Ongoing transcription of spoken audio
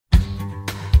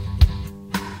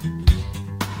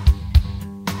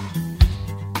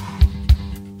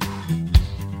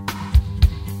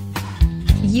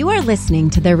You are listening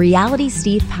to the Reality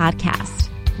Steve podcast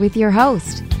with your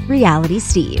host, Reality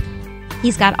Steve.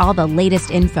 He's got all the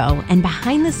latest info and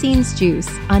behind-the-scenes juice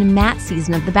on Matt's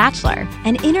season of The Bachelor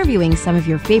and interviewing some of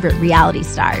your favorite reality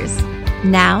stars.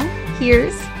 Now,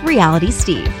 here's Reality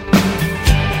Steve.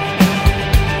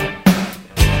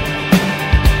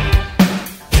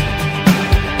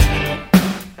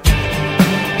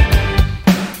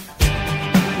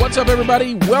 What's up,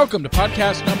 everybody? Welcome to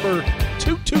podcast number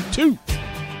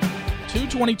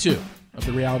 222 of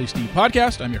the Reality Steve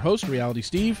podcast. I'm your host, Reality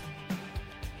Steve.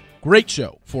 Great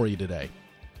show for you today.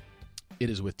 It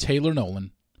is with Taylor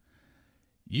Nolan.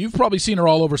 You've probably seen her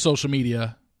all over social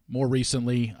media more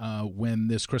recently when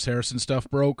this Chris Harrison stuff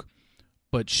broke,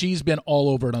 but she's been all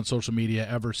over it on social media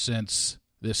ever since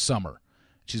this summer.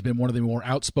 She's been one of the more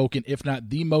outspoken, if not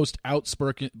the most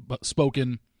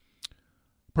outspoken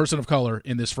person of color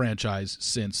in this franchise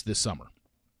since this summer.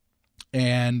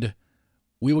 And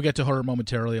we will get to her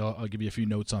momentarily. I'll give you a few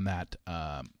notes on that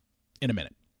in a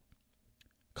minute.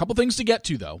 A couple things to get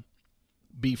to, though,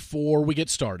 before we get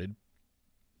started.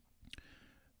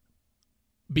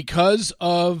 Because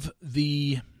of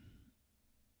the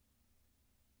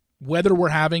weather we're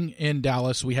having in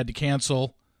Dallas, we had to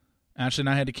cancel. Ashley and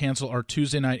I had to cancel our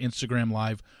Tuesday night Instagram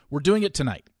Live. We're doing it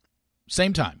tonight.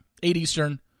 Same time, 8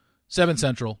 Eastern, 7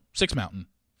 Central, 6 Mountain,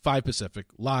 5 Pacific,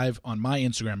 live on my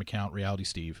Instagram account, Reality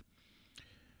Steve.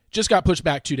 Just got pushed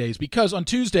back 2 days because on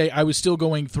Tuesday I was still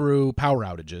going through power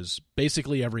outages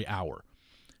basically every hour.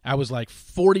 I was like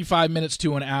 45 minutes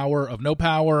to an hour of no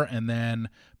power and then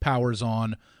power's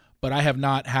on. But I have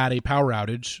not had a power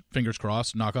outage, fingers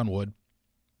crossed, knock on wood,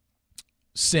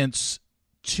 since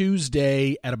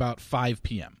Tuesday at about 5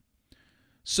 p.m.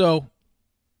 So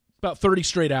about 30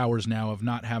 straight hours now of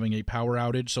not having a power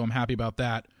outage, so I'm happy about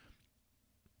that.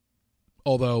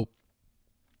 Although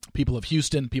people of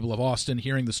Houston, people of Austin,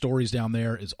 hearing the stories down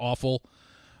there is awful.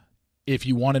 If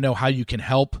you want to know how you can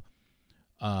help,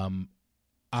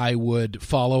 I would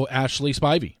follow Ashley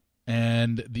Spivey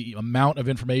and the amount of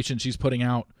information she's putting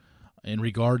out in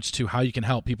regards to how you can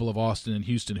help people of Austin and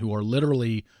Houston who are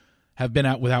literally have been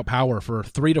out without power for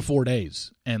 3 to 4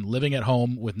 days and living at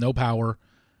home with no power.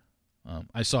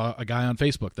 I saw a guy on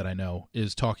Facebook that I know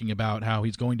is talking about how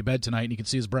he's going to bed tonight and he can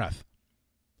see his breath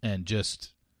and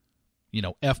just,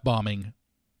 F-bombing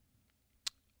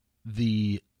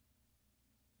the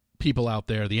people out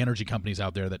there, the energy companies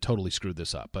out there that totally screwed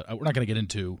this up. But we're not going to get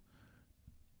into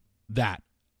that.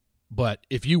 But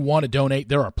if you want to donate,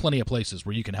 there are plenty of places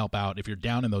where you can help out if you're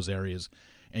down in those areas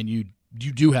and you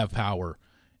do have power.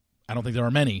 I don't think there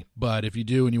are many, but if you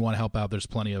do and you want to help out, there's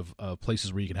plenty of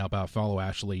places where you can help out. Follow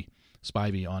Ashley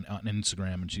Spivey on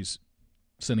Instagram, and she's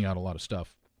sending out a lot of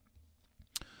stuff.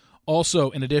 Also,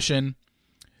 in addition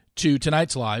to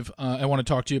tonight's live, I want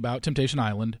to talk to you about Temptation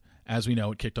Island. As we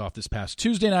know, it kicked off this past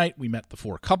Tuesday night. We met the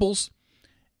 4 couples,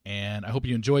 and I hope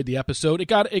you enjoyed the episode.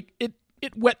 It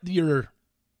whet your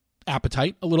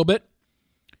appetite a little bit.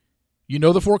 You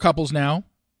know the 4 couples now.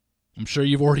 I'm sure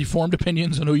you've already formed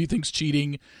opinions on who you think's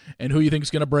cheating and who you think's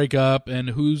going to break up and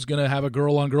who's going to have a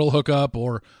girl-on-girl hookup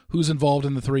or who's involved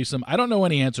in the threesome. I don't know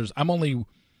any answers.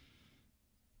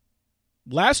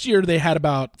 Last year they had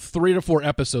about 3 to 4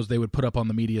 episodes they would put up on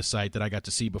the media site that I got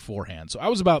to see beforehand. So I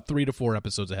was about 3 to 4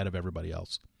 episodes ahead of everybody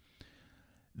else.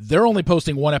 They're only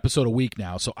posting 1 episode a week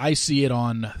now, so I see it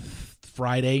on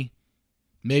Friday.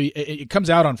 Maybe it comes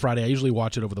out on Friday. I usually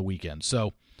watch it over the weekend.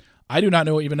 So I do not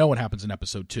even know what happens in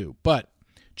episode 2, but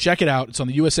check it out. It's on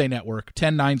the USA Network,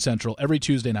 10/9 Central, every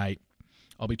Tuesday night.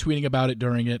 I'll be tweeting about it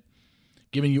during it,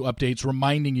 giving you updates,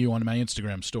 reminding you on my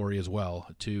Instagram story as well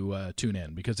to tune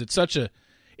in because it's such an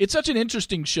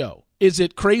interesting show. Is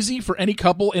it crazy for any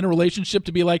couple in a relationship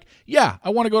to be like, yeah, I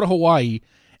want to go to Hawaii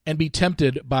and be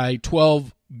tempted by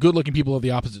 12 good-looking people of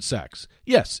the opposite sex?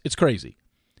 Yes, it's crazy,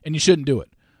 and you shouldn't do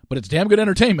it, but it's damn good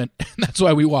entertainment, and that's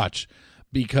why we watch.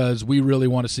 Because we really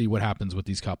want to see what happens with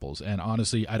these couples. And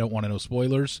honestly, I don't want to know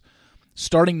spoilers.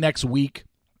 Starting next week,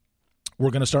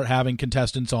 we're going to start having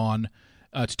contestants on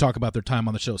to talk about their time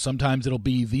on the show. Sometimes it'll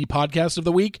be the podcast of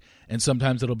the week, and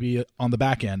sometimes it'll be on the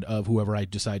back end of whoever I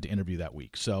decide to interview that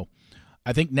week. So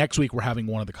I think next week we're having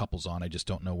one of the couples on. I just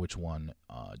don't know which one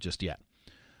just yet.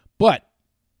 But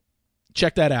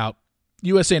check that out.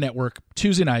 USA Network,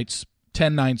 Tuesday nights,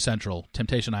 10/9 Central,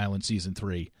 Temptation Island Season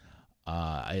 3.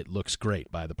 It looks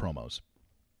great by the promos.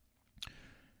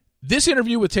 This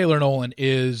interview with Taylor Nolan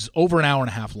is over an hour and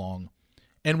a half long,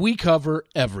 and we cover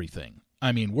everything.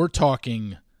 I mean, we're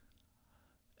talking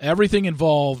everything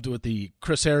involved with the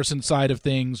Chris Harrison side of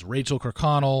things, Rachel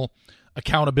Kirkconnell,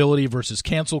 accountability versus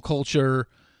cancel culture,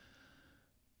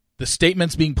 the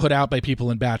statements being put out by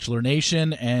people in Bachelor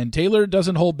Nation, and Taylor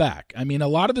doesn't hold back. I mean, a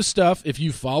lot of the stuff, if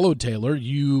you followed Taylor,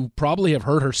 you probably have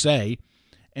heard her say,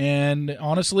 and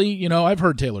honestly, I've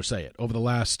heard Taylor say it over the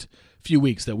last few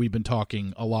weeks that we've been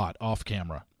talking a lot off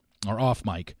camera or off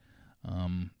mic.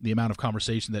 The amount of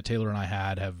conversation that Taylor and I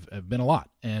had have been a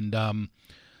lot. And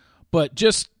but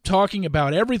just talking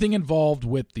about everything involved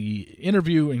with the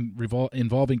interview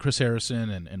involving Chris Harrison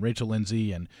and Rachel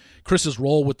Lindsay and Chris's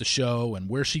role with the show and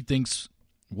what she thinks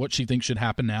should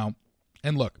happen now.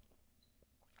 And look,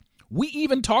 we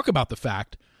even talk about the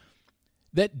fact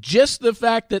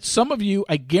that some of you,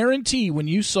 I guarantee when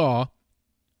you saw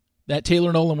that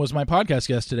Taylor Nolan was my podcast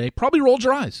guest today, probably rolled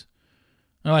your eyes.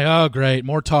 They're like, oh, great,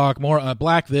 more talk, more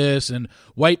black this and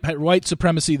white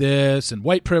supremacy this and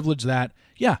white privilege that.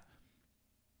 Yeah,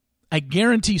 I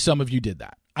guarantee some of you did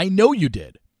that. I know you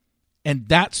did. And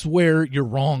that's where you're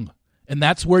wrong. And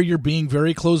that's where you're being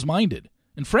very closed-minded.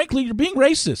 And frankly, you're being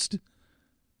racist.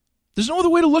 There's no other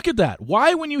way to look at that.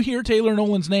 Why, when you hear Taylor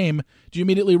Nolan's name, do you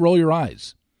immediately roll your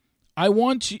eyes? I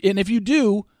want you, and if you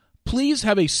do, please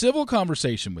have a civil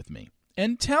conversation with me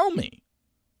and tell me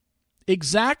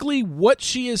exactly what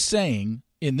she is saying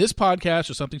in this podcast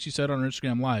or something she said on her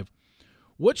Instagram Live,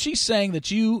 what she's saying that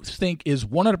you think is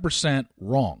 100%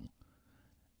 wrong.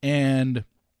 And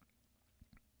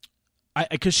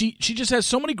because she just has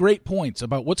so many great points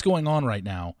about what's going on right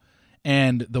now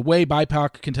and the way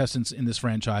BIPOC contestants in this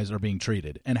franchise are being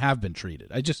treated and have been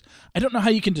treated. I don't know how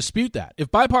you can dispute that.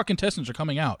 If BIPOC contestants are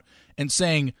coming out and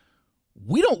saying,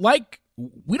 we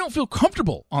don't feel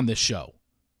comfortable on this show,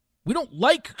 we don't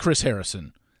like Chris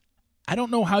Harrison, I don't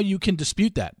know how you can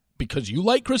dispute that. Because you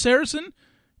like Chris Harrison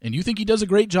and you think he does a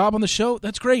great job on the show,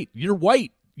 that's great. You're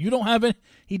white. You don't have it.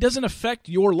 He doesn't affect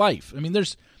your life. I mean,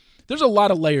 there's a lot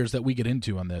of layers that we get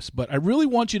into on this, but I really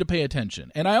want you to pay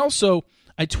attention. And I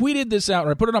tweeted this out,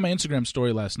 or I put it on my Instagram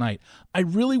story last night. I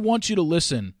really want you to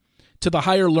listen to the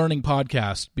Higher Learning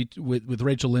podcast with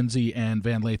Rachel Lindsay and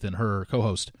Van Lathan, her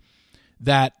co-host,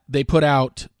 that they put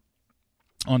out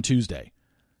on Tuesday.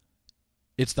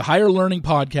 It's the Higher Learning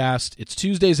podcast. It's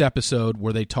Tuesday's episode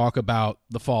where they talk about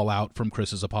the fallout from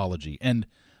Chris's apology. And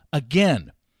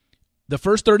again, the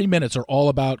first 30 minutes are all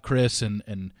about Chris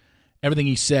and everything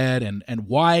he said and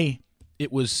why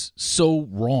it was so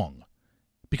wrong.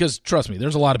 Because trust me,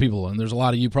 there's a lot of people, and there's a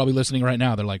lot of you probably listening right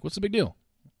now. They're like, "What's the big deal?"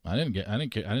 I didn't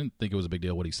think it was a big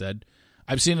deal what he said.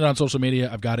 I've seen it on social media.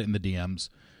 I've got it in the DMs.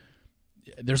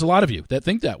 There's a lot of you that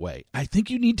think that way. I think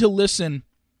you need to listen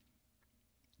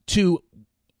to,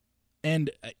 and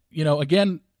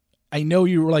again, I know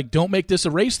you were like, "Don't make this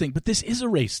a race thing," but this is a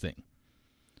race thing.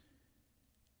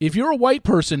 If you're a white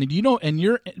person and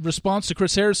your response to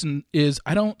Chris Harrison is,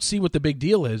 "I don't see what the big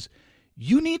deal is,"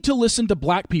 you need to listen to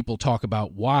black people talk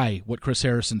about why what Chris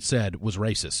Harrison said was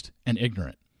racist and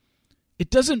ignorant. It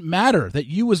doesn't matter that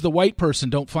you as the white person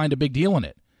don't find a big deal in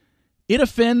it. It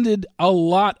offended a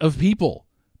lot of people.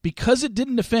 Because it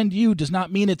didn't offend you does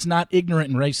not mean it's not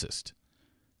ignorant and racist.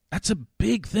 That's a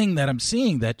big thing that I'm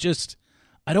seeing that just,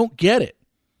 I don't get it.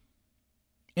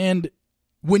 And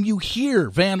when you hear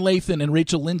Van Lathan and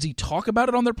Rachel Lindsay talk about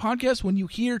it on their podcast, when you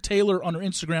hear Taylor on her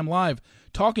Instagram Live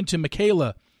talking to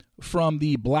Michaela from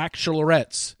the Black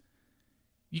Chilerettes,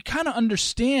 you kind of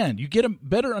understand. You get a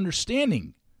better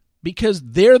understanding because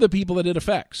they're the people that it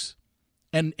affects.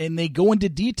 And they go into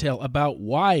detail about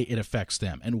why it affects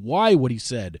them and why what he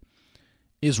said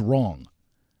is wrong.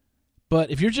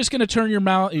 But if you're just going to turn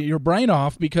your brain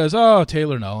off because, oh,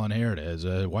 Taylor Nolan, here it is,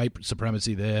 white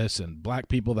supremacy this and black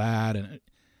people that, and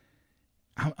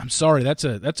I'm sorry, that's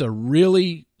a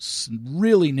really,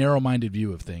 really narrow-minded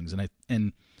view of things.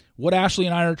 And what Ashley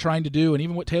and I are trying to do, and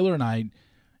even what Taylor and I,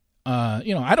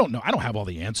 I don't know. I don't have all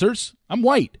the answers. I'm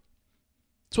white.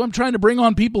 So I'm trying to bring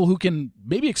on people who can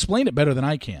maybe explain it better than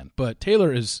I can. But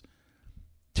Taylor is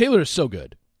so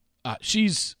good.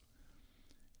 She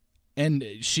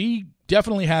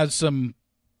definitely has some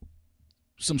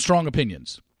strong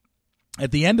opinions.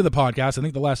 At the end of the podcast, I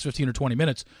think the last 15 or 20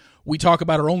 minutes, we talk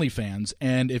about our OnlyFans.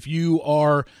 And if you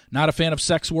are not a fan of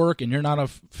sex work and you're not a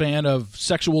fan of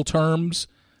sexual terms,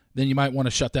 then you might want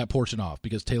to shut that portion off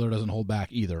because Taylor doesn't hold back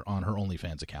either on her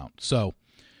OnlyFans account. So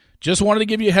just wanted to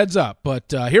give you a heads up.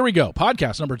 But here we go.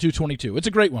 Podcast number 222. It's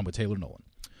a great one with Taylor Nolan.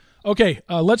 Okay,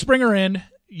 let's bring her in.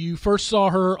 You first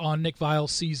saw her on Nick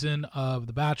Viall's season of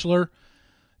The Bachelor,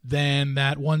 then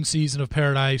that one season of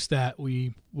Paradise that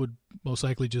we would most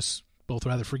likely just both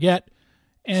rather forget.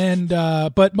 And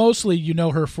but mostly you know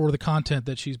her for the content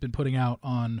that she's been putting out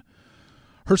on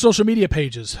her social media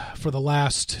pages for the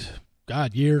last,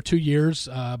 year, 2 years,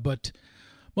 but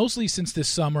mostly since this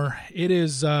summer. It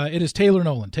is Taylor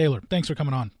Nolan. Taylor, thanks for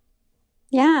coming on.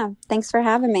 Yeah. Thanks for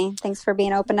having me. Thanks for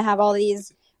being open to have all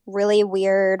these really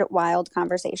weird, wild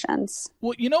conversations.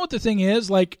 Well, you know what the thing is?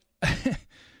 Like,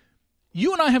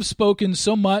 you and I have spoken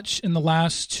so much in the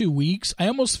last 2 weeks. I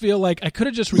almost feel like I could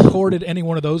have just recorded any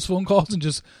one of those phone calls and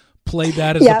just played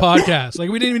that as a podcast. Like,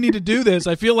 we didn't even need to do this.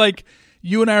 I feel like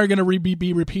you and I are going to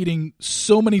be repeating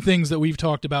so many things that we've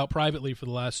talked about privately for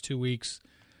the last 2 weeks.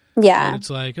 Yeah. And it's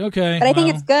like, okay. But I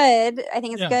think it's good. I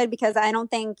think it's good because I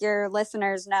don't think your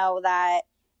listeners know that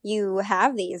you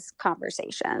have these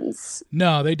conversations.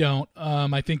 No, they don't.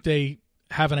 I think they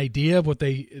have an idea of what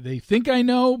they think I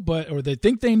know, or they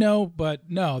think they know, but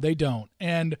no, they don't.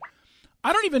 And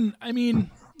I don't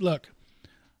even, look,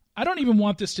 I don't even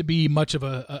want this to be much of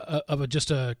a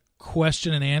just a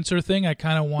question and answer thing. I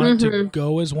kind of want it to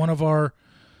go as one of our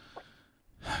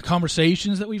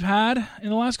conversations that we've had in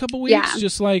the last couple of weeks. Yeah.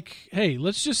 Just like, hey,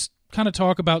 let's just kind of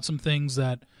talk about some things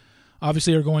that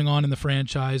obviously are going on in the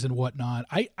franchise and whatnot.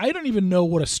 I don't even know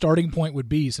what a starting point would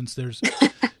be since there's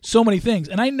so many things.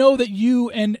 And I know that you,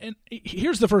 and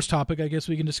here's the first topic I guess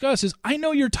we can discuss is I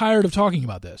know you're tired of talking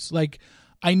about this. Like,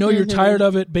 I know you're tired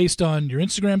of it based on your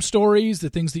Instagram stories, the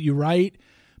things that you write,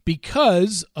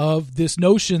 because of this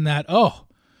notion that, oh,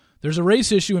 there's a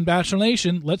race issue in Bachelor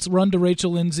Nation. Let's run to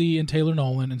Rachel Lindsay and Taylor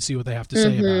Nolan and see what they have to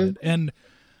say about it. And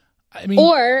I mean,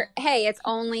 or, hey, it's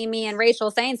only me and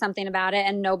Rachel saying something about it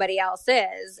and nobody else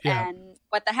is. Yeah. And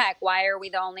what the heck? Why are we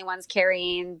the only ones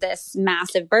carrying this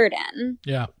massive burden?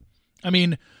 Yeah. I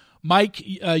mean, Mike,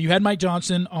 you had Mike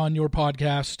Johnson on your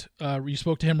podcast. You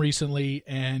spoke to him recently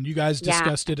and you guys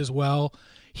discussed it as well.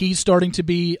 He's starting to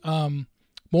be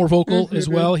more vocal as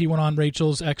well. He went on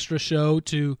Rachel's extra show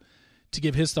to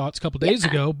give his thoughts a couple days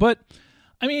ago. But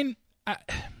I mean,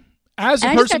 as a person,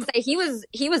 I just gotta say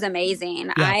he was amazing.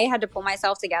 Yeah. I had to pull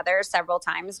myself together several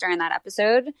times during that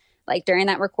episode. Like during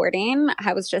that recording,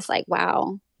 I was just like,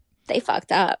 wow, they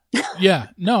fucked up. Yeah.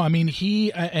 No, I mean,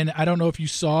 and I don't know if you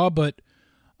saw, but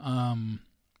I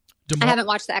haven't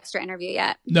watched the extra interview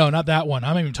yet. No, not that one.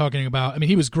 I'm even talking about, I mean,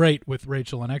 he was great with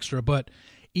Rachel and extra, but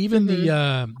even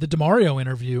the DeMario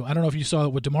interview, I don't know if you saw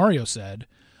what DeMario said.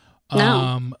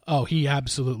 No. He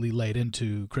absolutely laid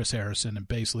into Chris Harrison and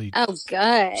basically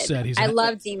good. Said I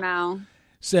love Demo.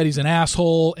 Said he's an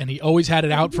asshole and he always had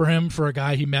it out for him for a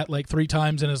guy he met like 3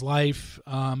 times in his life.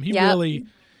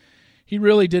 He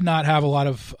really did not have a lot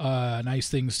of nice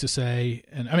things to say.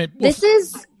 And I mean, this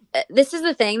is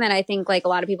the thing that I think like a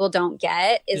lot of people don't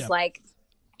get is like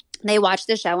they watch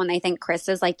the show and they think Chris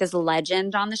is like this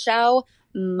legend on the show.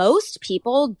 Most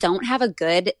people don't have a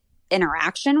good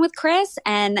interaction with Chris.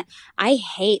 And I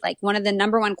hate, like, one of the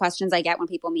number one questions I get when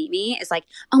people meet me is like,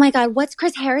 oh my God, what's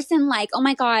Chris Harrison like? Oh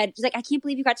my God. She's like, I can't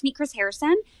believe you got to meet Chris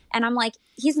Harrison. And I'm like,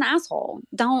 he's an asshole.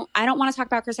 I don't want to talk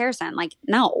about Chris Harrison. Like,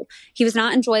 no, he was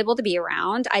not enjoyable to be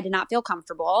around. I did not feel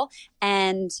comfortable.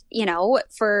 And, you know,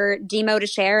 for Demo to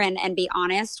share and be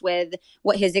honest with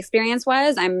what his experience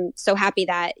was, I'm so happy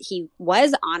that he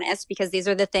was honest, because these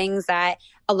are the things that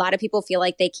a lot of people feel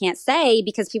like they can't say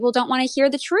because people don't want to hear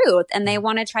the truth. And they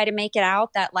want to try to make it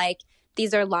out that like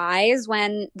these are lies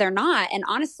when they're not. And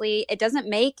honestly, it doesn't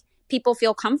make people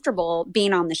feel comfortable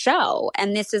being on the show.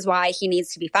 And this is why he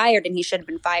needs to be fired, and he should have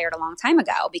been fired a long time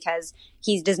ago, because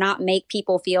he does not make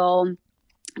people feel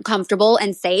comfortable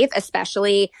and safe,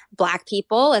 especially Black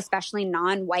people, especially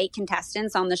non-white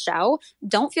contestants on the show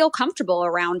don't feel comfortable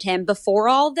around him before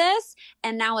all this.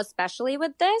 And now, especially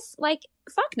with this, like,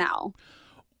 fuck no.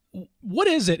 What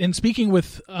is it? And speaking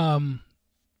with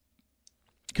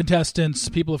contestants,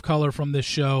 people of color from this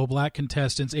show, Black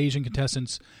contestants, Asian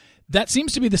contestants, that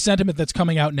seems to be the sentiment that's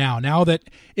coming out now. Now that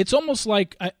it's almost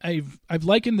like I've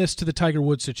likened this to the Tiger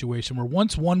Woods situation, where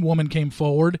once one woman came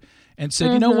forward and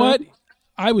said, you know what,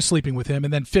 I was sleeping with him,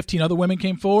 and then 15 other women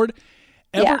came forward.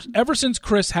 Ever since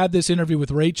Chris had this interview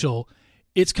with Rachel,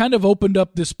 it's kind of opened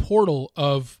up this portal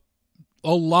of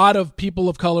a lot of people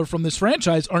of color from this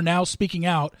franchise are now speaking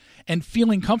out and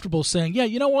feeling comfortable saying, yeah,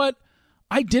 you know what,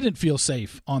 I didn't feel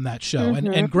safe on that show.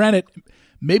 And granted,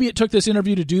 maybe it took this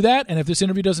interview to do that, and if this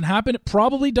interview doesn't happen, it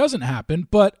probably doesn't happen.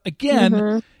 But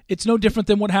again, it's no different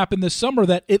than what happened this summer,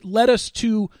 that it led us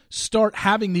to start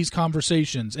having these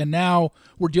conversations, and now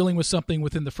we're dealing with something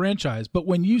within the franchise. But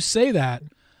when you say that,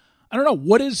 I don't know,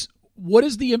 what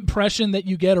is the impression that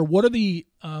you get, or what are the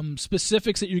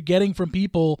specifics that you're getting from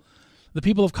people, the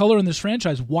people of color in this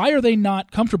franchise? Why are they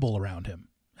not comfortable around him?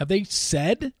 Have they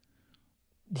said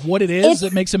what it is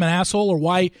that makes him an asshole, or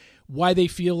why they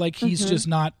feel like he's just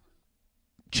not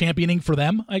championing for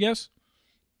them, I guess?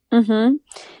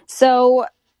 So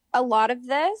a lot of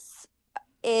this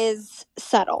is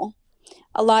subtle.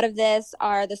 a lot of this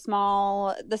are the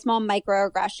small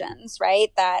microaggressions, right?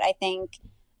 That I think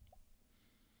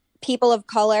people of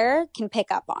color can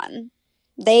pick up on.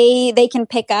 They can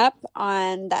pick up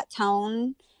on that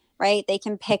tone, right? They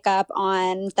can pick up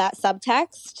on that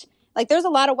subtext. Like, there's a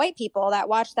lot of white people that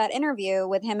watch that interview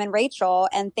with him and Rachel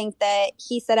and think that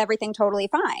he said everything totally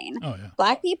fine. Oh, yeah.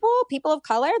 Black people of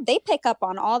color, they pick up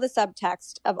on all the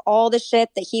subtext of all the shit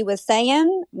that he was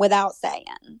saying without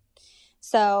saying.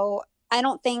 So I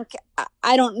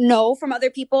don't know from other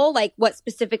people, like, what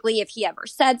specifically, if he ever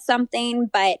said something,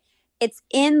 but it's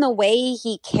in the way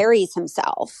he carries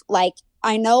himself. Like,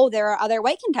 I know there are other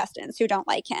white contestants who don't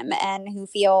like him and who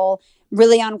feel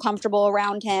really uncomfortable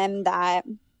around him, that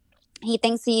he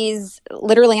thinks he's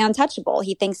literally untouchable.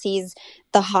 He thinks he's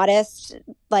the hottest,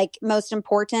 like, most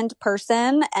important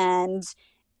person, and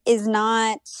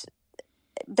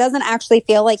doesn't actually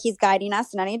feel like he's guiding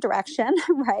us in any direction,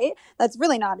 right? That's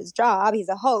really not his job. He's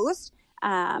a host.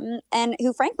 And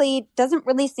who frankly doesn't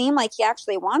really seem like he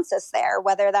actually wants us there,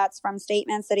 whether that's from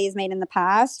statements that he's made in the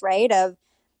past, right? Of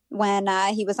when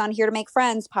he was on Here to Make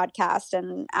Friends podcast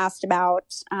and asked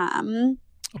about a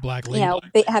black lead,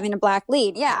 having a black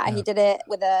lead. Yeah, he did it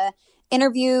with a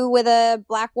interview with a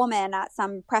black woman at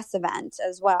some press event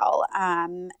as well.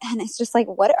 And it's just like,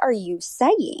 what are you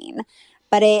saying?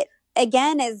 But it,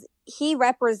 again, is he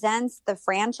represents the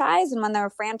franchise. And when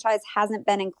the franchise hasn't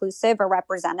been inclusive or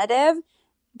representative,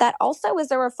 that also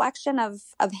is a reflection of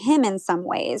him in some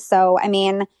ways. So, I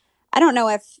mean, I don't know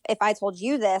if I told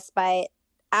you this, but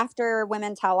after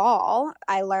Women Tell All,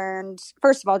 I learned,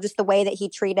 first of all, just the way that he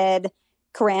treated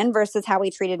Corinne versus how he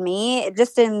treated me,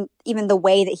 just in even the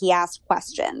way that he asked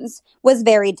questions was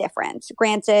very different.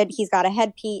 Granted, he's got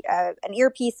an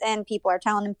earpiece in, people are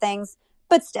telling him things,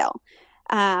 but still.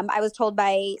 I was told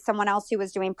by someone else who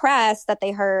was doing press that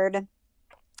they heard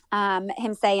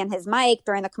him say in his mic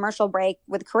during the commercial break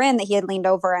with Corinne that he had leaned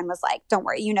over and was like, don't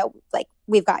worry, like,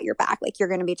 we've got your back. Like, you're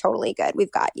going to be totally good.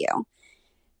 We've got you.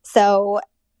 So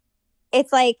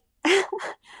it's like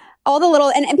all the little,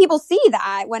 and people see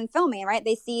that when filming, right?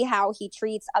 They see how he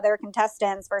treats other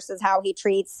contestants versus how he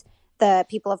treats the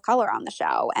people of color on the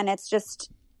show. And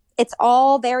it's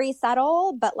all very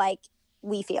subtle, but like,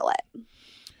 we feel it.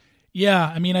 Yeah.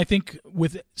 I mean, I think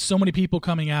with so many people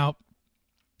coming out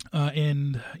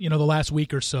in, the last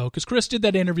week or so, because Chris did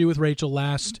that interview with Rachel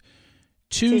last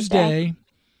Tuesday,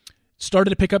 started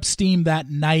to pick up steam that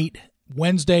night.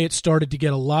 Wednesday, it started to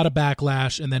get a lot of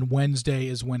backlash, and then Wednesday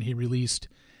is when he released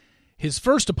his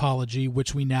first apology,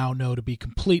 which we now know to be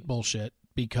complete bullshit,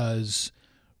 because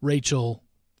Rachel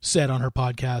said on her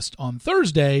podcast on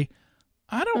Thursday,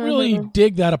 I don't really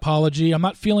dig that apology. I'm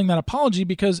not feeling that apology,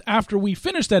 because after we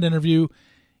finished that interview,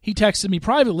 he texted me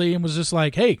privately and was just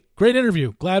like, hey, great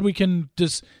interview. Glad we can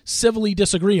just civilly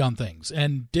disagree on things,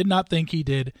 and did not think he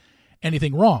did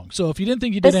anything wrong. So if you didn't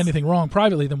think he did anything wrong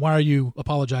privately, then why are you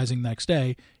apologizing the next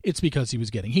day? It's because he was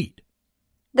getting heat.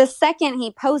 The second he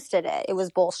posted it, it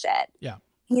was bullshit. Yeah.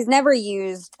 He's never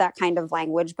used that kind of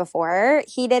language before.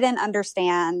 He didn't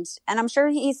understand, and I'm sure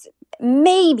he's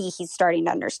starting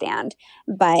to understand,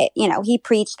 but he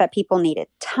preached that people needed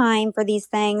time for these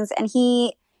things, and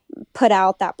he put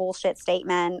out that bullshit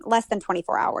statement less than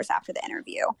 24 hours after the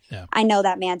interview. Yeah. I know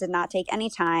that man did not take any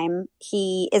time.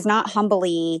 He is not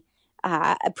humbly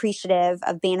appreciative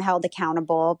of being held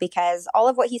accountable, because all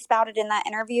of what he spouted in that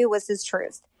interview was his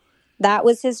truth. That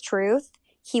was his truth.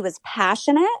 He was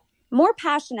passionate, more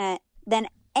passionate than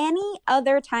any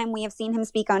other time we have seen him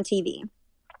speak on TV.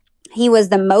 He was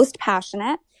the most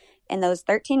passionate in those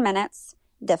 13 minutes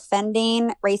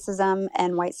defending racism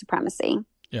and white supremacy.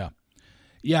 Yeah.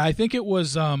 Yeah, I think it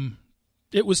was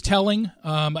telling.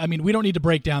 I mean, we don't need to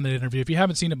break down that interview. If you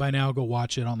haven't seen it by now, go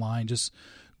watch it online. Just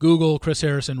Google Chris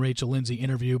Harrison, Rachel Lindsay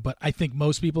interview. But I think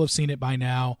most people have seen it by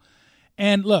now.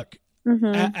 And look,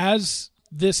 as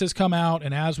this has come out,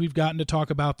 and as we've gotten to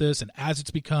talk about this, and as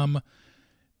it's become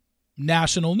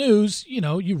national news,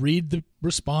 you read the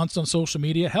response on social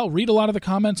media. Hell, read a lot of the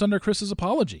comments under Chris's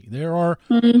apology. There are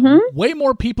way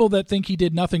more people that think he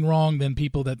did nothing wrong than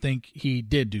people that think he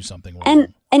did do something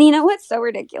wrong. And you know what's so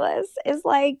ridiculous is,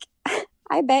 like,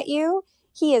 I bet you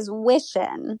he is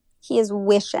wishing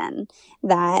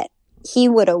that he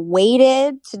would have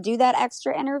waited to do that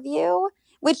extra interview,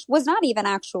 which was not even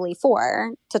actually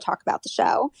to talk about the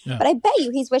show. Yeah. But I bet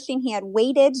you he's wishing he had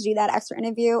waited to do that extra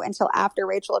interview until after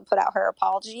Rachel had put out her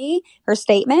apology, her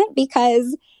statement,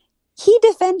 because he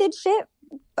defended shit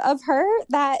of her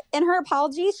that in her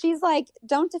apology, she's like,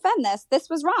 don't defend this. This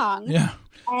was wrong. Yeah.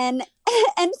 And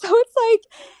so it's like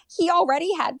he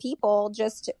already had people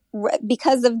just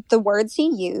because of the words he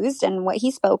used and what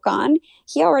he spoke on,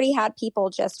 he already had people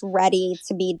just ready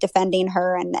to be defending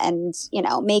her and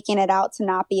making it out to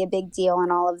not be a big deal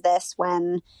and all of this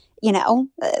when,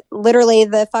 literally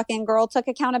the fucking girl took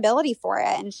accountability for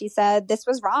it. And she said, this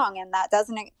was wrong. And that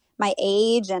doesn't, my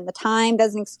age and the time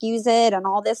doesn't excuse it and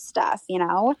all this stuff,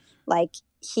 like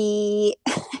he.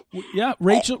 Yeah.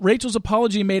 Rachel's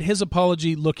apology made his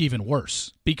apology look even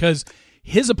worse because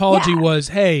his apology was,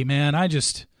 hey man, I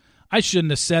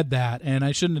shouldn't have said that and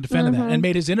I shouldn't have defended that, and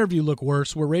made his interview look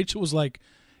worse where Rachel was like,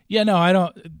 yeah,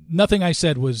 no, nothing I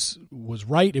said was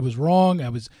right. It was wrong.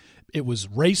 It was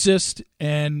racist.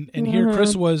 And here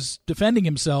Chris was defending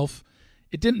himself.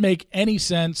 It didn't make any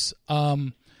sense.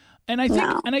 And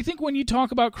I think when you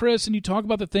talk about Chris and you talk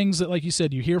about the things that, like you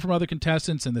said, you hear from other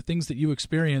contestants and the things that you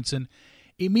experience, and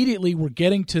immediately we're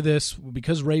getting to this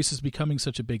because race is becoming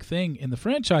such a big thing in the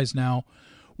franchise now.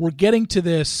 We're getting to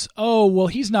this, oh, well,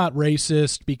 he's not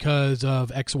racist because of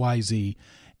XYZ.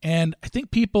 And I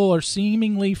think people are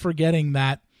seemingly forgetting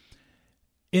that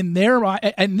in their,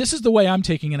 and this is the way I'm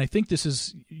taking, and I think this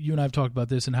is, you and I have talked about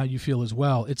this and how you feel as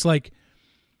well. It's like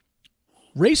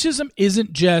racism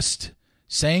isn't just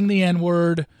saying the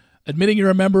N-word, admitting you're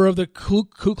a member of the Ku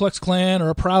Klux Klan or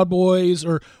a Proud Boys,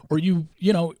 or you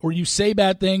say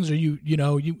bad things, or you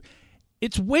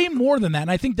it's way more than that.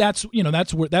 And I think that's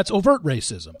overt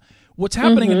racism. What's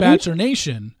happening in Bachelor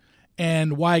Nation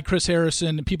and why Chris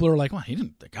Harrison and people are like, well, I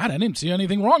didn't see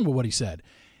anything wrong with what he said.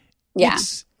 Yeah.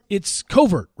 It's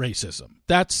covert racism.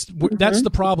 That's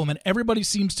the problem. And everybody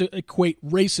seems to equate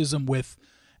racism with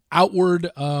outward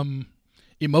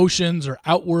emotions or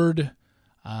outward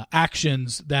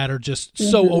actions that are just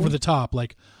so over the top.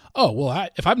 Like, oh, well,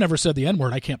 if I've never said the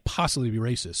N-word, I can't possibly be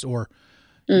racist. Or,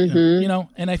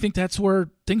 and I think that's where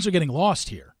things are getting lost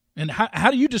here. And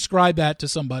how do you describe that to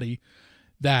somebody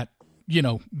that,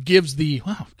 gives the,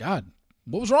 oh, God,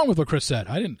 what was wrong with what Chris said?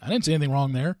 I didn't say anything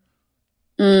wrong there.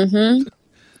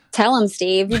 Tell him,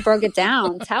 Steve. You broke it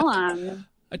down. Tell him.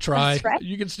 I try. Right.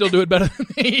 You can still do it better than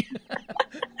me.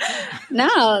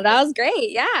 No, that was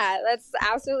great. Yeah, that's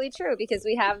absolutely true because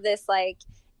we have this like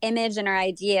image in our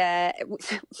idea.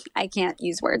 I can't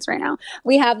use words right now.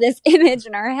 We have this image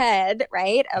in our head,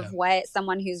 right, of what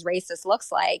someone who's racist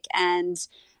looks like. And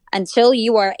until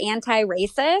you are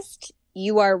anti-racist,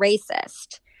 you are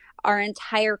racist. Our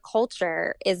entire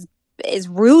culture is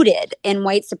rooted in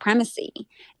white supremacy,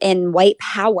 in white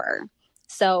power.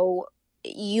 So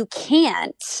you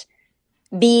can't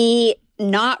be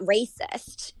not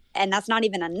racist, and that's not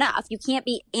even enough. You can't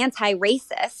be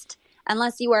anti-racist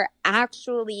unless you are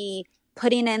actually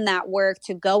putting in that work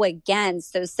to go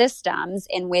against those systems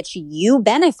in which you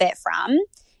benefit from,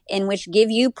 in which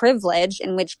give you privilege,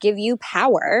 in which give you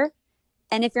power.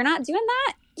 And if you're not doing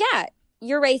that, yeah,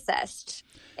 you're racist.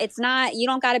 It's not, you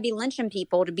don't got to be lynching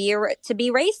people to be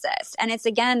racist. And it's,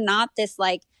 again, not this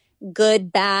like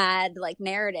good, bad, like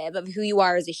narrative of who you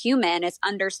are as a human. It's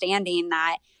understanding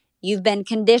that you've been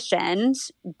conditioned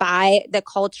by the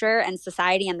culture and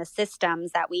society and the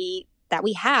systems that we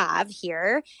have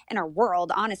here in our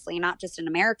world, honestly, not just in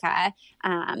America.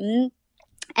 And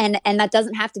that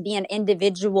doesn't have to be an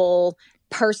individual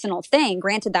personal thing.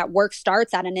 Granted, that work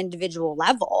starts at an individual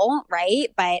level, right?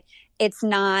 But it's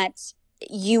not,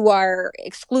 you are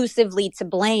exclusively to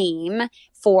blame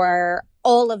for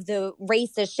all of the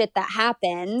racist shit that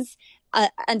happens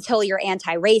until you're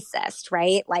anti-racist,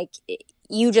 right? Like,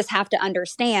 you just have to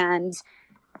understand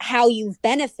how you've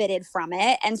benefited from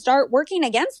it and start working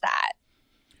against that.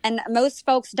 And most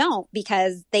folks don't,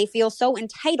 because they feel so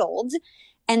entitled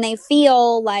and they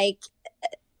feel like,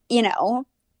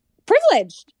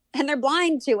 privileged, and they're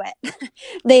blind to it.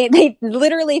 They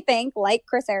literally think, like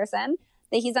Chris Harrison,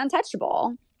 that he's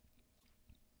untouchable.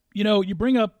 You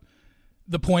bring up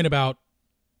the point about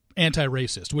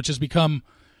anti-racist, which has become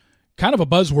kind of a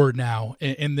buzzword now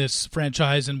in this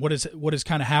franchise, and what is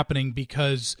kind of happening,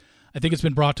 because I think it's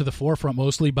been brought to the forefront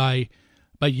mostly by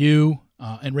you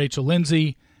and Rachel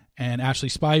Lindsay and Ashley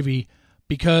Spivey,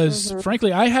 because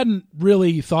frankly, I hadn't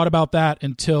really thought about that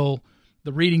until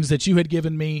the readings that you had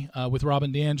given me with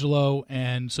Robin DiAngelo,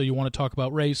 and So You Want to Talk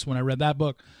About Race. When I read that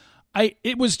book,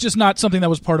 it was just not something that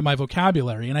was part of my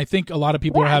vocabulary, and I think a lot of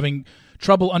people are having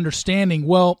trouble understanding.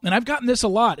 Well, and I've gotten this a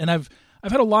lot, and I've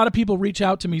had a lot of people reach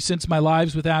out to me since my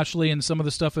lives with Ashley and some of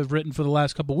the stuff I've written for the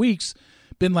last couple of weeks,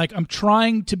 been like, I'm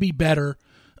trying to be better.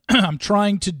 I'm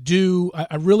trying to do,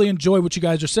 I really enjoy what you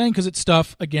guys are saying, because it's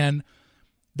stuff, again,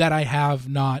 that I have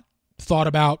not thought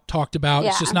about, talked about.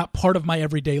 It's just not part of my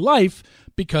everyday life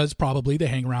because probably they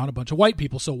hang around a bunch of white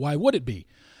people. So why would it be?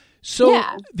 So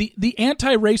the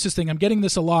anti-racist thing, I'm getting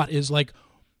this a lot, is like,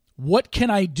 what can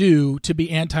I do to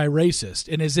be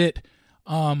anti-racist? And is it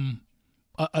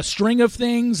a string of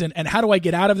things? And how do I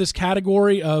get out of this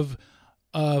category of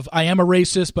I am a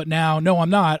racist, but now, no, I'm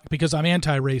not because I'm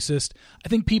anti-racist? I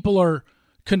think people are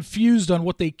confused on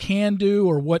what they can do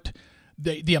or what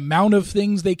the amount of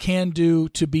things they can do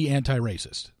to be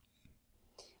anti-racist.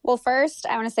 Well, first,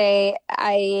 I want to say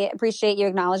I appreciate you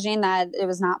acknowledging that it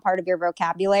was not part of your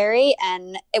vocabulary,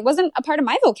 and it wasn't a part of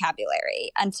my vocabulary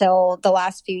until the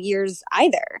last few years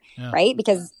either, right?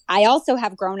 Because I also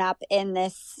have grown up in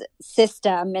this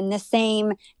system, in the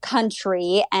same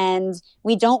country, and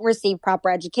we don't receive proper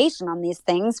education on these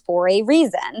things for a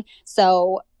reason.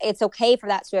 So it's okay for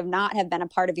that to have been a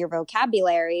part of your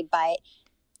vocabulary, but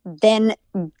then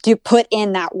to put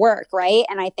in that work, right?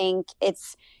 And I think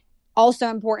it's also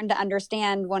important to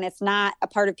understand when it's not a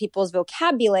part of people's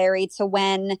vocabulary to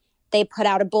when they put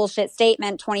out a bullshit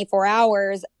statement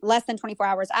less than 24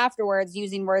 hours afterwards,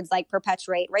 using words like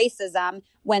perpetuate racism,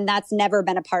 when that's never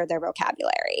been a part of their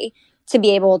vocabulary, to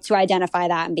be able to identify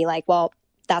that and be like, well,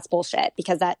 that's bullshit,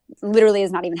 because that literally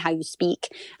is not even how you speak.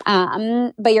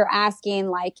 But you're asking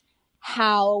like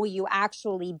how you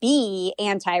actually be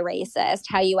anti-racist,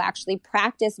 how you actually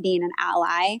practice being an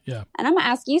ally. Yeah. And I'm going to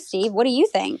ask you, Steve, what do you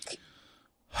think?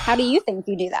 How do you think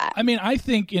you do that? I mean, I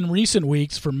think in recent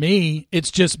weeks, for me,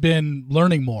 it's just been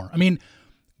learning more. I mean,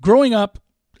 growing up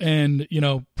and,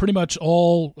 pretty much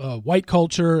all white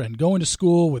culture and going to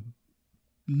school with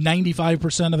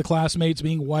 95% of the classmates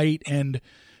being white and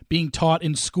being taught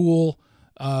in school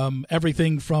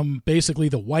everything from basically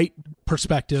the white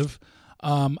perspective.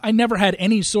 I never had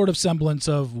any sort of semblance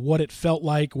of what it felt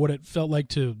like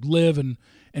to live and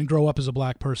grow up as a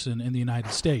black person in the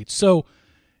United States. So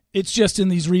it's just in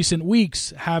these recent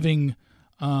weeks, having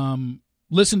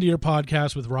listened to your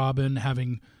podcast with Robin,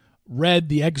 having read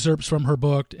the excerpts from her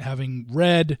book, having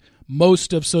read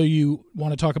most of So You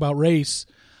Want to Talk About Race,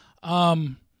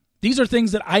 these are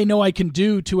things that I know I can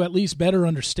do to at least better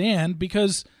understand,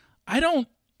 because I don't,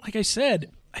 like I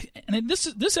said,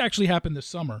 this actually happened this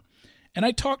summer. And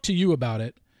I talked to you about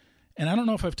it, and I don't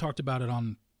know if I've talked about it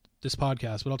on this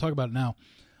podcast, but I'll talk about it now.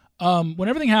 When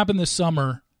everything happened this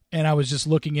summer, and I was just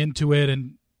looking into it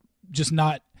and just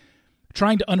not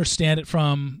trying to understand it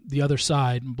from the other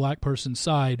side, black person's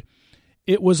side,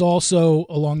 it was also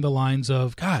along the lines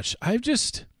of, gosh, I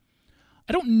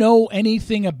don't know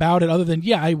anything about it other than,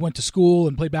 I went to school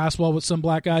and played basketball with some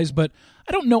black guys, but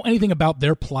I don't know anything about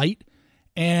their plight.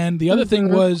 And the other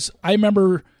thing was, I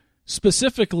remember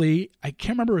specifically, I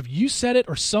can't remember if you said it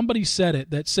or somebody said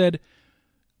it, that said,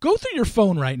 go through your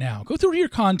phone right now, go through your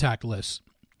contact list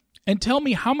and tell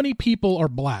me how many people are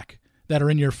black that are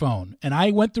in your phone. And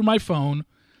I went through my phone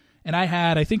and I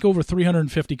had, I think, over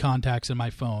 350 contacts in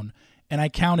my phone, and I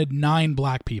counted 9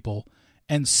 black people,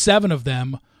 and 7 of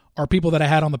them are people that I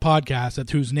had on the podcast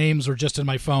whose names are just in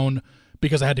my phone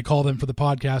because I had to call them for the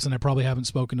podcast, and I probably haven't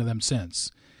spoken to them since.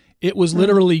 It was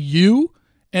literally you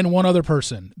and one other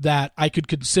person that I could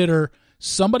consider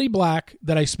somebody black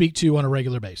that I speak to on a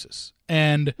regular basis.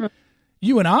 And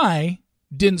you and I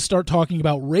didn't start talking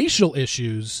about racial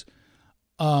issues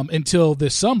until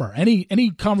this summer.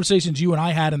 Any conversations you and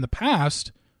I had in the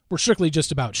past were strictly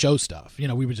just about show stuff.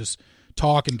 We would just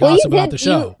talk and gossip about the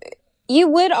show. You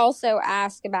would also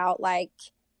ask about like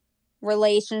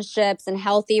relationships and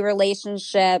healthy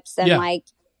relationships, and like,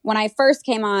 when I first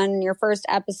came on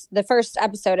the first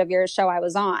episode of your show I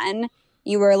was on,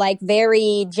 you were like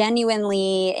very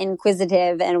genuinely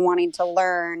inquisitive and wanting to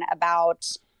learn about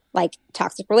like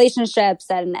toxic relationships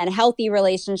and healthy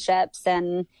relationships.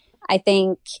 And I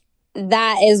think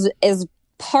that is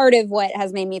part of what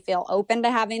has made me feel open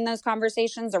to having those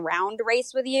conversations around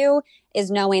race with you, is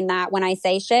knowing that when I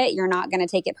say shit, you're not going to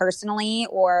take it personally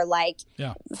or like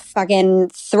fucking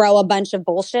throw a bunch of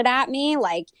bullshit at me.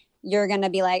 Like, you're going to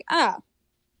be like, oh,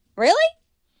 really?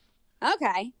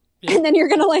 Okay. Yeah. And then you're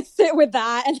going to like sit with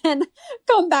that and then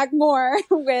come back more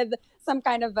with some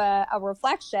kind of a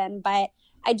reflection. But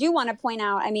I do want to point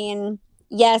out, I mean,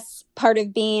 yes, part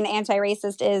of being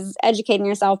anti-racist is educating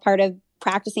yourself. Part of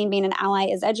practicing being an ally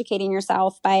is educating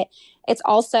yourself. But it's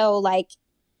also like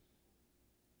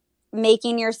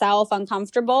making yourself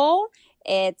uncomfortable.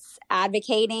 It's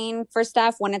advocating for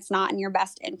stuff when it's not in your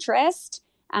best interest.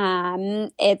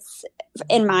 It's,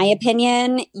 in my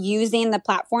opinion, using the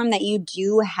platform that you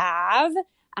do have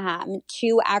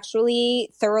to actually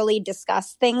thoroughly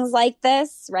discuss things like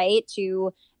this, right?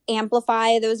 To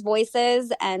amplify those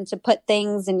voices and to put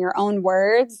things in your own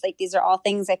words. Like, these are all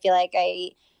things I feel like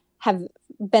I have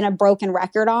been a broken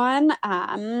record on,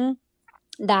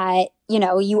 that, you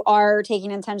know, you are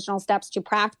taking intentional steps to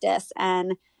practice.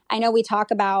 And I know we talk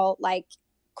about like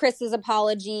Chris's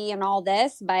apology and all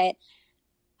this, but,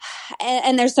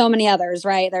 and there's so many others,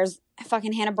 right? There's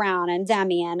fucking Hannah Brown and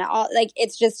Demi and all, like,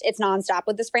 it's nonstop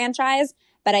with this franchise.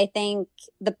 But I think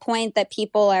the point that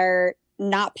people are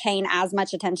not paying as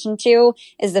much attention to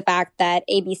is the fact that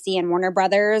ABC and Warner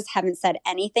Brothers haven't said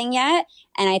anything yet.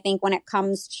 And I think when it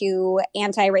comes to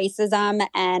anti-racism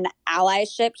and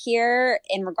allyship here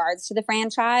in regards to the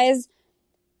franchise,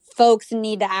 folks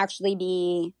need to actually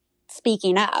be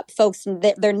speaking up. Folks,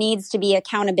 there needs to be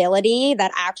accountability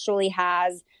that actually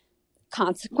has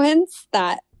consequence,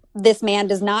 that this man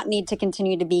does not need to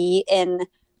continue to be in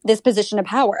this position of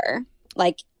power.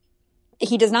 Like,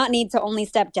 he does not need to only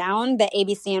step down, but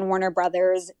ABC and Warner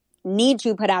Brothers need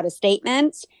to put out a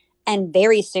statement, and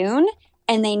very soon,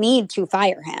 and they need to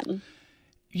fire him.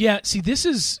 Yeah, see, this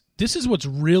is what's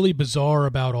really bizarre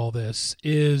about all this,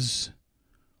 is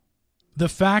the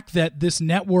fact that this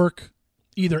network,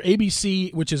 either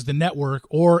ABC, which is the network,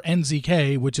 or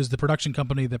NZK, which is the production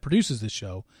company that produces this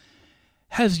show,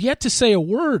 has yet to say a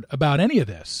word about any of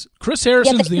this. Chris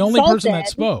Harrison's the only person that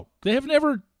spoke. They have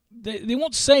never... They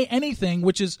won't say anything,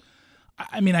 which is,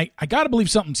 I mean, I got to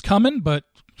believe something's coming, but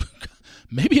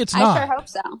maybe it's not. I sure hope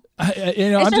so.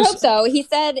 I hope so. He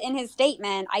said in his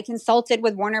statement, I consulted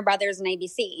with Warner Brothers and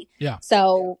ABC. Yeah.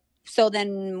 So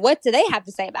then what do they have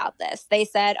to say about this? They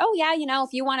said, oh, yeah, you know,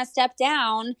 if you want to step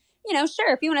down, you know,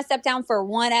 sure, if you want to step down for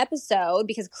one episode,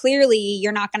 because clearly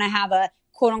you're not going to have a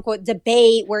quote unquote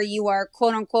debate where you are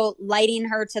quote unquote lighting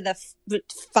her to the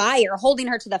fire, holding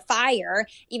her to the fire,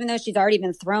 even though she's already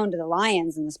been thrown to the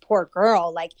lions, and this poor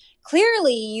girl, like,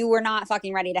 clearly you were not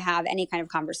fucking ready to have any kind of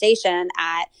conversation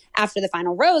after the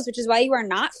final rose, which is why you are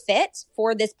not fit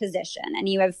for this position. And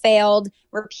you have failed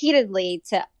repeatedly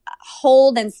to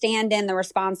hold and stand in the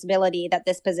responsibility that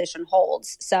this position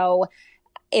holds. So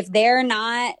if they're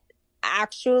not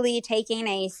actually taking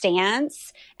a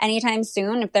stance anytime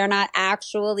soon, if they're not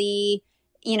actually,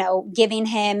 you know, giving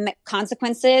him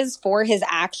consequences for his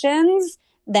actions,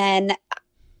 then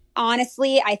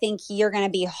honestly, I think you're going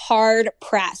to be hard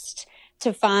pressed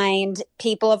to find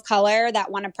people of color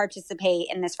that want to participate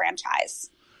in this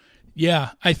franchise. Yeah,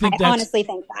 I honestly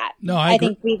think that. No, I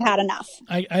think we've had enough.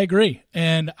 I agree.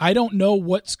 And I don't know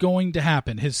what's going to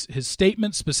happen. His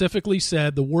statement specifically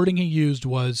said, the wording he used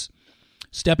was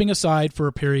stepping aside for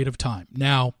a period of time.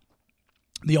 Now,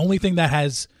 the only thing that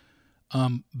has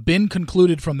been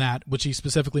concluded from that, which he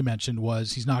specifically mentioned,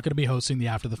 was he's not going to be hosting the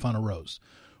After the Final Rose.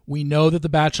 We know that The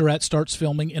Bachelorette starts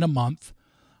filming in a month.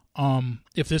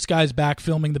 If this guy's back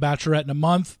filming The Bachelorette in a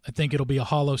month, I think it'll be a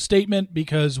hollow statement,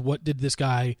 because what did this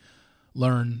guy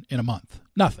learn in a month?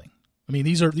 Nothing. I mean,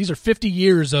 these are 50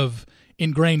 years of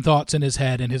ingrained thoughts in his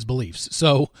head and his beliefs.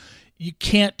 So you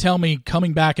can't tell me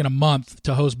coming back in a month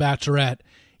to host Bachelorette,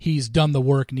 he's done the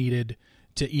work needed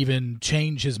to even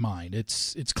change his mind.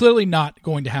 It's clearly not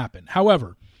going to happen.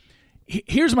 However,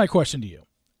 here's my question to you.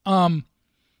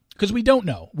 Because we don't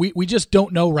know. We just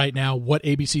don't know right now what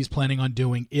ABC is planning on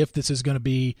doing, if this is going to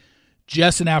be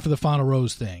just an After the Final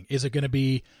Rose thing. Is it going to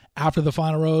be After the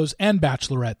Final Rose and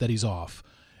Bachelorette that he's off?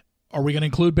 Are we going to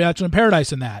include Bachelor in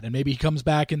Paradise in that? And maybe he comes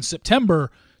back in September,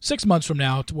 6 months from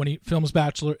now, to when he films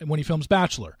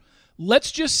Bachelor.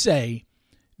 Let's just say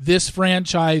this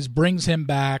franchise brings him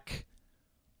back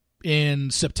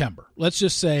in September. Let's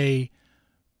just say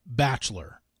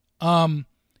Bachelor.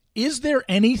 Is there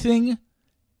anything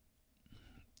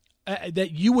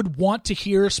that you would want to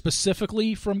hear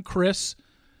specifically from Chris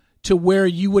to where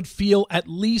you would feel at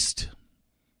least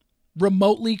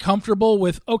remotely comfortable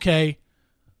with, okay,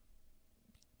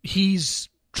 he's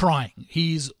trying,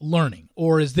 he's learning?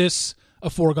 Or is this a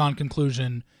foregone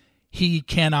conclusion? He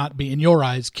cannot be, in your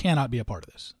eyes, cannot be a part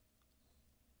of this?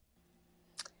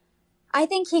 I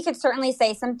think he could certainly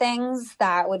say some things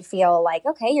that would feel like,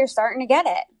 okay, you're starting to get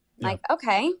it. Yeah. Like,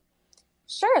 okay,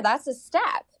 sure, that's a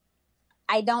step.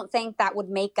 I don't think that would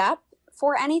make up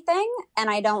for anything. And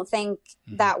I don't think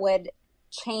that would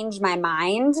change my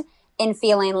mind in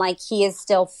feeling like he is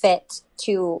still fit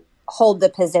to hold the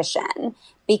position,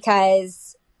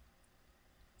 because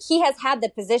he has had the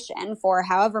position for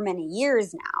however many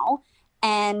years now.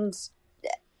 And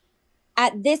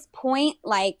at this point,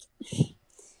 like,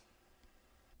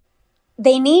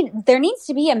 there needs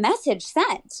to be a message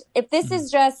sent. If this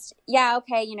is just, yeah,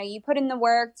 okay, you know, you put in the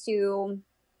work to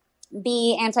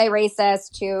be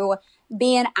anti-racist, to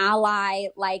be an ally,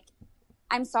 like,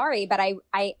 I'm sorry, but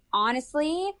I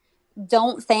honestly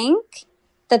don't think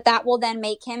that will then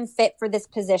make him fit for this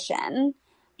position.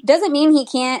 Doesn't mean he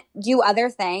can't do other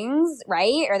things,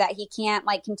 right? Or that he can't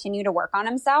like continue to work on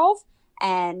himself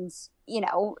and,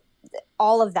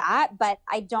 all of that. But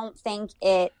I don't think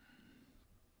it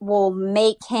will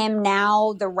make him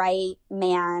now the right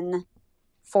man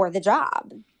for the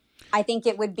job. I think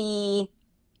it would be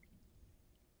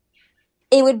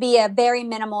a very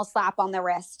minimal slap on the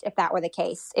wrist if that were the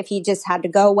case. If he just had to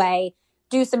go away,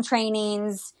 do some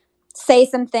trainings, say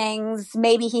some things,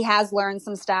 maybe he has learned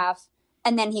some stuff,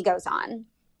 and then he goes on.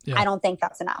 Yeah. I don't think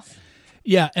that's enough.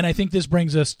 Yeah, and I think this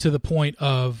brings us to the point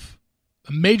of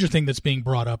a major thing that's being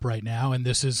brought up right now, and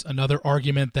this is another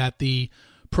argument that the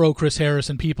pro Chris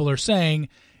Harrison people are saying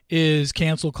is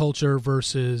cancel culture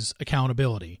versus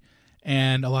accountability.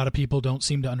 And a lot of people don't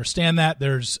seem to understand that.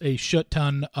 There's a shit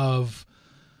ton of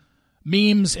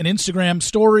memes and Instagram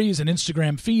stories and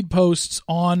Instagram feed posts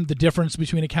on the difference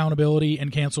between accountability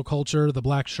and cancel culture. The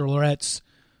Black Chilerettes.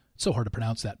 It's so hard to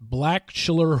pronounce that. Black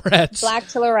Chilerettes.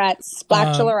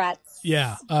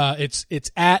 Yeah.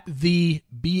 It's at the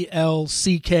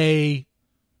BLCK.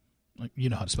 You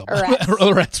know how to spell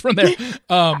Chilerettes from there.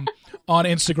 On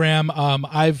Instagram.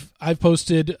 I've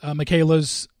posted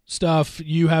Michaela's stuff.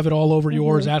 You have it all over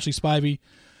yours. Ashley Spivey,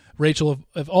 Rachel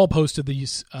have all posted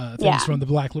these things from the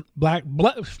black.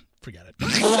 Forget it.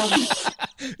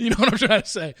 You know what I'm trying to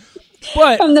say.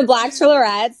 But from the Black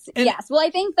Chilerettes, yes. Well,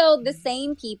 I think though the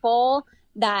same people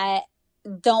that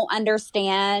don't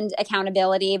understand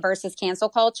accountability versus cancel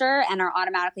culture and are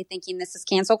automatically thinking this is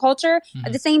cancel culture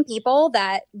are the same people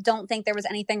that don't think there was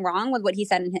anything wrong with what he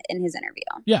said in his interview.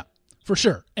 Yeah, for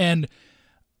sure. And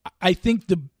I think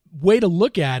the way to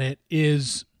look at it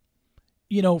is,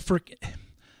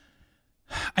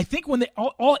 I think when they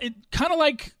all it kind of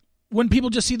like when people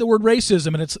just see the word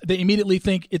racism and they immediately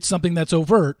think it's something that's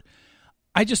overt.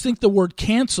 I just think the word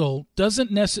cancel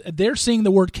doesn't necessarily, they're seeing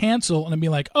the word cancel and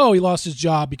being like, oh, he lost his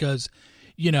job because,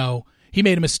 he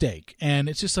made a mistake. And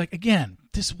it's just like, again,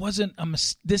 this wasn't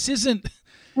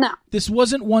this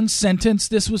wasn't one sentence.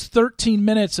 This was 13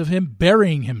 minutes of him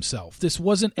burying himself. This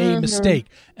wasn't a mistake.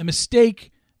 A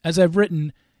mistake, as I've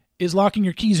written, is locking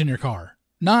your keys in your car,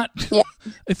 not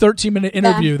a 13-minute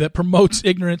interview that promotes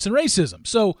ignorance and racism.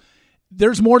 So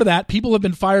there's more to that. People have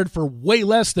been fired for way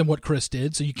less than what Chris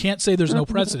did, so you can't say there's no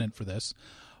precedent for this.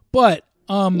 But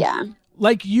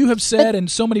like you have said, and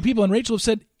so many people, and Rachel have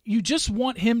said, you just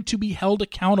want him to be held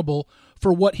accountable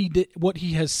for what he did, what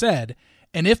he has said.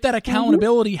 And if that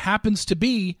accountability happens to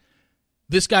be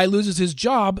this guy loses his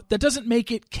job, that doesn't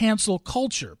make it cancel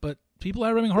culture. But people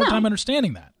are having a hard time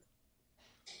understanding that.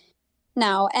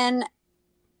 No, and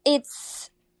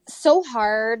it's so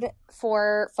hard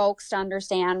for folks to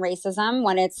understand racism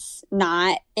when it's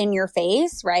not in your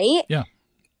face, right? Yeah.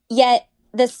 Yet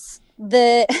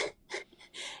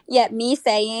yet me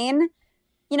saying,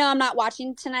 I'm not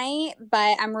watching tonight,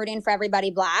 but I'm rooting for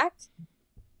everybody black.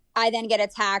 I then get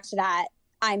attacked that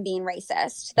I'm being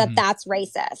racist, that's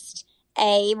racist.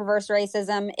 A, reverse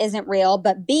racism isn't real,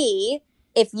 but B,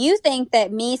 if you think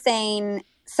that me saying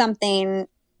something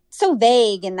so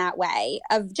vague in that way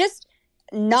of just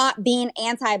not being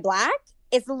anti-black,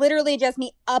 it's literally just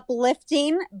me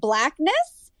uplifting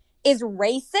blackness is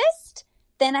racist,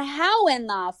 then how in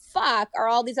the fuck are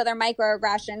all these other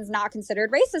microaggressions not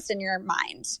considered racist in your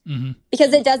mind?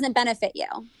 Because it doesn't benefit you.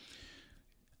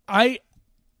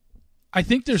 I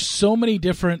think there's so many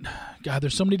different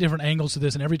angles to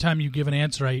this, and every time you give an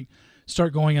answer, I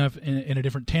start going off in a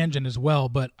different tangent as well.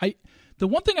 But the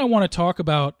one thing I want to talk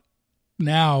about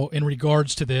now in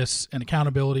regards to this and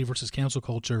accountability versus cancel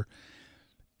culture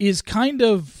is kind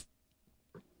of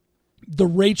the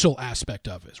Rachel aspect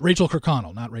of it. Rachel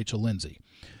Kirkconnell, not Rachel Lindsay.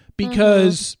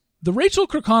 Because the Rachel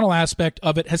Kirkconnell aspect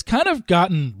of it has kind of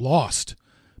gotten lost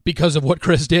because of what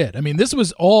Chris did. I mean, this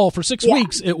was all for 6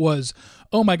 weeks. It was,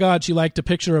 oh my God, she liked a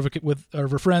picture of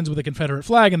her friends with a Confederate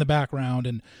flag in the background,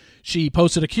 and she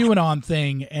posted a QAnon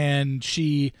thing, and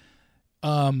she,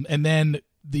 and then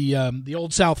the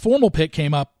Old South formal pic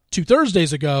came up 2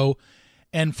 Thursdays ago,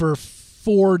 and for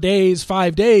 5 days,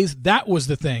 that was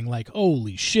the thing. Like,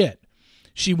 holy shit.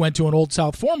 She went to an Old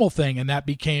South formal thing, and that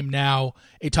became now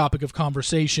a topic of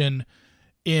conversation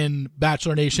in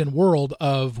Bachelor Nation world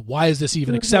of why is this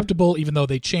even acceptable, even though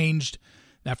they changed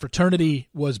that fraternity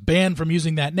was banned from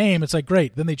using that name. It's like,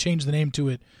 great. Then they changed the name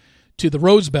to the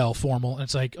Rose Bell formal. And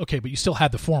it's like, okay, but you still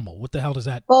had the formal. What the hell does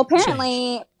that Well,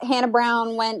 apparently change? Hannah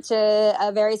Brown went to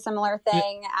a very similar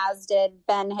thing, as did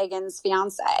Ben Higgins'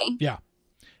 fiance. Yeah.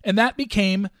 And that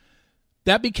became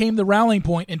the rallying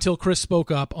point until Chris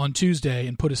spoke up on Tuesday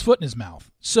and put his foot in his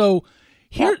mouth. So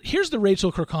here's the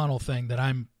Rachel Kirkconnell thing that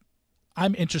I'm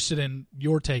I'm interested in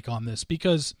your take on this,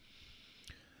 because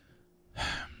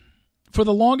for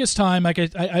the longest time, like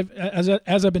as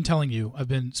I've been telling you, I've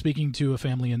been speaking to a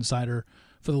family insider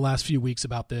for the last few weeks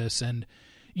about this, and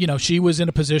she was in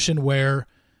a position where,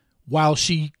 while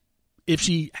if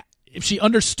she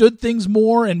understood things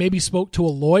more and maybe spoke to a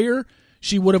lawyer,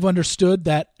 she would have understood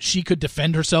that she could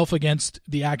defend herself against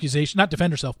the accusation. Not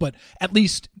defend herself, but at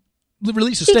least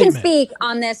release a statement. She can speak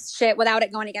on this shit without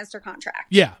it going against her contract.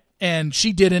 Yeah, and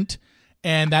she didn't,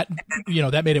 and that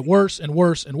that made it worse and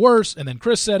worse and worse. And then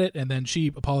Chris said it, and then she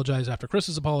apologized after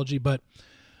Chris's apology. But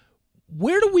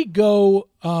where do we go?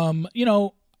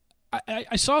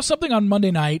 I saw something on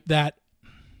Monday night that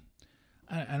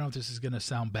I don't know if this is going to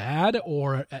sound bad,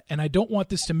 and I don't want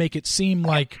this to make it seem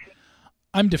like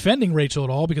I'm defending Rachel at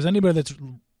all, because anybody that's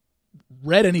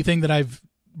read anything that I've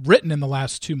written in the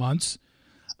last 2 months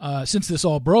since this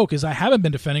all broke is I haven't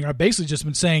been defending her. I've basically just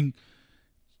been saying,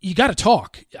 you got to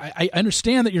talk. I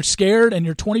understand that you're scared and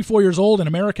you're 24 years old and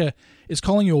America is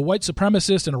calling you a white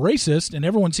supremacist and a racist and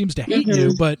everyone seems to hate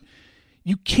you, but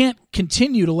you can't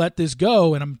continue to let this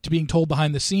go. And I'm being told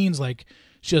behind the scenes, like,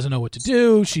 she doesn't know what to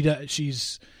do.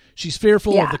 She's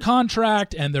fearful of the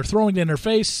contract, and they're throwing it in her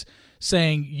face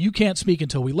saying, you can't speak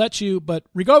until we let you. But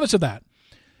regardless of that,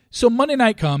 so Monday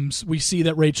night comes, we see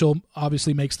that Rachel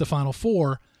obviously makes the Final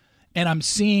Four, and I'm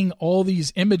seeing all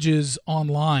these images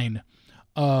online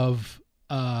of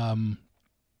let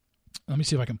me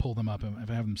see if I can pull them up, if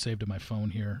I have them saved to my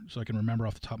phone here so I can remember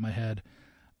off the top of my head.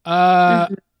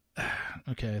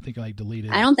 Okay, I think I deleted.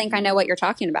 I don't think I know what you're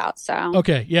talking about, so.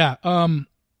 Okay, yeah.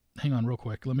 Hang on real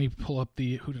quick. Let me pull up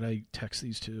who did I text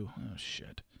these to? Oh,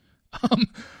 shit.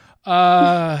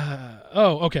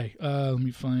 Okay. Let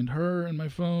me find her in my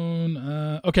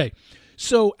phone. Okay.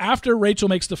 So after Rachel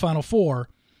makes the Final Four,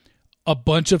 a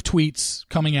bunch of tweets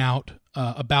coming out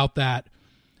about that.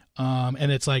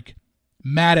 And it's like,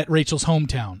 mad at Rachel's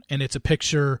hometown. And it's a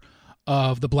picture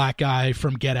of the black guy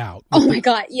from Get Out. Oh my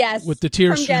God, yes. With the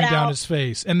tears streaming down his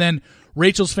face. And then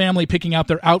Rachel's family picking out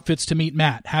their outfits to meet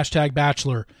Matt,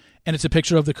 #Bachelor. And it's a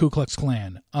picture of the Ku Klux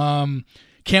Klan.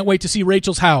 Can't wait to see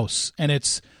Rachel's house. And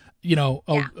it's,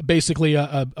 basically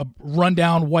a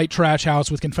rundown white trash house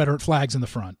with Confederate flags in the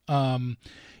front.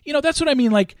 That's what I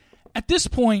mean. Like, at this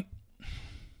point,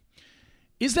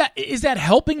 is that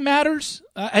helping matters?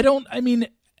 Look,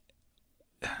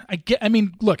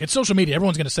 it's social media.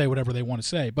 Everyone's going to say whatever they want to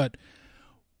say, but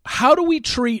how do we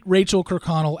treat Rachel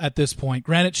Kirkconnell at this point?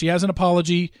 Granted, she has an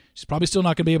apology. She's probably still not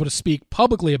going to be able to speak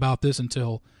publicly about this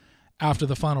until after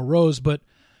the final rose, but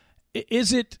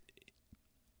is it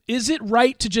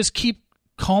right to just keep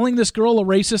calling this girl a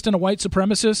racist and a white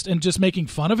supremacist and just making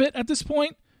fun of it at this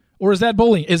point? Or is that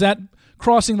bullying? Is that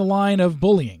crossing the line of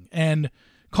bullying and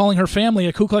calling her family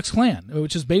a Ku Klux Klan,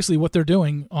 which is basically what they're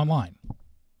doing online?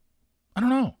 I don't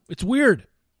know. It's weird.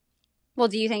 Well,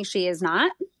 do you think she is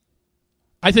not?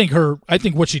 I think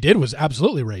what she did was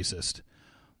absolutely racist.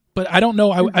 But I don't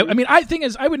know. I think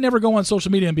I would never go on social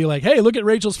media and be like, hey, look at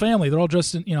Rachel's family. They're all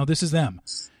dressed in, this is them.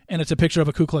 And it's a picture of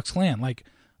a Ku Klux Klan. Like,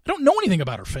 I don't know anything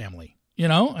about her family.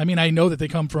 I know that they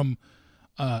come from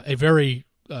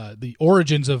the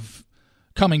origins of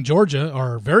Cumming, Georgia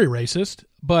are very racist.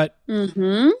 But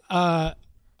at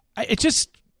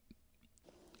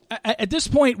this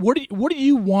point, what do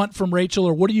you want from Rachel,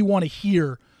 or what do you want to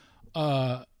hear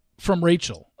from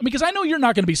Rachel? Because I know you're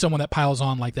not going to be someone that piles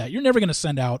on like that. You're never going to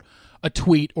send out a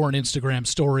tweet or an Instagram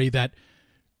story that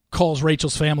calls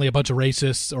Rachel's family a bunch of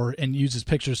racists and uses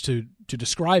pictures to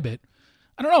describe it.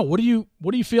 I don't know. What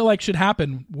do you feel like should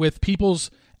happen with people's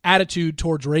attitude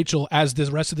towards Rachel as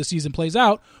the rest of the season plays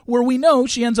out, where we know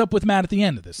she ends up with Matt at the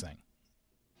end of this thing?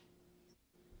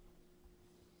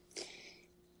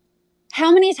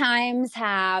 How many times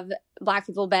have Black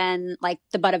people been like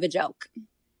the butt of a joke?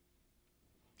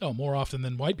 Oh, more often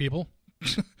than white people,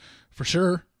 for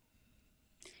sure.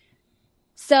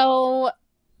 So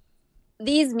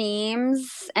these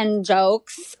memes and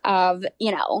jokes of,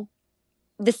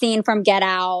 the scene from Get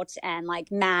Out and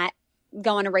like Matt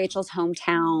going to Rachel's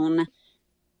hometown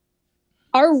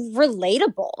are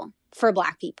relatable for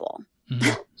Black people.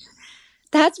 Mm-hmm.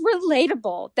 That's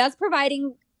relatable. That's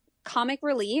providing comic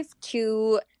relief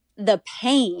to the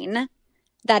pain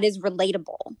that is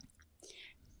relatable.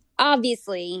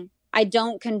 Obviously, I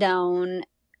don't condone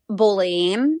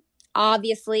bullying.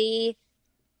 Obviously,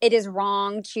 it is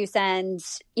wrong to send,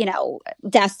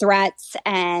 death threats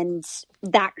and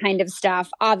that kind of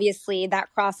stuff. Obviously,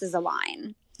 that crosses a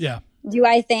line. Yeah. Do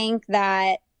I think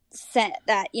that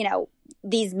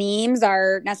these memes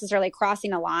are necessarily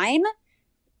crossing a line?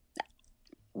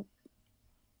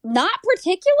 Not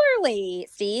particularly,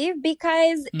 Steve,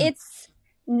 because it's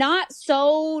not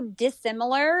so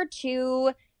dissimilar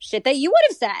to shit that you would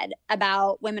have said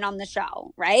about women on the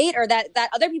show, right? Or that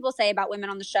other people say about women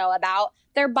on the show, about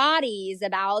their bodies,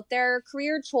 about their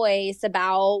career choice,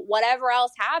 about whatever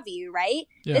else have you, right?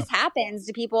 Yeah. This happens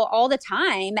to people all the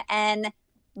time. And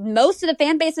most of the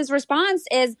fan base's response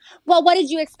is, well, what did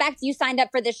you expect? You signed up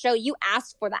for this show. You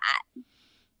asked for that.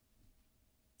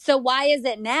 So why is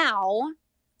it now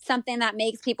something that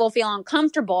makes people feel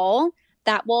uncomfortable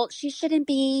that, well, she shouldn't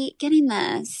be getting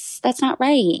this? That's not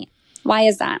right. Why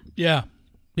is that? Yeah,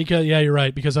 because you're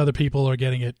right. Because other people are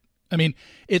getting it. I mean,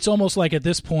 it's almost like at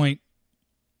this point,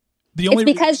 it's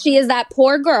because she is that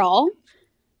poor girl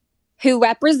who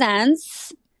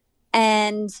represents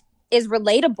and is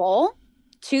relatable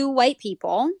to white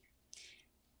people,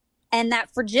 and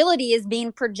that fragility is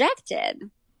being projected.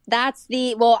 That's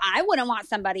I wouldn't want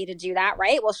somebody to do that,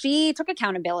 right? Well, she took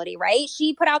accountability, right?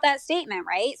 She put out that statement,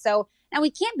 right? So now we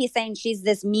can't be saying she's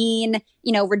this mean,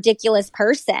 ridiculous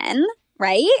person,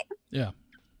 right? Yeah.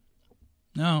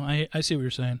 No, I see what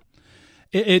you're saying.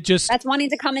 It just... That's wanting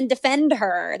to come and defend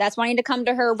her. That's wanting to come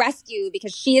to her rescue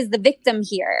because she is the victim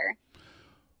here.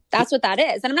 That's what that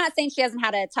is. And I'm not saying she hasn't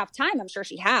had a tough time. I'm sure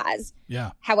she has.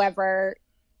 Yeah. However,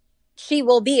 she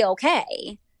will be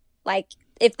okay. Like,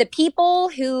 if the people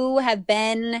who have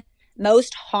been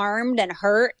most harmed and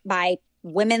hurt by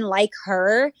women like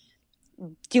her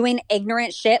doing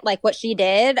ignorant shit like what she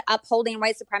did, upholding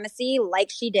white supremacy like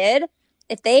she did,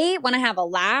 if they want to have a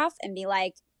laugh and be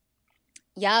like,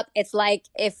 yep, it's like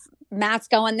if Matt's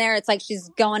going there, it's like he's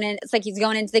going into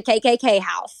the KKK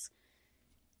house.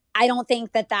 I don't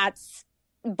think that that's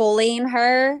bullying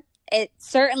her. It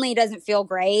certainly doesn't feel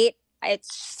great. It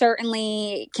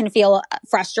certainly can feel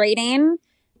frustrating.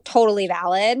 Totally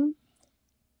valid.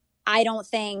 I don't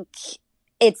think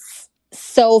it's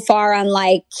so far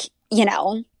unlike,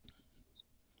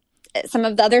 some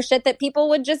of the other shit that people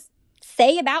would just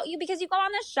say about you because you go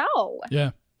on the show.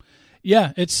 Yeah.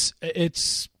 Yeah. It's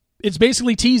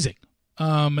basically teasing,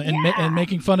 and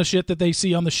making fun of shit that they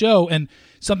see on the show, and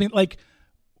something like,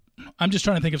 I'm just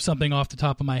trying to think of something off the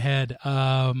top of my head.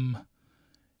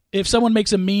 If someone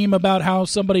makes a meme about how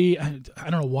somebody, I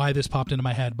don't know why this popped into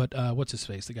my head, but what's his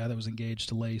face? The guy that was engaged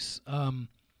to Lace.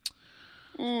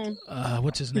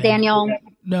 What's his name? Daniel.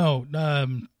 No.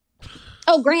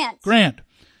 Grant. Grant.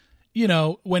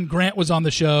 When Grant was on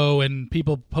the show and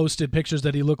people posted pictures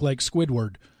that he looked like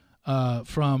Squidward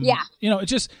from,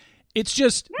 it's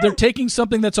just they're taking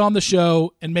something that's on the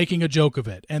show and making a joke of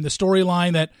it. And the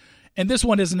storyline and this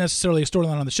one isn't necessarily a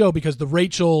storyline on the show because the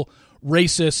Rachel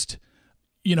racist,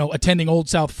 attending Old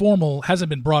South Formal hasn't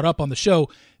been brought up on the show.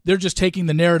 They're just taking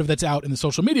the narrative that's out in the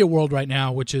social media world right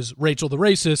now, which is Rachel the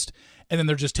racist, and then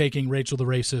they're just taking Rachel the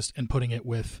racist and putting it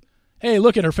with, hey,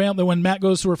 look at her family. When Matt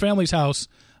goes to her family's house,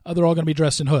 they're all going to be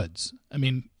dressed in hoods. I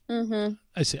mean,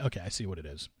 I see. Okay, I see what it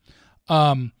is.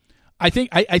 I think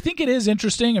it is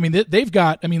interesting. I mean, they've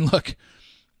got. I mean, look,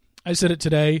 I said it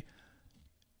today.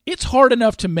 It's hard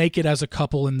enough to make it as a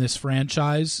couple in this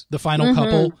franchise, the final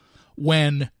couple,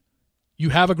 when you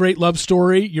have a great love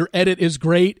story, your edit is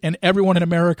great, and everyone in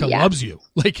America loves you.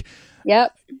 Like,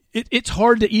 yep. It's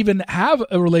hard to even have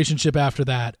a relationship after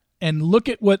that. And look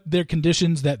at what their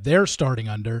conditions that they're starting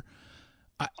under.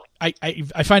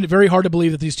 I find it very hard to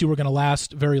believe that these two are going to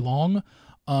last very long.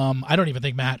 I don't even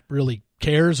think Matt really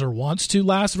cares or wants to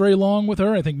last very long with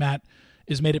her. I think Matt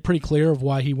has made it pretty clear of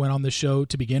why he went on this show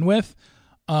to begin with.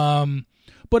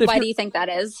 But why do you think that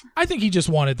is? I think he just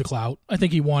wanted the clout. I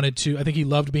think he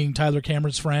loved being Tyler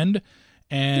Cameron's friend,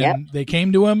 and they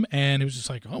came to him, and it was just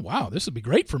like, oh wow, this would be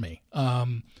great for me. I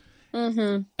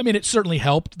mean, it certainly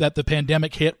helped that the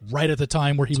pandemic hit right at the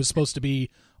time where he was supposed to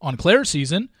be on Claire's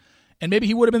season, and maybe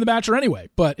he would have been the Bachelor anyway.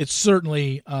 But it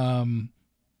certainly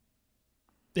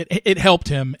it helped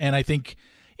him, and I think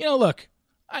look.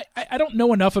 I don't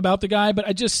know enough about the guy, but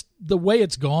the way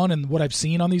it's gone and what I've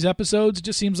seen on these episodes, it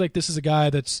just seems like this is a guy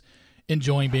that's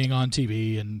enjoying being on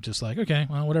TV and just like, okay,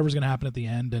 well, whatever's going to happen at the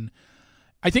end. And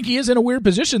I think he is in a weird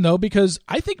position, though, because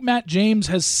I think Matt James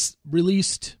has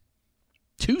released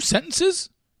 2 sentences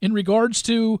in regards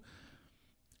to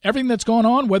everything that's gone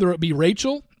on, whether it be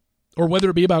Rachel or whether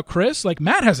it be about Chris. Like,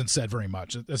 Matt hasn't said very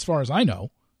much, as far as I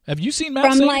know. Have you seen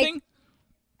Matt say anything?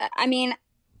 I mean,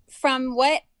 from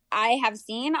what I have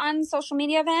seen on social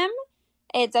media of him,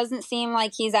 it doesn't seem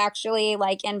like he's actually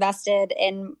invested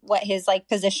in what his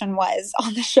position was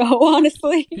on the show,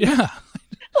 honestly. Yeah.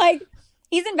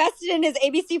 He's invested in his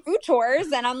ABC food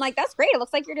tours, and I'm like, that's great. It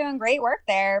looks like you're doing great work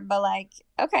there, but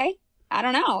okay, I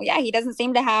don't know. Yeah, he doesn't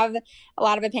seem to have a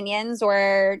lot of opinions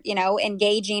or,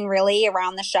 engaging really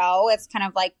around the show. It's kind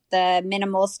of like the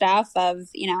minimal stuff of,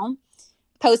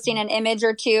 posting an image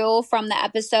or two from the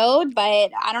episode, but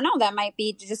I don't know, that might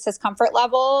be just his comfort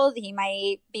level. He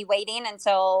might be waiting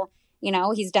until, you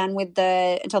know, he's done with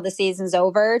until the season's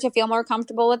over to feel more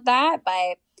comfortable with that.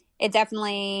 But I'm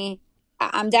definitely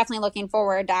looking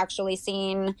forward to actually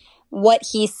seeing what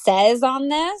he says on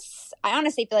this. I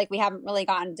honestly feel like we haven't really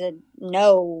gotten to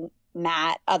know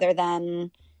Matt other than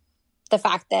the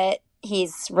fact that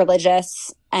he's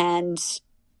religious and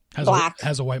Black.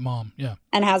 Has a white mom. Yeah.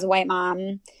 And has a white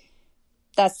mom.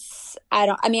 I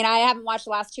haven't watched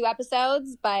the last 2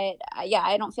 episodes, but yeah,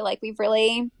 I don't feel like we've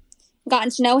really gotten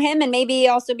to know him. And maybe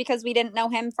also because we didn't know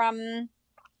him from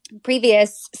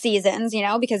previous seasons, you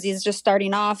know, because he's just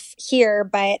starting off here.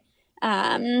 But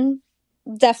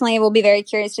definitely will be very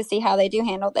curious to see how they do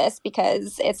handle this,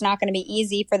 because it's not going to be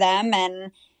easy for them.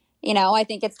 And, you know, I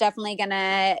think it's definitely going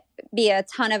to be a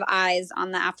ton of eyes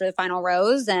on the After the Final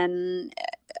Rose, and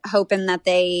hoping that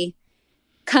they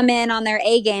come in on their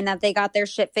A game, that they got their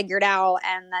shit figured out,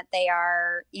 and that they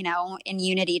are, you know, in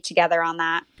unity together on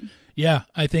that. Yeah,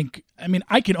 I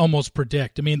can almost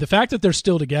predict. I mean, the fact that they're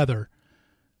still together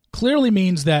clearly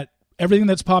means that everything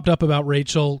that's popped up about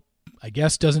Rachel, I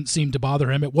guess, doesn't seem to bother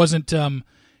him. It wasn't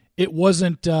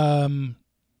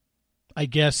I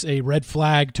guess, a red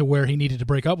flag to where he needed to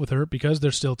break up with her, because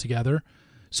they're still together.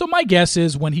 So my guess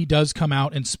is when he does come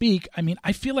out and speak, I mean,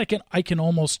 I feel like I can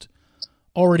almost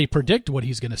already predict what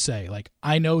he's going to say. Like,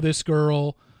 I know this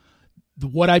girl,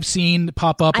 what I've seen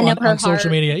pop up on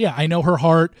social media. Yeah, I know her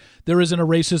heart. There isn't a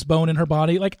racist bone in her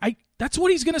body. Like, that's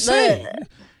what he's going to say.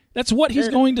 That's what he's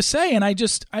going to say. And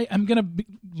I'm going to be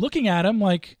looking at him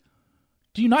like,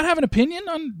 do you not have an opinion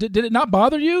on, did it not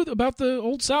bother you about the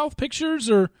Old South pictures,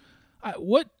 or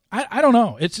what? I don't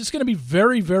know. It's just going to be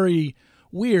very, very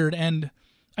weird. And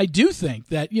I do think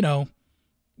that, you know,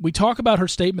 we talk about her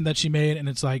statement that she made, and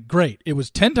it's like, great. It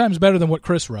was 10 times better than what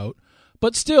Chris wrote,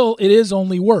 but still, it is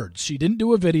only words. She didn't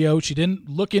do a video. She didn't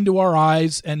look into our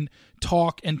eyes and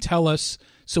talk and tell us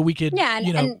so we could,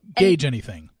 gauge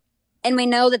anything. And we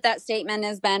know that statement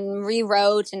has been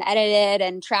rewrote and edited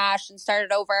and trashed and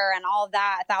started over and all of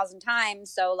that 1,000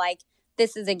 times. So, like,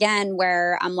 this is, again,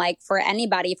 where I'm like, for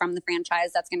anybody from the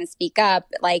franchise that's going to speak up,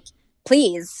 like,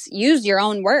 please use your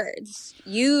own words.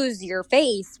 Use your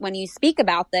face when you speak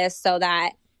about this, so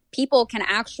that people can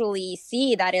actually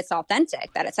see that it's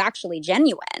authentic, that it's actually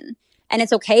genuine. And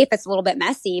it's okay if it's a little bit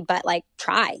messy, but, like,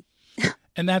 try.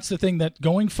 And that's the thing, that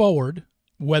going forward,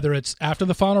 whether it's After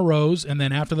the Final Rose, and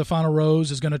then After the Final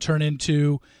Rose is going to turn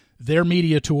into their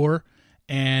media tour,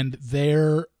 and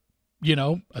they're, you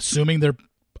know, assuming they're,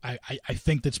 I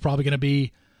think that's probably going to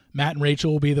be Matt and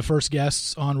Rachel will be the first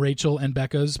guests on Rachel and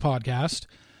Becca's podcast.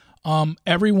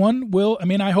 Everyone will,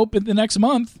 I hope in the next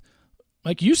month,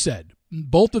 like you said,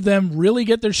 both of them really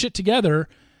get their shit together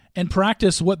and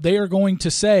practice what they are going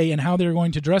to say and how they're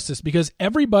going to address this, because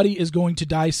everybody is going to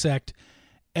dissect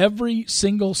every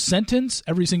single sentence,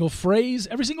 every single phrase,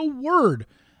 every single word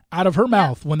out of her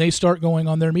mouth when they start going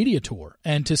on their media tour,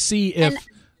 and to see if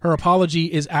her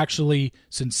apology is actually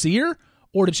sincere,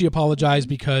 or did she apologize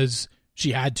because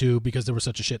she had to, because there was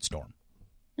such a shitstorm.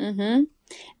 Mm-hmm.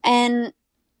 And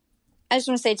I just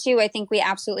want to say, too, I think we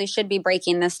absolutely should be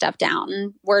breaking this stuff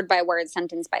down word by word,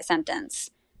 sentence by sentence,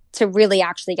 to really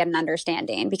actually get an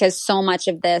understanding, because so much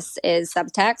of this is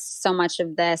subtext. So much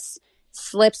of this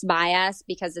slips by us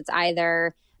because it's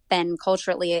either been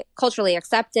culturally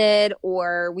accepted,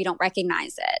 or we don't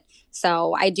recognize it.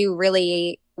 So I do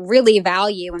really, really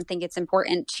value and think it's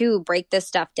important to break this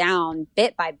stuff down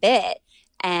bit by bit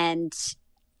and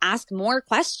ask more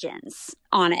questions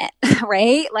on it,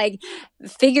 right? Like,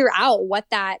 figure out what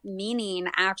that meaning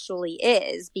actually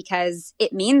is, because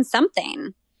it means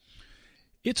something.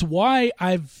 It's why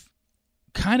I've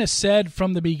kind of said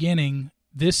from the beginning,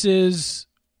 she's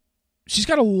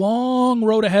got a long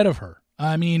road ahead of her.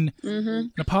 An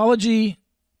apology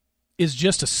is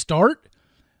just a start.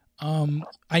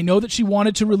 I know that she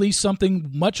wanted to release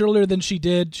something much earlier than she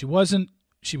did. She was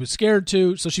scared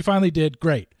to, so she finally did.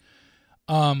 Great.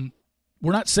 We're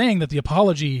not saying that the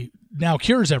apology now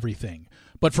cures everything,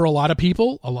 but for a lot of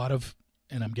people,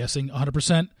 and I'm guessing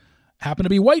 100% happen to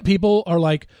be white people, are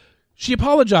like, she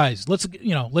apologized. Let's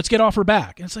get off her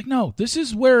back. And it's like, no, this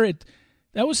is where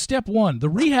that was step one. The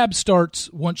rehab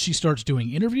starts once she starts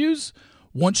doing interviews,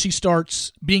 once she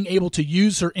starts being able to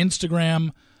use her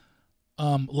Instagram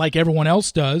like everyone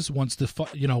else does, once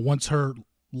her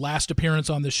last appearance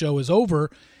on the show is over,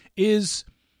 is,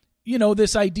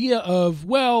 this idea of,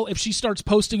 well, if she starts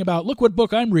posting about, look what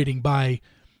book I'm reading by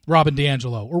Robin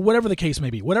DiAngelo, or whatever the case may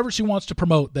be, whatever she wants to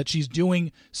promote, that she's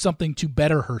doing something to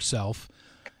better herself,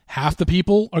 half the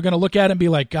people are going to look at it and be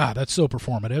like, God, that's so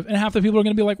performative. And half the people are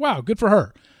going to be like, wow, good for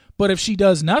her. But if she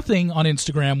does nothing on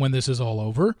Instagram when this is all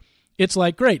over, it's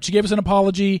like, great, she gave us an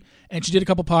apology and she did a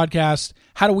couple podcasts.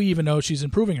 How do we even know she's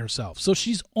improving herself? So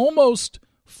she's almost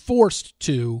forced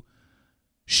to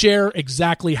share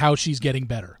exactly how she's getting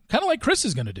better. Kind of like Chris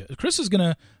is going to do. Chris is going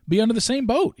to be under the same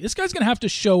boat. This guy's going to have to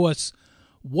show us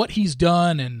what he's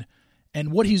done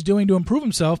and what he's doing to improve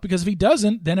himself, because if he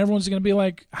doesn't, then everyone's going to be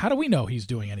like, how do we know he's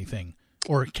doing anything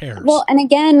or cares? Well, and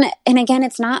again,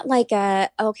 it's not like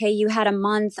okay, you had a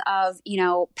month of,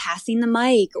 passing the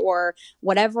mic or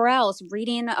whatever else,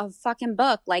 reading a fucking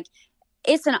book. Like,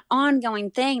 it's an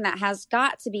ongoing thing that has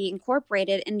got to be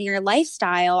incorporated into your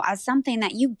lifestyle as something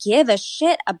that you give a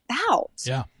shit about.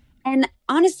 Yeah. And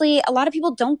honestly, a lot of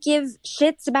people don't give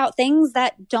shits about things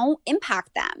that don't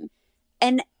impact them.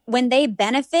 And when they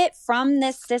benefit from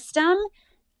this system,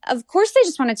 of course they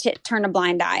just want to turn a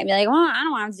blind eye and be like, well, I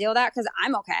don't want to deal with that because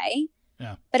I'm okay.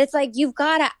 Yeah. But it's like, you've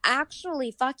got to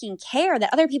actually fucking care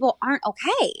that other people aren't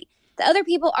okay. That other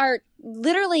people are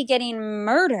literally getting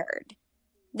murdered.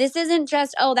 This isn't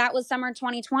just, oh, that was summer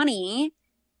 2020.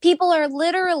 People are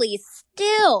literally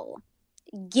still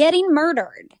getting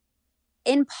murdered,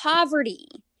 in poverty,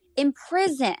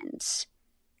 imprisoned,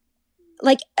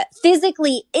 like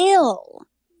physically ill,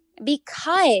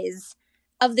 because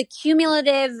of the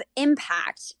cumulative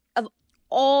impact of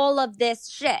all of this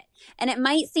shit. And it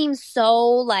might seem so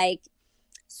like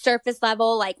surface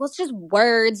level, like, well, it's just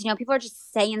words. People are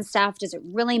just saying stuff. Does it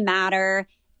really matter?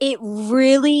 It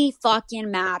really fucking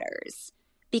matters,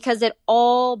 because it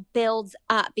all builds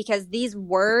up, because these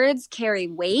words carry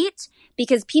weight,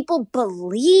 because people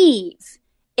believe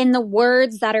in the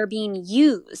words that are being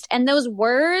used. And those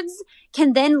words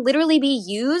can then literally be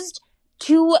used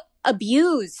to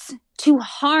abuse, to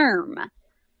harm.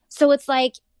 So it's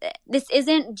like, this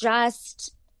isn't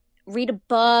just read a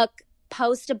book,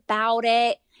 post about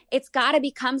it. It's got to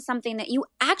become something that you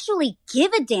actually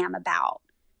give a damn about.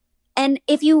 And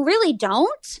if you really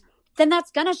don't, then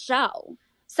that's going to show.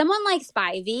 Someone like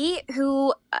Spivey,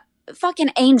 who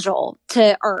fucking angel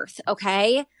to earth,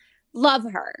 okay? Love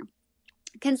her.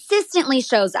 Consistently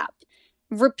shows up.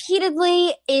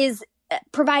 Repeatedly is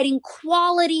providing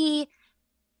quality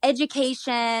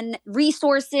education,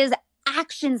 resources,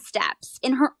 action steps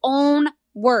in her own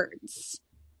words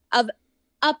of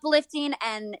uplifting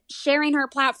and sharing her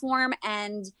platform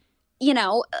and,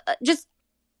 just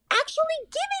actually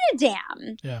giving a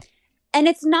damn. Yeah. And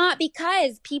it's not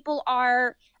because people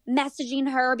are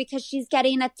messaging her because she's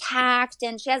getting attacked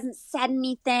and she hasn't said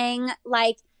anything.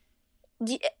 Like,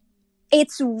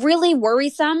 it's really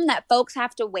worrisome that folks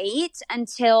have to wait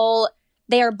until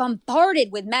they are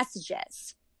bombarded with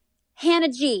messages. Hannah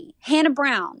G, Hannah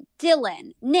Brown,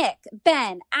 Dylan, Nick,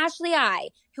 Ben, Ashley I,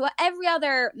 every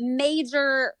other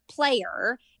major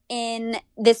player in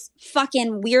this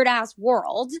fucking weird ass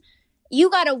world. You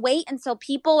got to wait until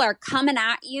people are coming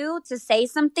at you to say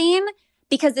something,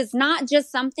 because it's not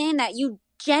just something that you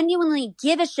genuinely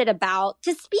give a shit about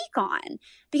to speak on.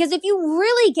 Because if you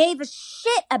really gave a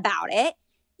shit about it,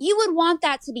 you would want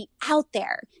that to be out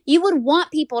there. You would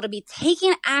want people to be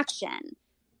taking action.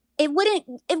 It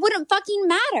wouldn't fucking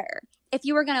matter if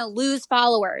you were going to lose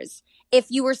followers, if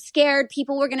you were scared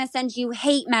people were going to send you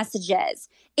hate messages,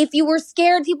 if you were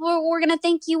scared people were going to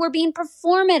think you were being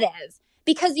performative.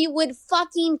 Because you would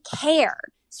fucking care.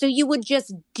 So you would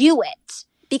just do it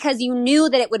because you knew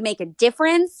that it would make a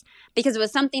difference, because it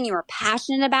was something you were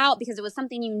passionate about, because it was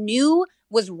something you knew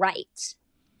was right.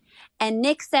 And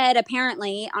Nick said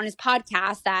apparently on his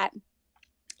podcast that,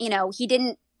 he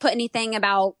didn't put anything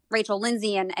about Rachel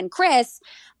Lindsay and Chris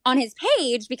on his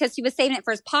page because he was saving it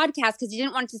for his podcast because he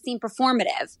didn't want it to seem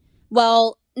performative.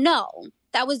 Well, no,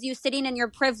 that was you sitting in your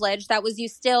privilege. That was you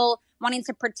still wanting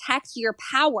to protect your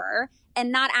power and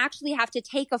not actually have to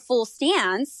take a full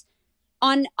stance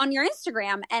on your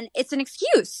Instagram. And it's an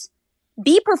excuse.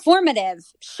 Be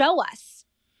performative. Show us.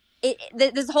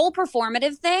 This whole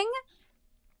performative thing,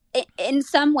 in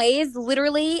some ways,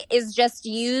 literally is just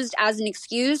used as an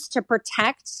excuse to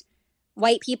protect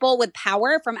white people with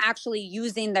power from actually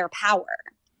using their power.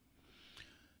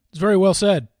 It's very well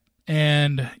said.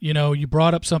 And, you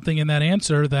brought up something in that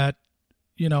answer that,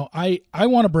 I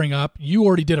want to bring up. You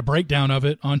already did a breakdown of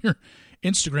it on your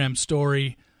Instagram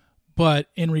story, but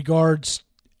in regards,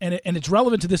 and it's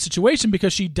relevant to this situation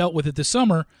because she dealt with it this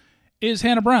summer, is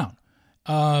Hannah Brown.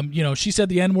 She said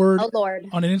the N-word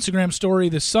on an Instagram story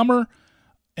this summer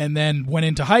and then went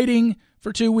into hiding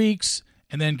for 2 weeks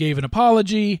and then gave an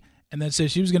apology and then said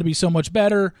she was going to be so much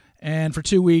better. And for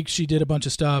 2 weeks, she did a bunch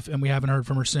of stuff and we haven't heard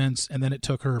from her since. And then it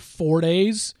took her 4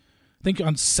 days I think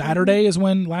on Saturday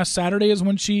last Saturday is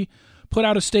when she put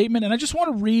out a statement. And I just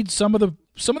want to read some of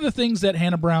the things that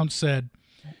Hannah Brown said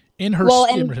in her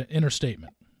in her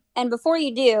statement. And before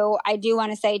you do, I do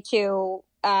want to say too,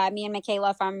 me and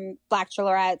Michaela from Black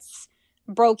Chillarettes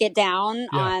broke it down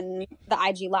on the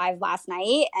IG Live last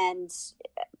night, and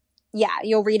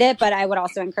you'll read it, but I would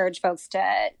also encourage folks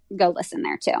to go listen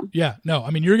there too. Yeah, no,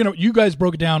 I mean, you guys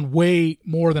broke it down way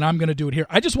more than I'm going to do it here.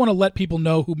 I just want to let people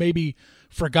know who maybe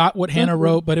forgot what Hannah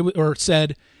wrote, or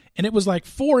said, and it was like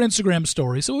 4 Instagram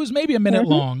stories, so it was maybe a minute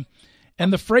long,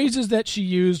 and the phrases that she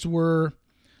used were,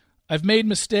 "I've made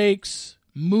mistakes,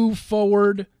 move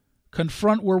forward,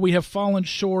 confront where we have fallen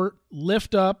short,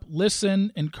 lift up,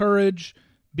 listen, encourage,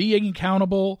 being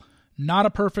accountable, not a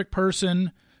perfect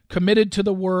person, committed to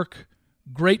the work,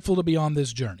 grateful to be on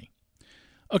this journey."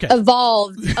 Okay.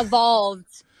 Evolved.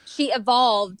 She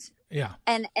evolved. Yeah.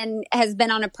 And has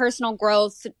been on a personal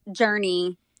growth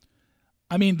journey.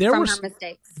 I mean, her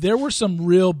mistakes. There were some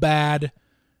real bad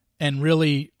and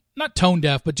really not tone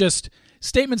deaf, but just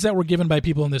statements that were given by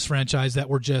people in this franchise that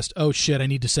were just, oh shit, I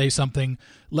need to say something.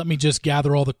 Let me just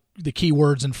gather all the key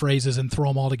words and phrases and throw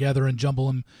them all together and jumble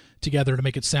them together to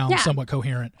make it sound somewhat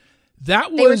coherent. They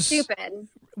were stupid.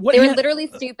 They were literally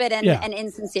stupid and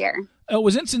insincere. It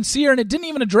was insincere, and it didn't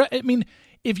even address. I mean,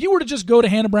 if you were to just go to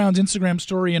Hannah Brown's Instagram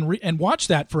story and watch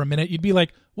that for a minute, you'd be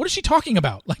like, what is she talking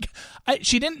about? Like,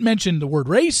 she didn't mention the word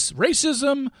race,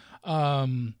 racism,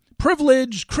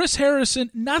 privilege, Chris Harrison,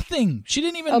 nothing. She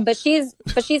didn't even. Oh, but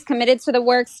she's committed to the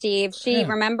work, Steve.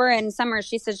 Remember in summer,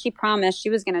 she said she promised she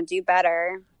was going to do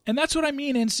better. And that's what I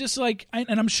mean. And it's just like,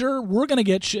 and I'm sure we're going to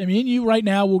get shit. I mean, you right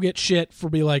now will get shit for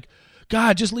be like,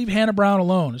 God, just leave Hannah Brown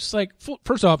alone. It's like,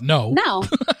 first off, no.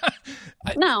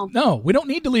 No, we don't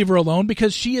need to leave her alone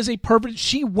because she is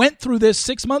she went through this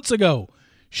 6 months ago.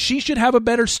 She should have a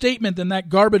better statement than that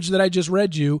garbage that I just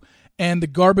read you and the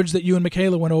garbage that you and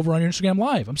Michaela went over on your Instagram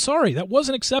Live. I'm sorry. That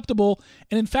wasn't acceptable.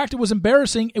 And in fact, it was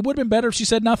embarrassing. It would have been better if she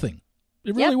said nothing.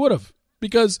 It really would have,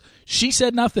 because she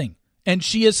said nothing. And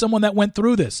she is someone that went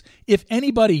through this. If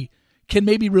anybody can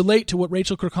maybe relate to what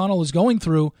Rachel Kirkconnell is going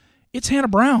through, it's Hannah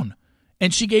Brown.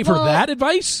 And she gave her that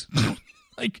advice?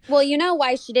 Well, you know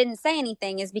why she didn't say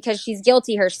anything is because she's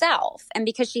guilty herself, and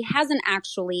because she hasn't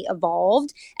actually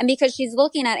evolved, and because she's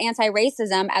looking at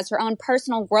anti-racism as her own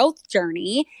personal growth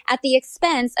journey at the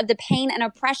expense of the pain and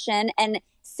oppression and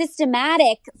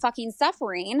systematic fucking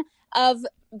suffering of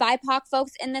BIPOC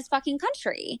folks in this fucking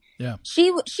country. Yeah.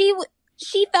 She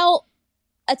felt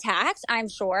attacked, I'm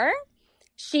sure.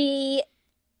 She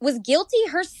was guilty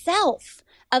herself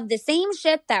of the same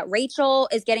shit that Rachel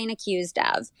is getting accused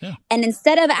of. Yeah. And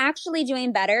instead of actually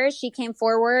doing better, she came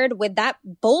forward with that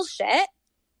bullshit.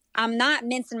 I'm not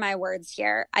mincing my words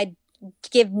here. I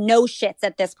give no shits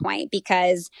at this point,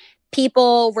 because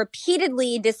people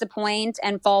repeatedly disappoint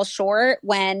and fall short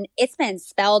when it's been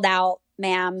spelled out,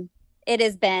 ma'am. It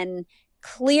has been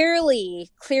clearly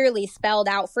spelled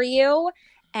out for you,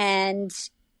 and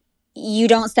you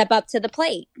don't step up to the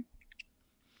plate.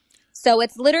 So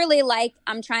it's literally like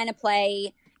I'm trying to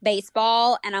play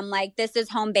baseball and I'm like, this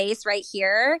is home base right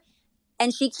here.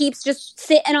 And she keeps just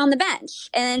sitting on the bench,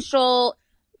 and then she'll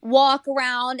walk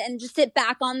around and just sit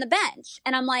back on the bench.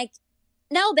 And I'm like,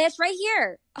 no, bitch, right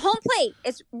here. Home plate.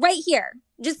 It's right here.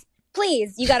 Just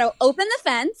please, you got to open the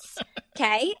fence.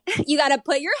 Okay. You got to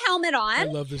put your helmet on. I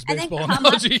love this baseball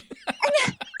analogy.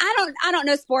 I don't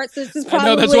know sports. So this is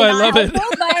probably that's why I love helpful,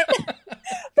 it.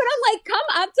 But I'm like,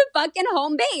 come up to fucking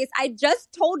home base. I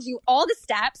just told you all the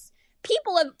steps.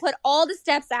 People have put all the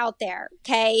steps out there.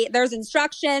 Okay. There's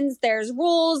instructions. There's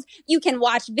rules. You can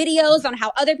watch videos on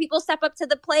how other people step up to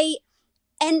the plate.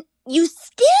 And you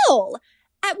still,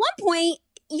 at one point,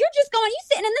 you're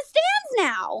sitting in the stands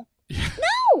now.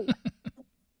 No.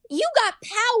 You got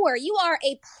power. You are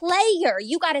a player.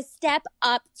 You got to step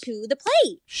up to the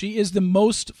plate. She is the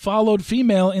most followed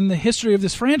female in the history of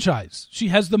this franchise. She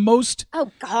has the most.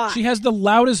 Oh, God. She has the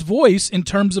loudest voice in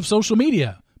terms of social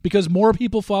media because more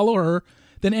people follow her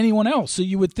than anyone else. So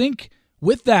you would think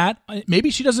with that, maybe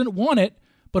she doesn't want it,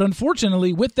 but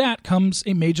unfortunately with that comes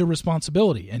a major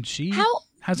responsibility, and she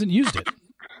hasn't used it.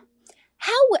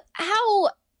 How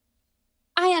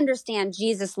I understand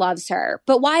Jesus loves her,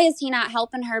 but why is he not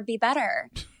helping her be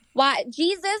better? Why?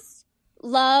 Jesus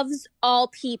loves all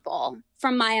people,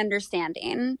 from my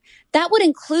understanding. That would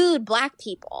include Black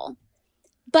people.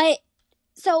 But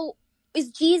so is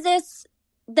Jesus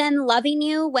then loving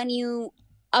you when you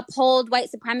uphold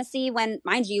white supremacy when,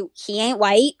 mind you, he ain't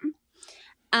white?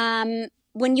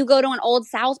 When you go to an Old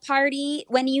South party,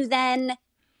 when you then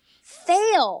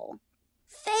fail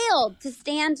failed to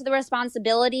stand to the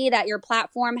responsibility that your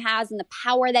platform has and the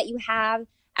power that you have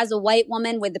as a white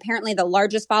woman with apparently the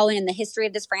largest following in the history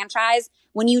of this franchise,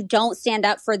 when you don't stand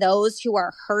up for those who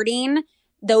are hurting,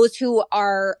 those who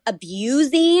are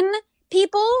abusing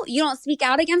people, you don't speak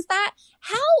out against that.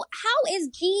 How is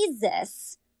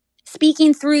Jesus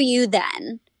speaking through you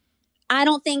then? I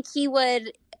don't think he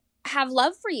would have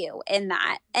love for you in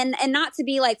that. And not to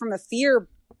be like from a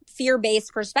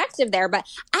fear-based perspective there, but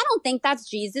I don't think that's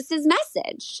Jesus's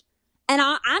message. And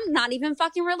I'm not even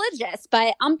fucking religious,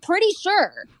 but I'm pretty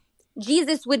sure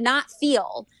Jesus would not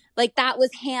feel like that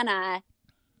was Hannah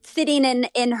sitting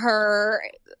in her,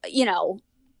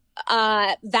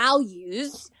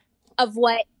 values of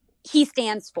what he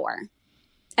stands for.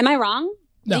 Am I wrong?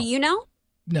 No. Do you know?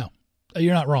 No,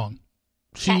 you're not wrong.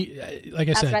 She, like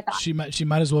I said, she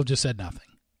might as well have just said nothing,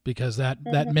 because that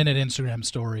minute Instagram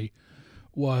story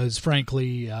was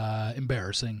frankly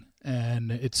embarrassing, and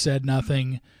it said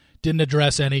nothing, didn't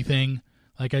address anything.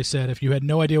 Like I said, if you had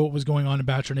no idea what was going on in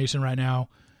Bachelor Nation right now,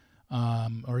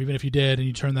 or even if you did and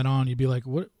you turned that on, you'd be like,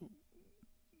 what?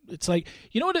 It's like,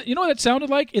 you know what it sounded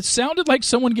like? It sounded like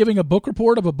someone giving a book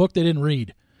report of a book they didn't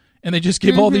read. And they just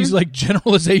give all these like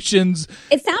generalizations.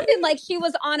 It sounded like she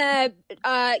was on a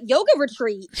yoga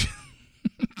retreat.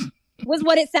 Was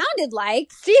what it sounded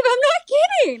like. Steve, I'm not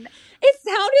kidding. It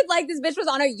sounded like this bitch was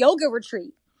on a yoga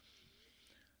retreat.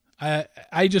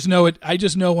 I just know it. I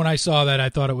just know when I saw that, I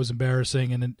thought it was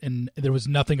embarrassing, and there was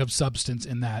nothing of substance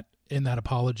in that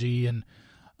apology and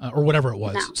or whatever it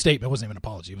was. No. Statement. It wasn't even an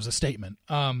apology. It was a statement.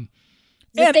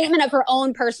 It's a statement of her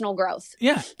own personal growth.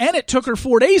 Yeah, and it took her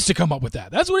 4 days to come up with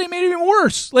that. That's what made it even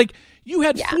worse. Like, you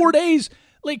had 4 days.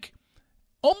 Like,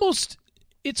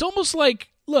 it's almost like,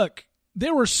 look,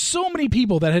 there were so many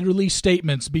people that had released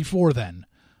statements before then.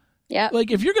 Yeah.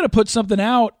 Like, if you're going to put something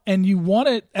out and you want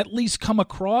it at least come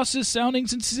across as sounding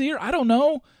sincere, I don't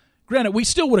know. Granted, we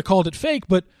still would have called it fake,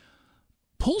 but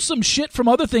pull some shit from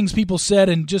other things people said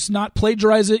and just not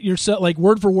plagiarize it yourself, like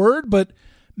word for word, but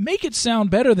make it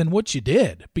sound better than what you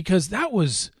did, because that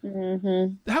was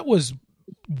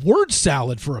word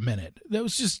salad for a minute. That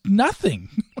was just nothing.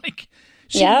 Like,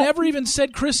 she never even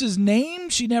said Chris's name.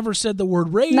 She never said the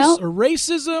word race or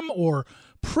racism or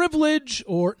privilege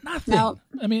or nothing. No.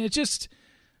 I mean, it just,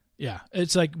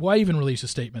 it's like, why even release a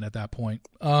statement at that point?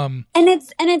 And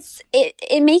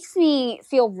it makes me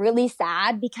feel really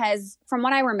sad, because from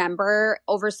what I remember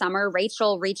over summer,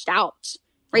 Rachel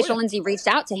Lindsay reached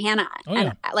out to Hannah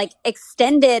and like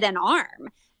extended an arm,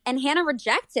 and Hannah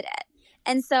rejected it.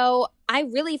 And so I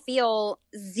really feel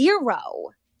zero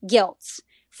guilt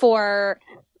for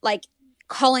like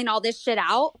calling all this shit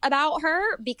out about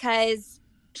her, because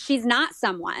she's not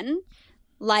someone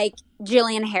like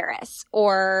Jillian Harris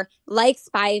or like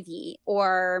Spivey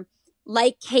or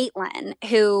like Caitlyn,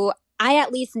 who I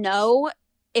at least know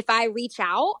if I reach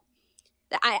out,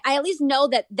 I at least know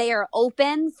that they are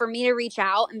open for me to reach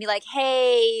out and be like,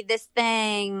 hey, this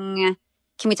thing,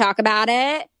 can we talk about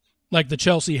it? Like the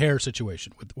Chelsea hair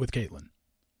situation with Caitlyn.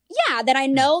 Yeah, that I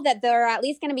know that they're at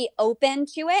least going to be open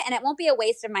to it, and it won't be a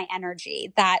waste of my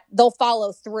energy, that they'll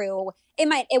follow through. It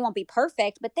won't be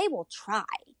perfect, but they will try.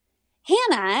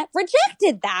 Hannah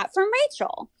rejected that from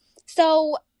Rachel.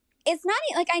 So it's not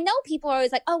like, I know people are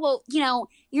always like, oh, well,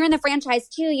 you're in the franchise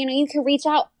too, you can reach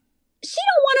out. She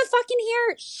don't want to fucking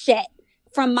hear shit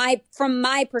from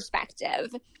my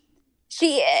perspective.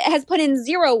 She has put in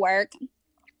zero work,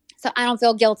 so I don't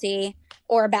feel guilty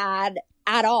or bad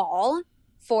at all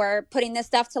for putting this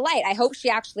stuff to light. I hope she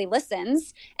actually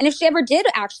listens. And if she ever did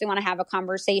actually want to have a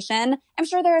conversation, I'm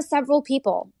sure there are several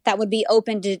people that would be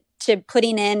open to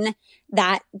putting in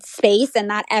that space and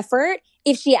that effort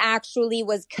if she actually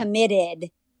was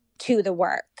committed to the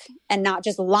work and not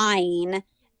just lying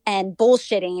and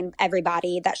bullshitting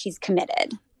everybody that she's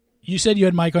committed. You said you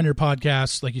had Mike on your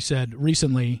podcast, like you said,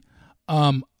 recently.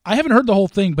 I haven't heard the whole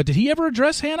thing, but did he ever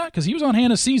address Hannah? Because he was on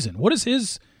Hannah's season.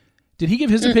 Did he give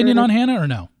his opinion on Hannah or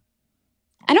no?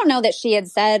 I don't know that she had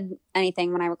said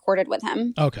anything when I recorded with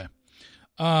him. Okay.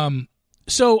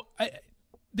 So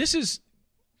this is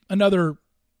another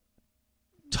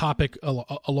topic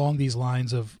along these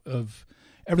lines of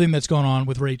everything that's going on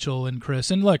with Rachel and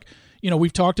Chris. And look,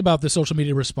 we've talked about the social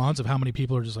media response of how many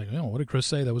people are just like, what did Chris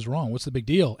say that was wrong? What's the big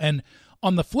deal? And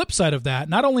on the flip side of that,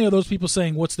 not only are those people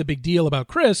saying, what's the big deal about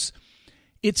Chris?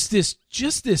 It's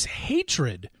this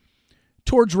hatred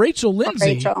towards Rachel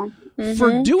Lindsay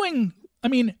for doing,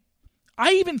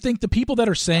 I even think the people that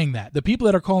are saying that, the people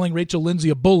that are calling Rachel Lindsay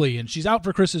a bully and she's out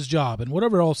for Chris's job and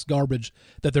whatever else garbage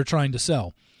that they're trying to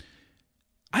sell,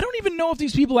 I don't even know if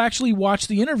these people actually watched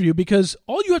the interview, because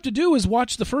all you have to do is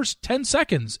watch the first 10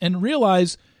 seconds and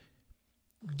realize,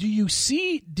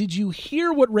 did you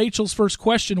hear what Rachel's first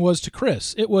question was to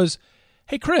Chris? It was,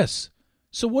 hey, Chris,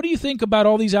 so what do you think about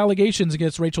all these allegations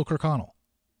against Rachel Kirkconnell?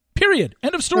 Period.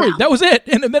 End of story. No. That was it.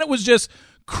 And then it was just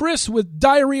Chris with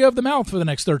diarrhea of the mouth for the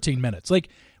next 13 minutes. Like,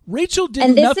 Rachel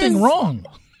did nothing wrong.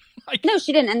 No,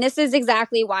 she didn't. And this is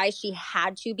exactly why she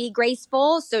had to be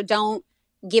graceful. So don't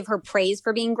give her praise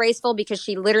for being graceful, because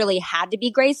she literally had to be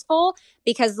graceful.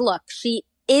 Because look, she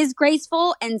is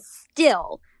graceful, and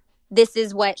still this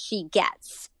is what she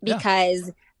gets,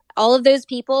 because all of those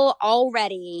people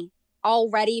already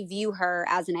view her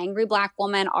as an angry Black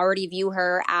woman, already view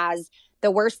her as the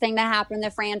worst thing to happen in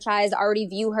the franchise, already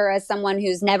view her as someone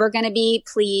who's never going to be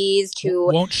pleased,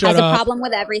 who has a problem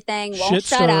with everything, won't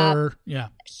shut up. Yeah.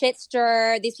 Shit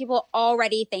stir. These people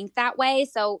already think that way.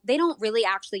 So they don't really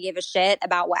actually give a shit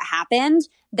about what happened.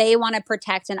 They want to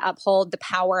protect and uphold the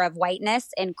power of whiteness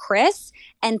in Chris,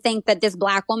 and think that this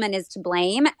Black woman is to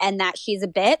blame, and that she's a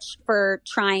bitch for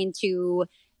trying to,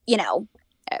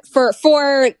 for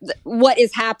what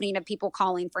is happening of people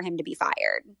calling for him to be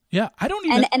fired. Yeah, I don't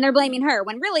even... And they're blaming her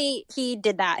when really he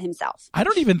did that himself. I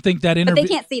don't even think that interview... But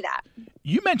they can't see that.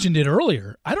 You mentioned it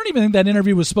earlier. I don't even think that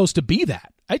interview was supposed to be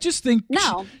that. I just think...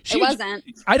 No, it wasn't.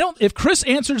 If Chris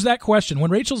answers that question,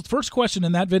 when Rachel's first question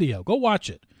in that video, go watch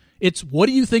it. It's, what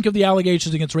do you think of the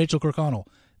allegations against Rachel Kirkconnell?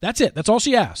 That's it. That's all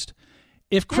she asked.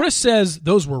 If Chris says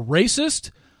those were racist,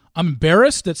 I'm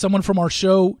embarrassed that someone from our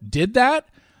show did that,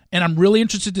 and I'm really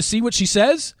interested to see what she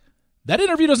says, that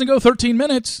interview doesn't go 13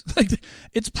 minutes.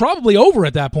 It's probably over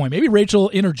at that point. Maybe Rachel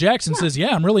interjects and says,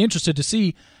 I'm really interested to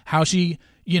see how she,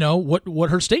 what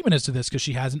her statement is to this, because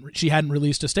she hadn't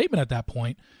released a statement at that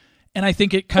point. And I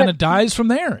think it kind of dies from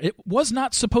there. It was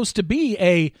not supposed to be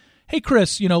a, hey,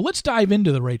 Chris, let's dive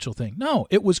into the Rachel thing. No,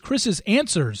 it was Chris's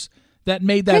answers that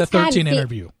made that a 13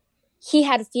 interview. He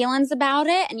had feelings about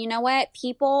it. And you know what?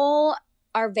 People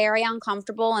are very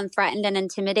uncomfortable and threatened and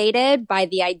intimidated by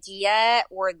the idea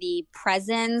or the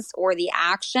presence or the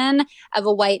action of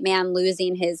a white man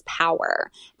losing his power,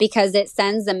 because it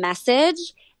sends a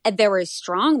message, a very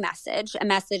strong message, a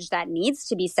message that needs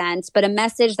to be sent, but a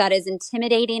message that is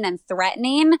intimidating and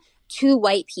threatening to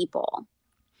white people.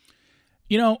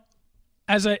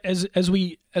 As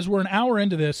we're an hour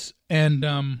into this,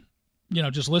 and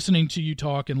just listening to you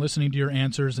talk and listening to your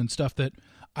answers and stuff that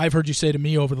I've heard you say to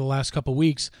me over the last couple of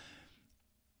weeks,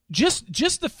 just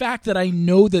the fact that I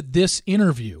know that this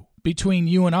interview between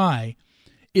you and I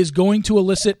is going to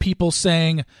elicit people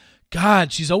saying,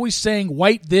 God, she's always saying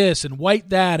white this and white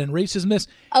that and racism this.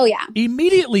 Oh, yeah.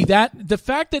 Immediately, the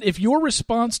fact that if your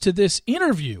response to this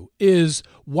interview is,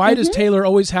 why does Taylor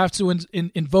always have to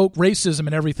invoke racism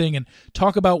and everything and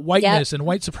talk about whiteness and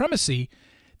white supremacy,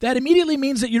 that immediately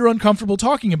means that you're uncomfortable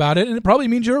talking about it, and it probably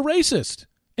means you're a racist.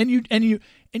 And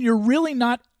you're really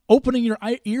not opening your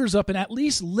ears up and at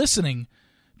least listening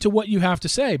to what you have to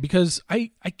say, because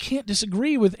I can't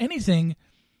disagree with anything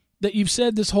that you've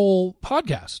said this whole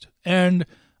podcast. And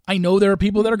I know there are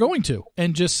people that are going to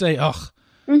and just say, God,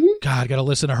 I got to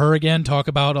listen to her again, talk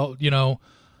about,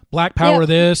 Black power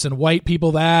this and white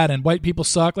people that and white people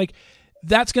suck. Like,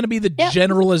 that's going to be the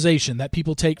generalization that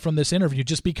people take from this interview,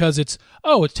 just because it's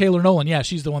Taylor Nolan. Yeah,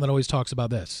 she's the one that always talks about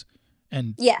this.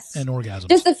 And and orgasms.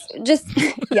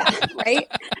 Right?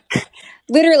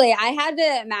 Literally, I had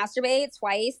to masturbate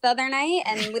twice the other night,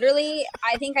 and literally,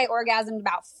 I think I orgasmed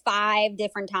about 5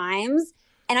 different times,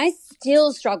 and I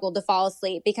still struggled to fall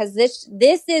asleep, because this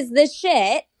is the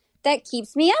shit that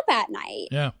keeps me up at night.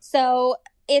 Yeah. So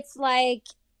it's like,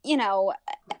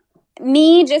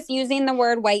 me just using the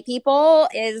word white people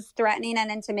is threatening and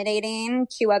intimidating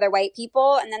to other white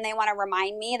people, and then they want to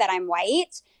remind me that I'm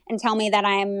white and tell me that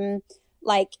I'm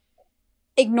like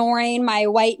ignoring my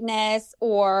whiteness,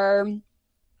 or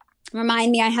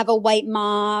remind me I have a white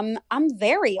mom. I'm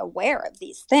very aware of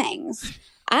these things.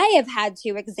 I have had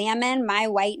to examine my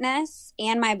whiteness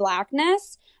and my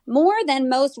Blackness more than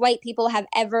most white people have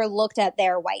ever looked at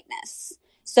their whiteness.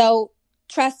 So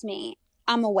trust me,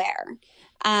 I'm aware.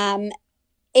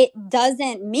 It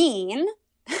doesn't mean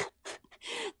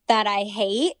that I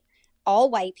hate all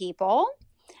white people.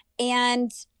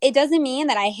 And it doesn't mean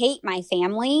that I hate my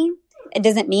family. It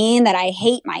doesn't mean that I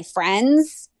hate my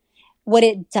friends. What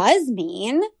it does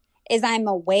mean is I'm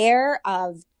aware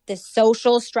of the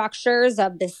social structures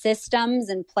of the systems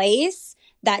in place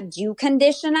that do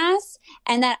condition us,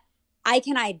 and that I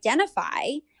can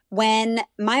identify when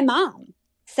my mom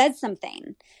said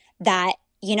something that,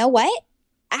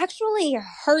 actually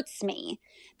hurts me,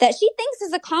 that she thinks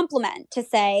is a compliment, to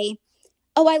say,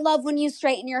 oh, I love when you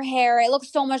straighten your hair. It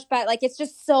looks so much better. Like, it's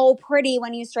just so pretty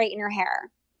when you straighten your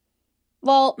hair.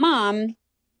 Well, Mom,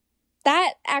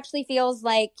 that actually feels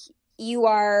like you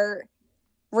are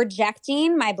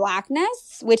rejecting my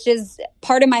blackness, which is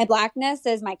part of my blackness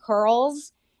is my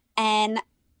curls. And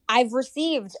I've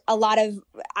experienced a lot of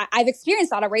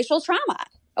racial trauma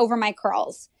over my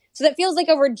curls. So that feels like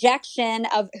a rejection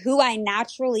of who I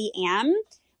naturally am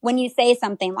when you say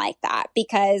something like that,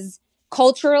 because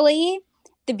culturally,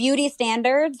 the beauty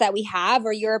standards that we have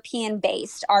are European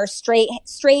based, are straight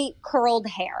curled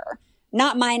hair,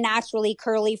 not my naturally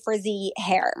curly, frizzy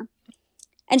hair.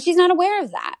 And she's not aware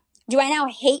of that. Do I now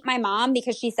hate my mom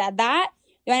because she said that?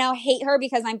 Do I now hate her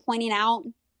because I'm pointing out,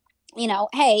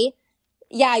 hey,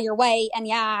 yeah, you're white, and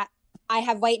yeah, I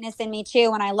have whiteness in me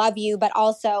too, and I love you, but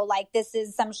also, like, this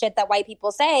is some shit that white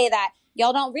people say that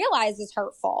y'all don't realize is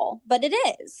hurtful, but it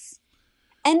is.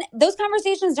 And those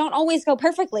conversations don't always go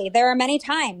perfectly. There are many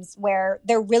times where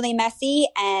they're really messy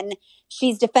and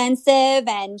she's defensive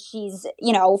and she's,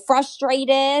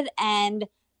 frustrated, and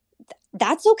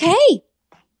that's okay.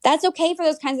 That's okay for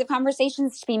those kinds of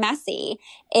conversations to be messy.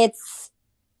 It's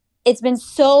been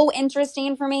so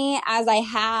interesting for me as I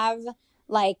have,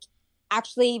 like,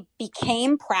 actually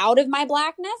became proud of my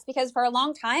blackness, because for a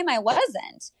long time I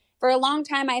wasn't. For a long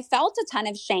time I felt a ton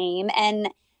of shame and,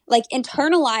 like,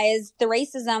 internalized the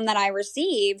racism that I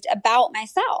received about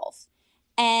myself.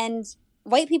 And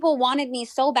white people wanted me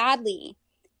so badly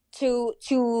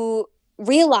to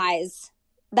realize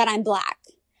that I'm Black.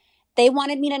 They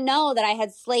wanted me to know that I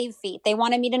had slave feet. They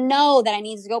wanted me to know that I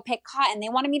needed to go pick cotton. They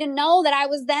wanted me to know that I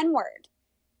was the N-word.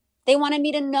 They wanted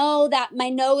me to know that my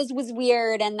nose was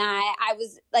weird and that I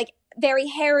was, like, very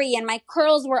hairy and my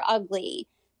curls were ugly.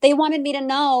 They wanted me to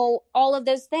know all of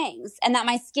those things, and that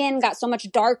my skin got so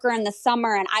much darker in the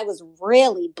summer and I was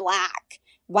really Black.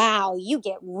 Wow, you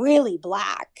get really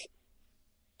Black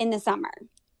in the summer.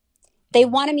 They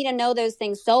wanted me to know those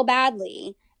things so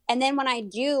badly. And then when I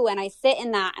do, and I sit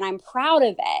in that and I'm proud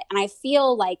of it and I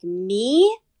feel like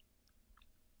me,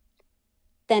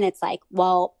 then it's like,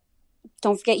 well,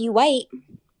 don't forget you white.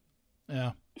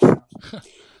 Yeah.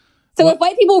 So if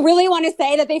white people really want to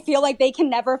say that they feel like they can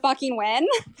never fucking win,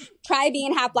 try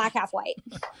being half Black, half white.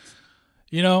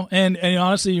 And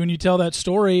honestly, when you tell that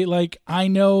story, like, I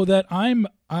know that I'm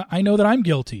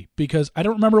guilty, because I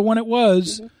don't remember when it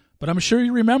was, but I'm sure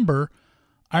you remember.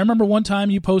 I remember one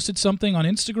time you posted something on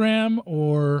Instagram,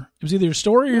 or it was either your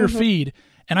story or your feed,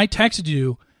 and I texted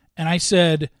you and I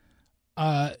said,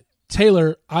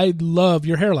 Taylor, I love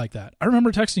your hair like that. I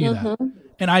remember texting you that.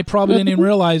 And I probably didn't even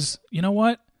realize, you know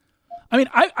what? I mean,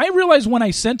 I realized when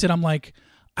I sent it, I'm like,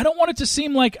 I don't want it to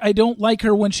seem like I don't like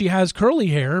her when she has curly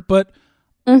hair, but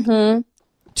to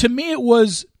me it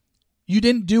was, you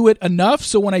didn't do it enough.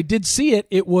 So when I did see it,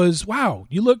 it was, wow,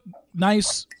 you look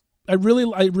nice. I really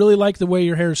like the way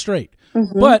your hair is straight.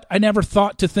 But I never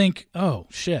thought to think, oh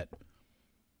shit.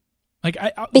 Like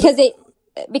because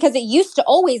it used to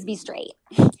always be straight.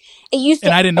 It used to,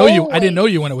 and I didn't know you. I didn't know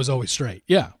you when it was always straight.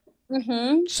 Yeah.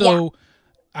 So yeah.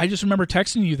 I just remember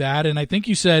texting you that, and I think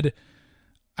you said,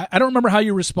 I don't remember how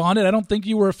you responded. I don't think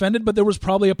you were offended, but there was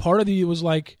probably a part of you that was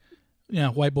like, yeah,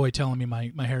 white boy telling me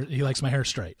my hair, he likes my hair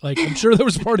straight. Like, I'm sure there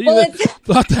was a part of you that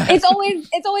thought that. It's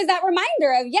always that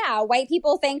reminder of, yeah, white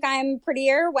people think I'm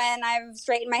prettier when I've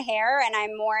straightened my hair and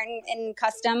I'm more in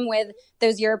custom with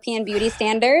those European beauty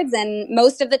standards. And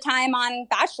most of the time on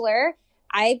Bachelor,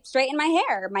 I straightened my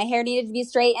hair. My hair needed to be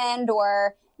straightened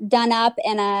or done up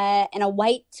in a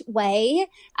white way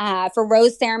for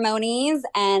rose ceremonies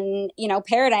and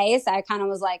Paradise. I kind of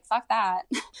was like, fuck that,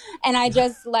 and I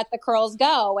just let the curls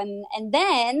go. And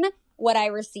then what I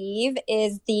receive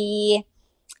is the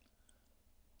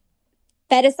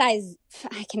fetishize.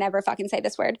 I can never fucking say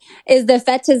this word. Is the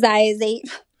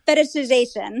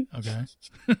fetishization. Okay.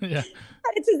 Yeah.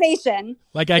 Fetishization.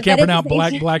 Like, I can't pronounce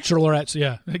black chorlerettes.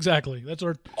 Yeah, exactly. That's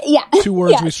our two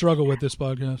words we struggle with this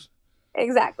podcast.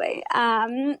 Exactly.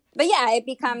 But yeah, it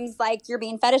becomes like you're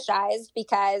being fetishized,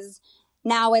 because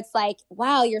now it's like,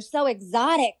 wow, you're so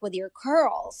exotic with your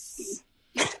curls.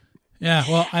 Yeah.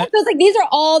 Well, it feels like these are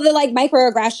all the, like,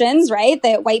 microaggressions, right,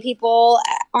 that white people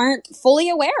aren't fully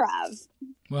aware of.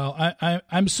 Well,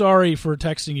 I'm sorry for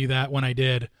texting you that when I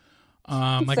did.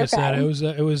 Like I said,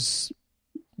 it was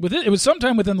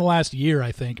sometime within the last year,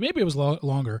 I think. Maybe it was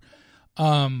longer.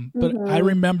 But I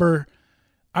remember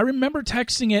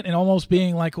texting it and almost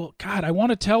being like, well, God, I want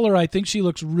to tell her I think she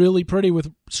looks really pretty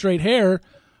with straight hair,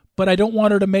 but I don't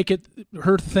want her to make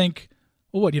her think,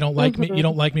 well, what, you don't like me? You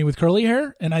don't like me with curly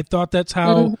hair? And I thought that's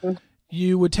how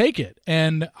you would take it.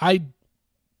 And I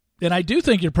And I do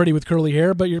think you're pretty with curly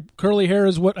hair, but your curly hair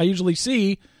is what I usually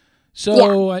see.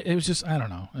 So it was just, I don't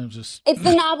know. It was just, it's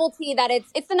the novelty that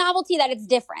it's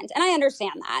different. And I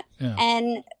understand that. Yeah.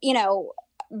 And, you know,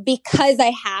 because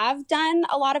I have done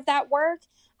a lot of that work,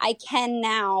 I can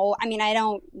now, I mean, I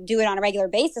don't do it on a regular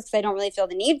basis because I don't really feel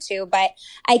the need to, but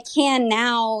I can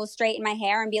now straighten my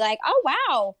hair and be like, oh,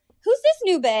 wow, who's this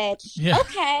new bitch? Yeah.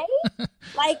 Okay.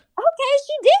 Like, okay,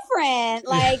 she's different.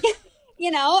 Like, you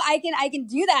know, I can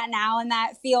do that now and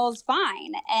that feels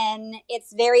fine. And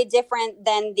it's very different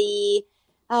than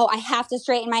I have to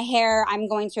straighten my hair. I'm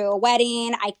going to a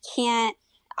wedding.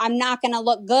 I'm not going to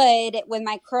look good with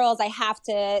my curls. I have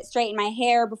to straighten my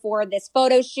hair before this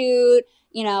photo shoot.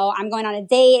 You know, I'm going on a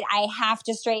date. I have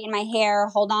to straighten my hair.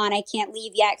 Hold on. I can't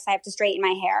leave yet because I have to straighten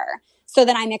my hair so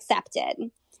that I'm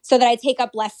accepted, so that I take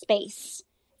up less space,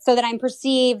 so that I'm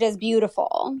perceived as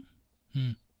beautiful.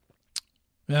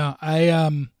 Yeah,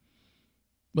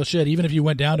 well, shit, even if you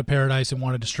went down to Paradise and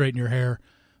wanted to straighten your hair,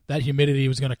 that humidity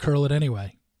was going to curl it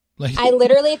anyway. Like, I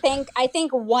literally I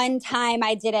think one time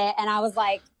I did it and I was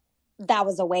like, that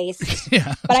was a waste.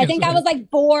 Yeah, but I think I was like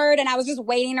bored and I was just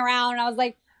waiting around and I was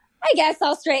like, I guess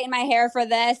I'll straighten my hair for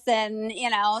this and, you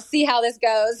know, see how this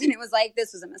goes. And it was like,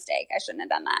 this was a mistake. I shouldn't have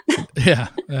done that. Yeah,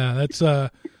 that's, I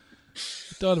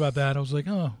thought about that. I was like,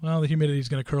 oh, well, the humidity is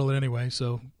going to curl it anyway,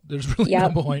 so there's really no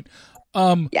point.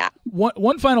 Yeah.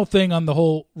 One final thing on the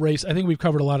whole race. I think we've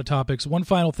covered a lot of topics. One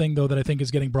final thing, though, that I think is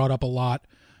getting brought up a lot,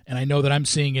 and I know that I'm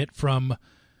seeing it from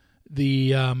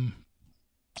the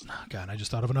God, I just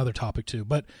thought of another topic too,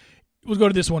 but we'll go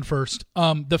to this one first.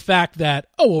 The fact that,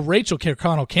 Rachel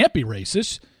Kirkconnell can't be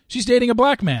racist. She's dating a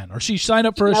black man, or she signed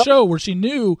up for a show where she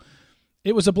knew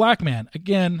it was a black man.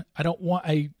 Again,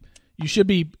 you should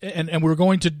be, and I'm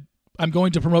going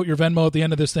to promote your Venmo at the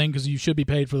end of this thing because you should be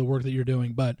paid for the work that you're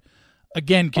doing. But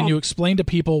again, can you explain to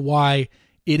people why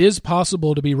it is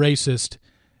possible to be racist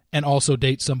and also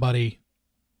date somebody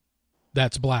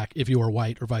that's black if you are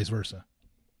white or vice versa?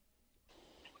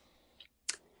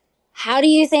 How do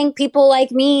you think people like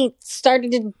me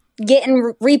started to get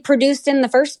reproduced in the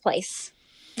first place?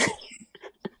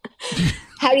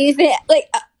 How do you think, like,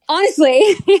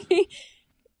 honestly,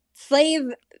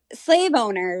 slave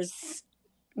owners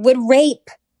would rape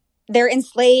their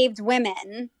enslaved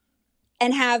women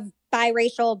and have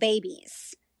biracial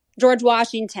babies. George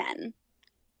Washington.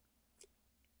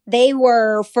 They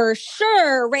were for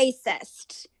sure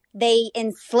racist. They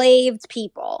enslaved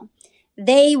people.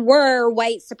 They were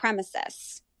white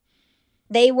supremacists.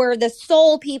 They were the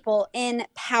sole people in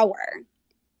power.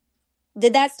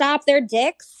 Did that stop their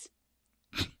dicks?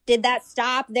 Did that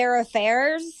stop their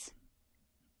affairs?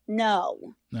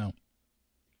 No.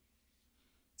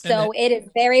 So it is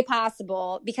very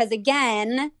possible because,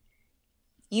 again,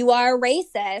 you are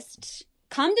racist.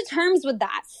 Come to terms with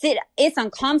that. It's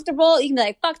uncomfortable. You can be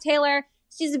like, fuck Taylor.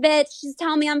 She's a bitch. She's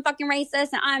telling me I'm fucking racist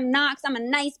and I'm not because I'm a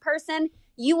nice person.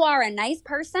 You are a nice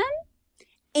person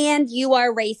and you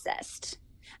are racist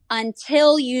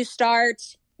until you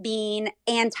start being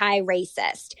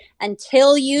anti-racist,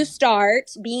 until you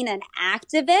start being an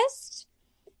activist,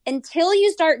 until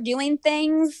you start doing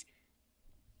things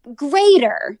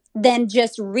greater than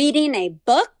just reading a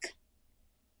book,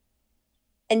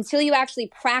 until you actually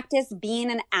practice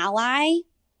being an ally,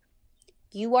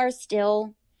 you are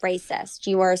still racist.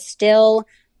 You are still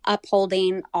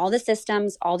upholding all the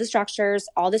systems, all the structures,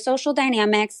 all the social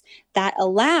dynamics that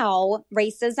allow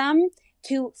racism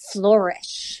to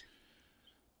flourish.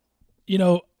 You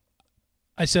know,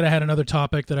 I said I had another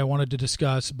topic that I wanted to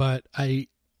discuss, but I'm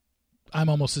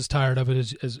almost as tired of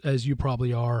it as you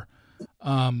probably are.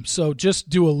 So just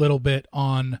do a little bit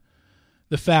on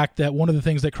the fact that one of the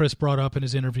things that Chris brought up in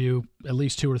his interview at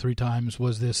least 2 or 3 times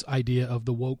was this idea of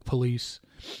the woke police.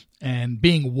 And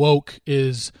being woke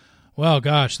is, well,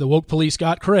 gosh, the woke police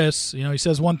got Chris. You know, he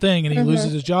says one thing and he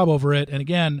loses his job over it. And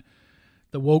again,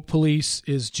 the woke police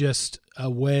is just a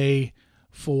way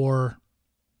for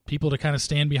people to kind of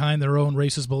stand behind their own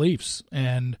racist beliefs.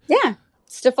 And yeah,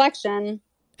 it's deflection.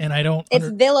 And I don't. It's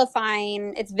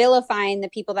vilifying. It's vilifying the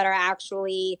people that are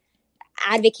actually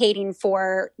advocating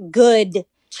for good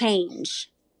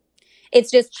change. It's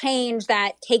just change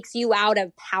that takes you out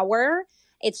of power.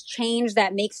 It's change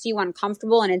that makes you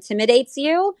uncomfortable and intimidates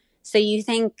you. So you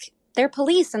think they're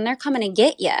police and they're coming to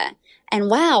get you. And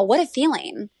wow, what a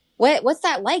feeling. What's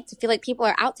that like to feel like people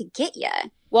are out to get you?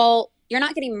 Well, you're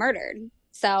not getting murdered.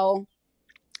 So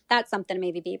that's something to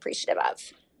maybe be appreciative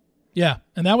of. Yeah,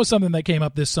 and that was something that came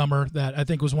up this summer that I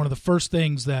think was one of the first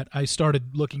things that I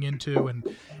started looking into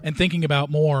and thinking about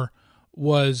more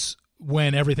was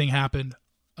when everything happened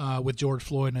with George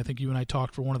Floyd, and I think you and I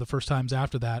talked for one of the first times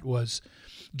after that, was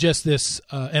just this,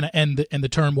 and the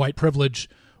term white privilege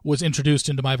was introduced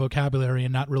into my vocabulary,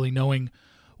 and not really knowing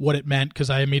what it meant, because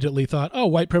I immediately thought, oh,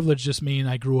 white privilege just mean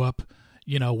I grew up,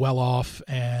 well off,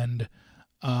 and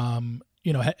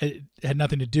it had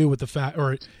nothing to do with the fact,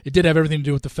 or it did have everything to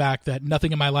do with the fact that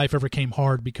nothing in my life ever came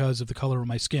hard because of the color of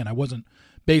my skin. I wasn't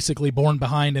basically born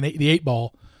behind the 8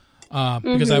 ball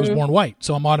because I was born white.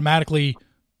 So I'm automatically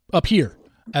up here,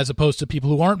 as opposed to people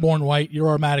who aren't born white.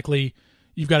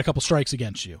 You've got a couple strikes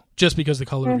against you just because of the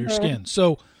color of your skin.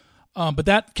 So, but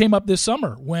that came up this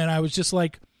summer when I was just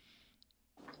like,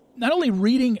 not only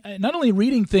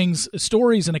reading things,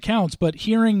 stories and accounts, but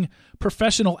hearing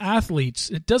professional athletes.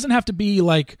 It doesn't have to be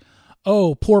like,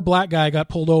 oh, poor black guy got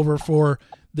pulled over for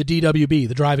the DWB,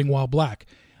 the driving while black.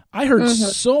 I heard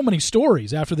so many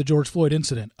stories after the George Floyd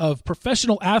incident of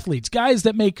professional athletes, guys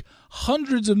that make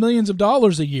hundreds of millions of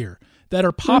dollars a year, that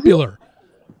are popular,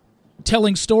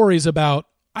 telling stories about,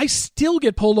 I still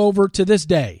get pulled over to this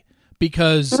day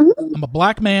because I'm a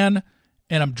black man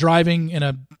and I'm driving in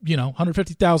a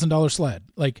 $150,000 sled.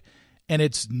 And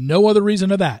it's no other reason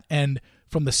to that. And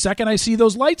from the second I see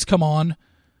those lights come on,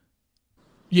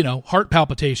 heart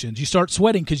palpitations, you start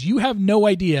sweating because you have no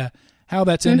idea how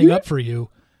that's ending up for you.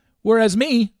 Whereas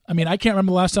me, I can't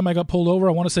remember the last time I got pulled over.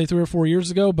 I want to say 3 or 4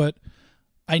 years ago, but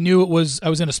I knew I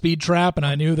was in a speed trap, and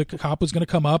I knew the cop was going to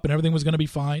come up and everything was going to be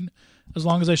fine as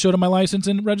long as I showed him my license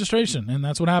and registration. And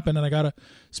that's what happened. And I got a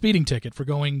speeding ticket for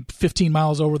going 15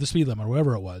 miles over the speed limit, or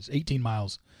whatever it was, 18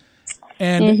 miles.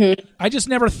 And I just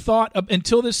never thought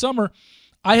until this summer,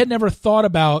 I had never thought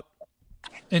about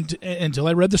until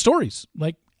I read the stories.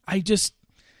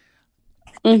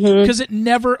 Because it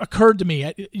never occurred to me,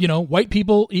 white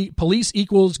people, police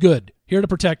equals good, here to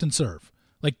protect and serve.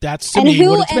 That's to me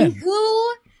what it's been.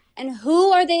 And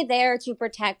who are they there to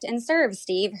protect and serve,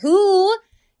 Steve? Who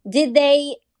did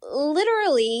they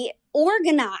literally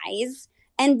organize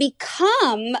and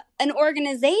become an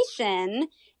organization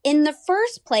in the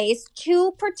first place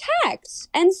to protect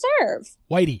and serve?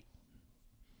 Whitey.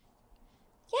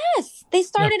 Yes, they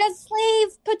started as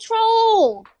slave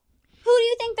patrol. Who do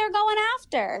you think they're going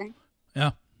after?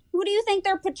 Yeah. Who do you think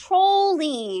they're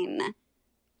patrolling?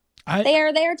 They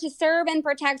are there to serve and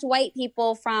protect white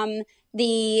people from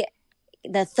the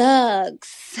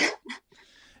thugs.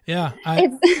 Yeah.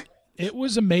 It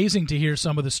was amazing to hear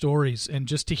some of the stories, and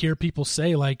just to hear people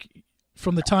say,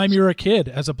 from the time you're a kid,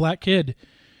 as a black kid,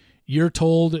 you're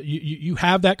told you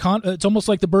have that it's almost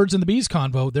like the birds and the bees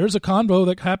convo. There's a convo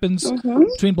that happens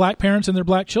between black parents and their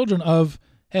black children of,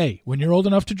 hey, when you're old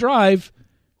enough to drive,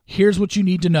 here's what you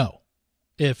need to know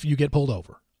if you get pulled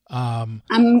over. I'm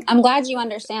glad you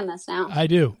understand this now. I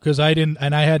do, because I didn't,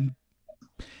 and I had,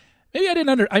 maybe I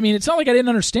didn't it's not like I didn't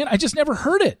understand. I just never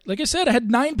heard it. Like I said, I had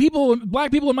 9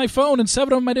 black people on my phone, and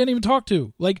 7 of them I didn't even talk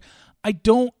to. I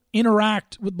don't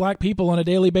interact with black people on a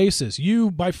daily basis.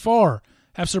 You, by far,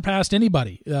 have surpassed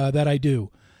anybody that I do.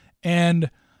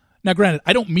 And now, granted,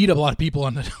 I don't meet a lot of people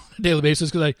on a daily basis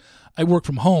because I work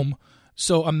from home.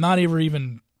 So I'm not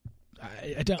even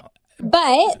I don't.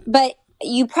 But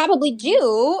you probably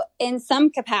do, in some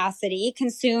capacity,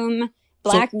 consume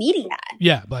black media.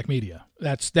 Yeah, black media.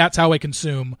 That's how I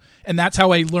consume, and that's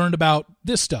how I learned about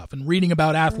this stuff, and reading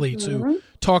about athletes who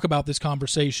talk about this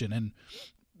conversation, and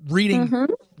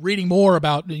reading more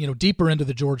about, deeper into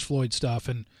the George Floyd stuff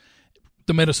and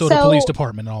the Minnesota Police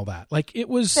Department and all that. It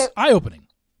was eye-opening.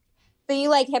 So you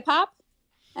like hip-hop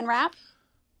and rap?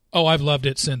 Oh, I've loved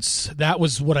it since that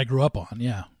was what I grew up on,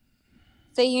 yeah.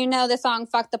 So you know the song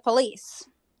Fuck the Police?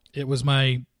 It was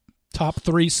my top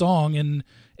 3 song in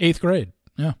 8th grade,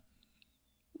 yeah.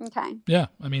 Okay. Yeah,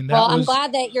 I'm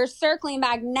glad that you're circling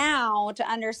back now to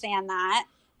understand that.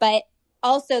 But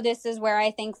also, this is where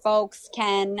I think folks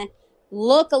can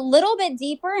look a little bit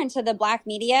deeper into the black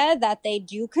media that they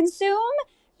do consume,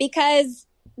 because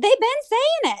they've been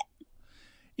saying it.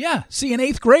 Yeah. See, in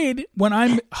 8th grade, when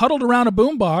I'm huddled around a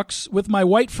boombox with my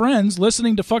white friends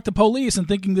listening to Fuck the Police and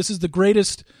thinking this is the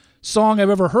greatest song I've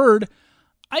ever heard,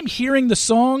 I'm hearing the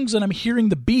songs and I'm hearing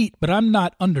the beat, but I'm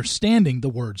not understanding the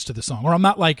words to the song, or I'm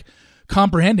not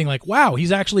comprehending wow,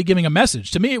 he's actually giving a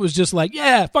message. To me, it was just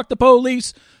yeah, fuck the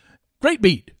police. Great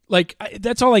beat.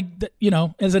 That's all as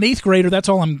an 8th grader, that's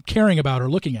all I'm caring about or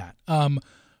looking at.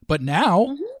 But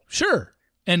now, sure.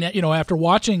 And, after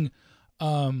watching,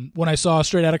 when I saw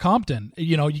Straight Outta Compton,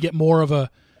 you get more of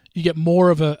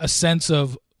a sense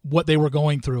of what they were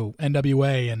going through,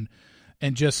 NWA,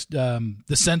 and just the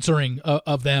censoring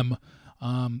of them,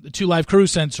 the 2 Live Crew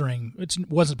censoring. It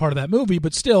wasn't part of that movie,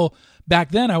 but still,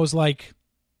 back then I was I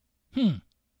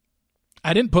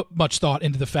didn't put much thought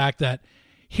into the fact that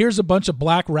here's a bunch of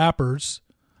black rappers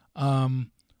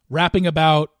rapping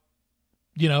about,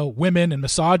 women and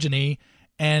misogyny,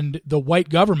 and the white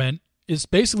government is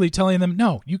basically telling them,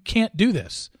 no, you can't do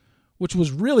this, which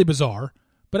was really bizarre.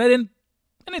 But I didn't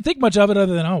think much of it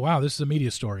other than, oh, wow, this is a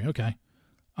media story. Okay.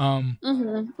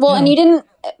 Well, and you didn't,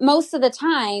 most of the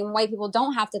time, white people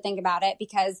don't have to think about it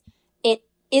because it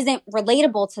isn't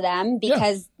relatable to them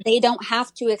because they don't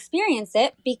have to experience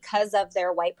it because of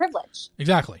their white privilege.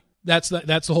 Exactly. That's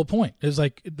the whole point. Is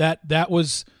like that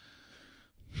was,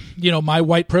 my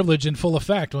white privilege in full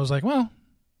effect. I was like, well,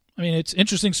 I mean, it's an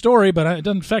interesting story, but it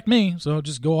doesn't affect me. So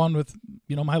just go on with,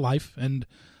 my life and,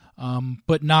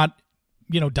 but not,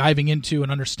 diving into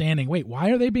and understanding, wait,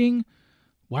 why are they being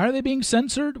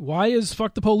censored? Why is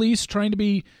Fuck the Police trying to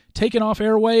be taken off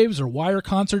airwaves? Or why are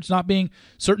concerts not being,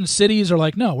 certain cities are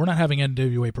like, no, we're not having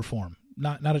NWA perform.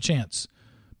 Not a chance.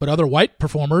 But other white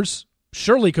performers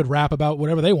surely could rap about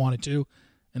whatever they wanted to,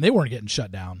 and they weren't getting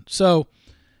shut down. So,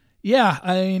 yeah,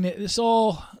 I mean, it's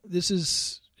all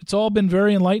been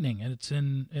very enlightening, and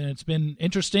it's been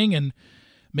interesting, and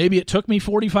maybe it took me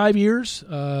 45 years,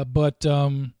 but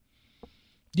I'm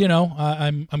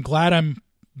glad I'm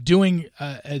doing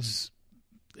as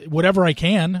whatever I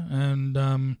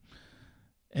can,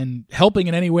 and helping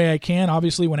in any way I can.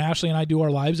 Obviously, when Ashley and I do our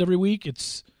lives every week,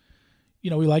 it's, we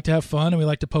like to have fun and we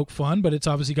like to poke fun, but it's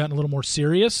obviously gotten a little more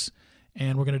serious,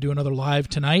 and we're going to do another live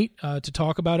tonight to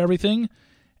talk about everything.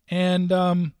 And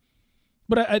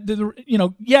but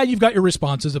you've got your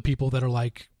responses of people that are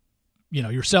like,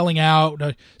 you're selling out.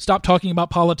 Stop talking about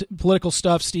political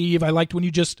stuff, Steve. I liked when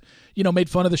you just, made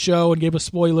fun of the show and gave us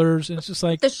spoilers. And it's just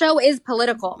like, the show is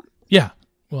political. Yeah.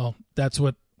 Well, that's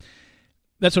what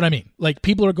I mean. Like,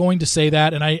 people are going to say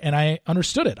that, and I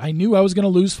understood it. I knew I was going to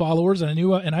lose followers, and I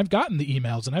knew, and I've gotten the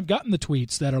emails and I've gotten the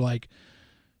tweets that are like,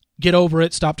 get over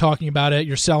it, stop talking about it,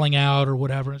 you're selling out or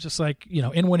whatever. It's just like,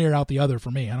 in one ear out the other for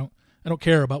me. I don't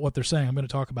care about what they're saying. I'm going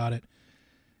to talk about it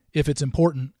if it's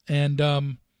important.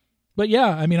 And but yeah,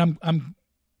 I mean,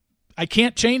 I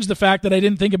can't change the fact that I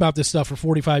didn't think about this stuff for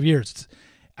 45 years.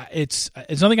 It's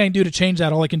nothing I can do to change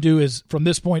that. All I can do is, from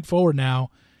this point forward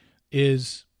now,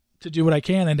 is to do what I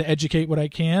can and to educate what I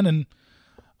can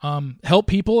and help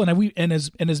people. And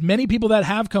as many people that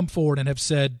have come forward and have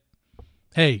said,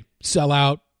 hey, sell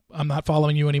out, I'm not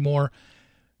following you anymore.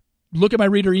 Look at my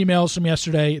reader emails from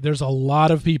yesterday. There's a lot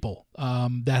of people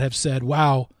that have said,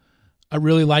 wow, I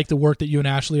really like the work that you and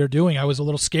Ashley are doing. I was a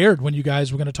little scared when you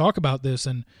guys were going to talk about this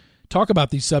and talk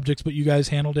about these subjects, but you guys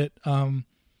handled it,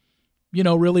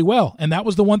 really well. And that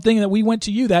was the one thing that we went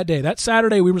to you that day. That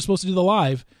Saturday we were supposed to do the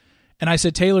live, and I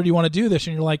said, Taylor, do you want to do this?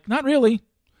 And you're like, not really.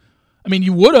 I mean,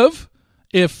 you would have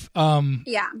if I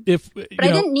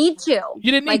didn't need to.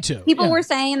 You didn't need to. People were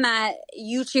saying that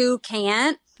you two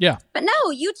can't. Yeah. But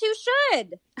no, you two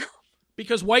should.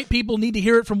 Because white people need to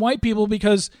hear it from white people,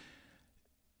 because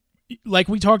like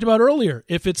we talked about earlier,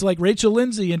 if it's like Rachel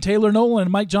Lindsay and Taylor Nolan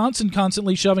and Mike Johnson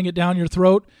constantly shoving it down your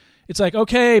throat, it's like,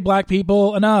 okay, black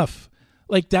people, enough.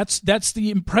 Like that's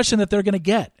the impression that they're going to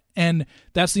get. And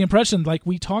that's the impression, like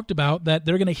we talked about, that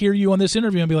they're going to hear you on this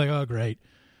interview and be like, oh, great.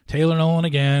 Taylor Nolan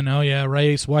again. Oh yeah,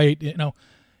 race, white,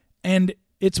 and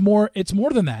it's more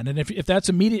than that. And if that's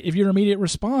if your immediate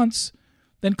response,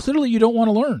 then clearly you don't want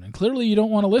to learn, and clearly you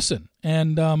don't want to listen.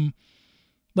 And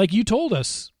like you told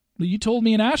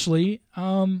me and Ashley,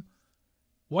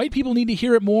 white people need to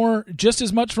hear it more, just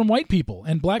as much from white people.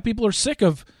 And black people are sick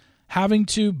of having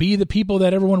to be the people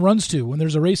that everyone runs to when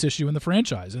there's a race issue in the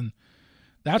franchise. And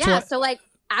that's why. So like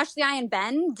Ashley, I, and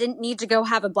Ben didn't need to go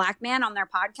have a black man on their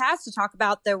podcast to talk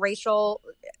about the racial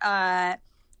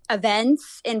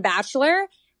events in Bachelor.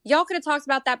 Y'all could have talked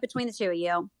about that between the two of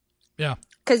you. Yeah.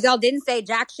 Because y'all didn't say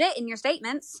jack shit in your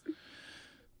statements.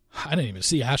 I didn't even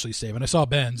see Ashley's statement. I saw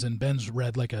Ben's, and Ben's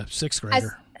read like a sixth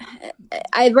grader.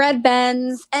 I read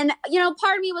Ben's, and,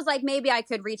 part of me was like, maybe I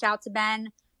could reach out to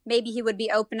Ben. Maybe he would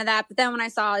be open to that. But then when I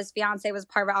saw his fiance was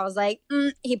part of it, I was like,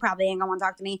 he probably ain't going to want to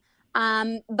talk to me.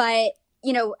 But,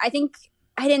 I think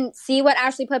I didn't see what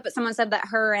Ashley put, but someone said that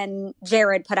her and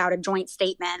Jared put out a joint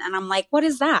statement. And I'm like, what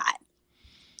is that?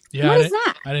 Yeah, what is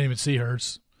that? I didn't even see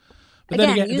hers. But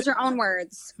again, use your own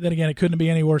words. Then again, it couldn't be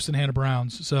any worse than Hannah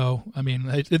Brown's. So, I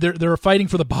mean, they're fighting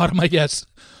for the bottom, I guess,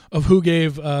 of who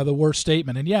gave the worst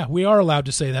statement. And yeah, we are allowed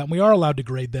to say that, and we are allowed to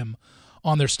grade them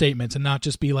on their statements and not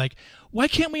just be like, why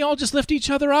can't we all just lift each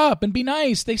other up and be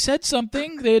nice? They said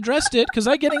something, they addressed it, because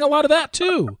I'm getting a lot of that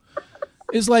too.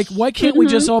 Is like, why can't we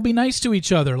just all be nice to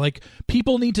each other? Like,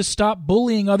 people need to stop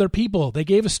bullying other people. They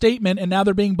gave a statement, and now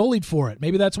they're being bullied for it.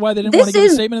 Maybe that's why they didn't want to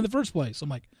give a statement in the first place. I'm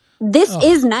like, this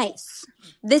is nice.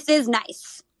 This is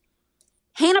nice.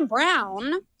 Hannah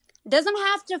Brown doesn't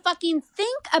have to fucking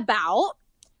think about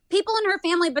people in her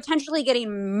family potentially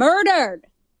getting murdered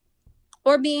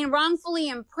or being wrongfully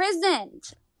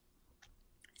imprisoned.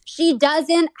 She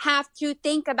doesn't have to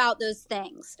think about those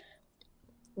things.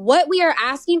 What we are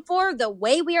asking for, the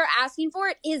way we are asking for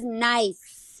it, is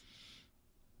nice.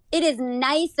 It is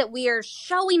nice that we are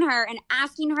showing her and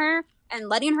asking her and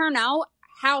letting her know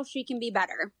how she can be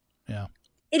better. Yeah.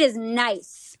 It is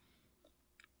nice.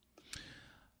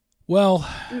 Well,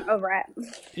 I'm over it.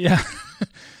 Yeah.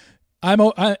 I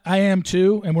am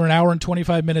too, and we're an hour and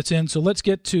 25 minutes in, so let's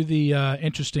get to the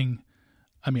interesting.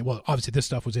 I mean, well, obviously this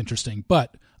stuff was interesting,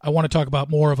 but I want to talk about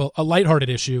more of a lighthearted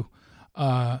issue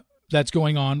that's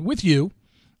going on with you,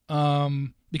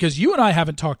 because you and I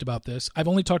haven't talked about this. I've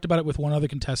only talked about it with one other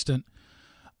contestant,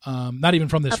 not even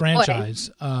from this franchise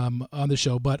on the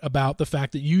show, but about the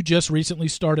fact that you just recently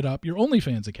started up your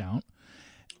OnlyFans account.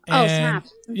 And, snap.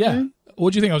 Yeah.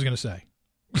 What do you think I was going to say?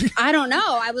 I don't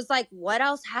know. I was like, what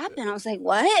else happened? I was like,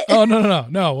 what? Oh,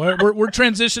 no. We're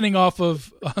transitioning off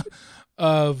of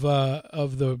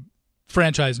the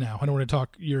franchise now. I don't want to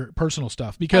talk your personal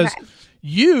stuff because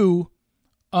you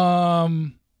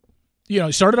started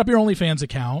up your OnlyFans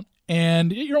account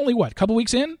and you're only what, a couple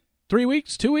weeks in? 3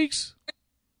 weeks? 2 weeks?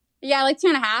 Yeah, like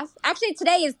 2.5. Actually,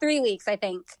 today is 3 weeks, I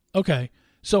think. Okay.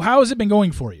 So how has it been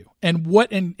going for you? And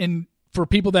what, and for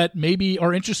people that maybe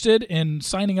are interested in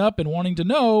signing up and wanting to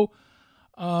know,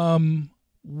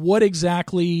 what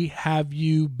exactly have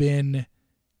you been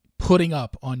putting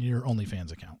up on your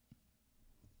OnlyFans account?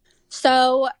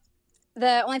 So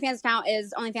the OnlyFans account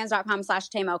is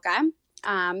onlyfans.com/taymocha.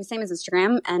 Same as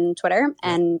Instagram and Twitter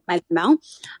and my email.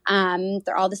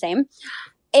 They're all the same.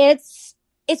 It's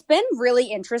been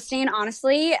really interesting,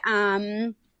 honestly.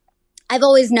 I've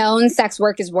always known sex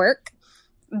work is work,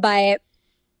 but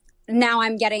now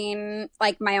I'm getting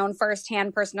like my own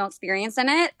firsthand personal experience in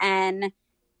it, and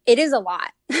it is a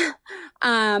lot.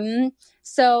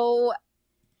 So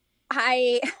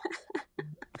my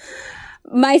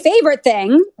favorite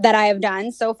thing that I have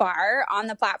done so far on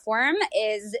the platform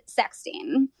is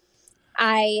sexting.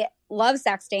 I love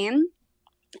sexting,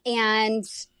 and,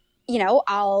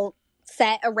 I'll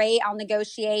set a rate, I'll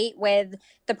negotiate with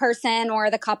the person or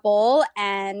the couple,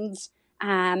 and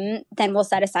then we'll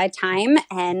set aside time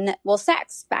and we'll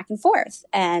sex back and forth.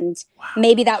 And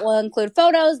maybe that will include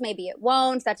photos, maybe it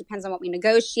won't. That depends on what we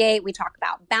negotiate. We talk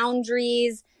about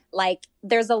boundaries. Like,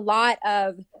 there's a lot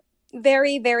of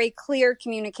very, very clear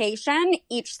communication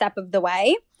each step of the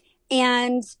way.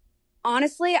 And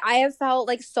honestly, I have felt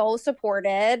like so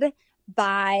supported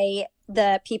by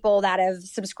the people that have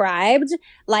subscribed,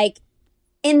 like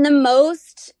in the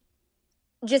most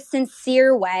just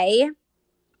sincere way.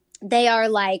 They are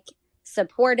like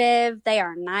supportive. They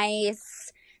are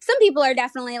nice. Some people are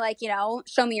definitely like,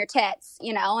 show me your tits,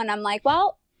 and I'm like,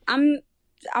 well, I'm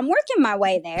working my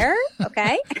way there.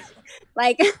 Okay.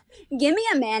 Like, give me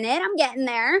a minute. I'm getting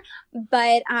there.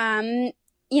 But,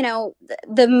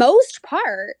 the most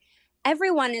part,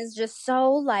 everyone is just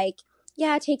so like,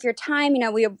 yeah, take your time. I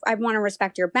want to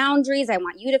respect your boundaries. I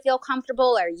want you to feel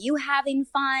comfortable. Are you having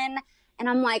fun? And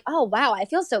I'm like, oh, wow, I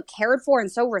feel so cared for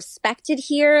and so respected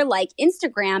here. Like,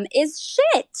 Instagram is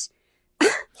shit. I'm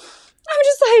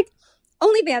just like,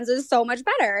 OnlyFans is so much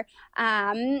better.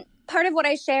 Part of what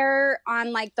I share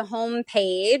on like the home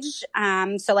page.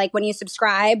 So like when you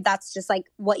subscribe, that's just like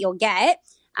what you'll get.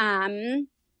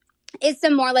 Is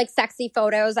some more like sexy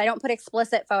photos. I don't put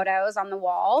explicit photos on the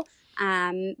wall.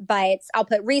 But I'll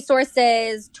put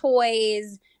resources,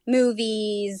 toys,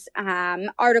 movies,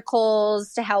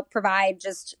 articles to help provide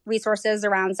just resources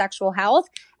around sexual health.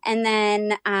 And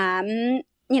then,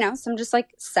 some just like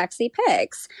sexy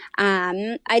pics.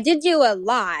 I did do a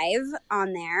live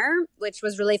on there, which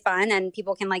was really fun, and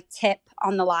people can like tip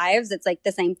on the lives. It's like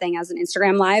the same thing as an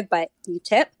Instagram live, but you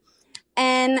tip.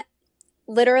 And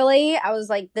literally I was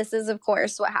like, this is of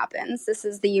course what happens. This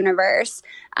is the universe.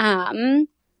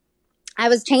 I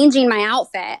was changing my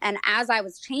outfit, and as I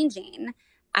was changing,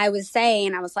 I was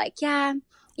like, yeah,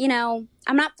 I'm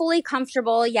not fully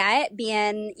comfortable yet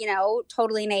being,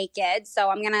 totally naked. So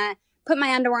I'm going to put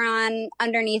my underwear on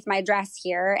underneath my dress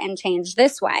here and change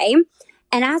this way.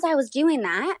 And as I was doing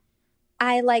that,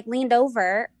 I like leaned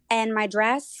over and my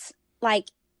dress like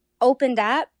opened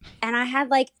up and I had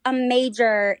like a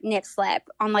major nip slip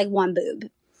on like one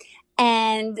boob.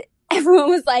 And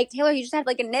everyone was like, Taylor, you just had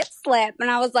like a nip slip.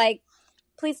 And I was like,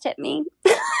 please tip me.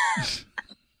 I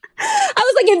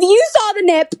was like, if you saw the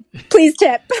nip, please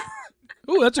tip.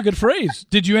 Oh, that's a good phrase.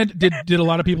 Did a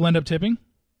lot of people end up tipping?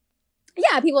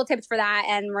 Yeah, people tipped for that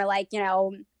and were like,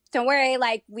 don't worry,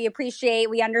 like we appreciate,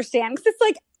 we understand. Because it's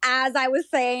like, as I was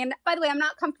saying, by the way, I'm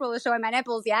not comfortable with showing my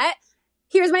nipples yet.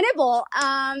 Here's my nipple.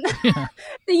 The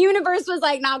universe was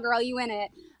like, "No, girl, you in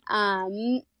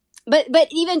it." But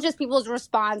even just people's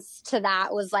response to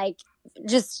that was like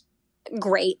just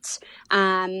great.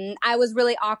 I was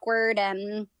really awkward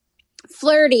and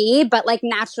flirty, but like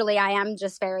naturally I am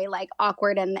just very like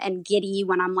awkward and giddy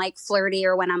when I'm like flirty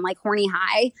or when I'm like horny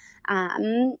high.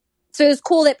 So it was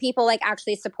cool that people like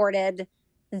actually supported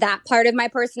that part of my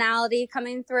personality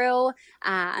coming through.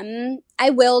 I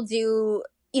will do,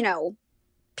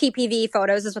 PPV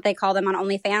photos is what they call them on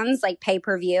OnlyFans, like pay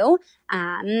per view.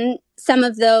 Some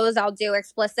of those I'll do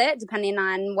explicit depending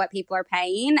on what people are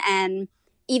paying. And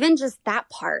even just that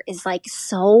part is like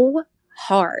so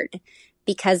hard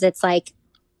because it's like,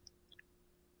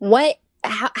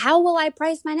 how will I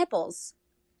price my nipples?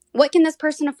 What can this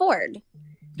person afford?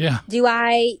 Yeah. Do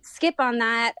I skip on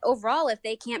that overall if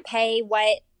they can't pay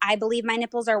what I believe my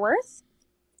nipples are worth?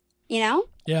 Yeah.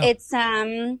 It's,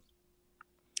 I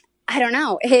don't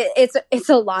know. It's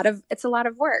a lot of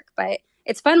work, but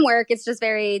it's fun work. It's just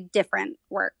very different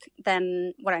work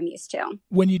than what I'm used to.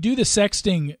 When you do the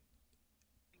sexting,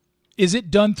 is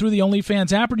it done through the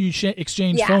OnlyFans app or do you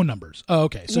exchange phone numbers? Oh,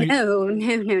 okay. So no.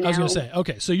 I was going to say,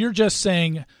 okay. So you're just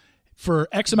saying for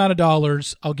X amount of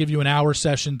dollars, I'll give you an hour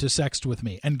session to sext with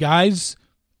me, and guys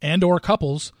and or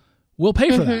couples will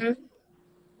pay for that.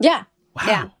 Yeah. Wow.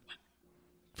 Yeah.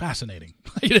 Fascinating.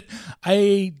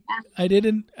 I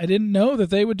didn't know that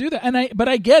they would do that. But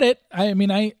I get it. I mean,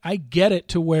 I get it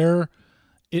to where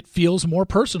it feels more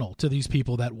personal to these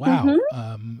people that, wow,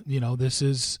 this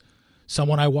is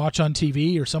someone I watch on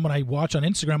TV or someone I watch on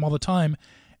Instagram all the time.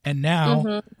 And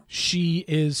now she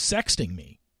is sexting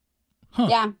me. Huh.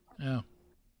 Yeah. Yeah.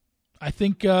 I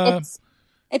think, it's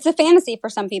a fantasy for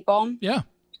some people. Yeah,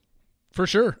 for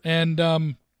sure. And,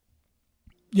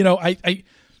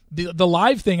 the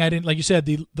live thing, I didn't, like you said,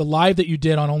 the live that you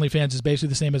did on OnlyFans is basically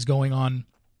the same as going on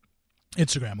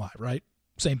Instagram Live, right?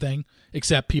 Same thing,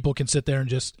 except people can sit there and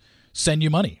just send you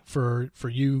money for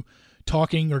you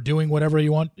talking or doing whatever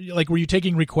you want. Like, were you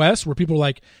taking requests where people were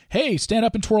like, hey, stand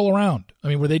up and twirl around? I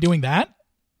mean, were they doing that?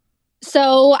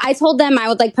 So I told them I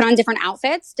would like put on different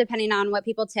outfits depending on what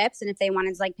people tips and if they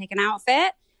wanted to like pick an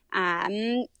outfit.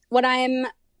 What I'm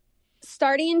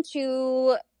starting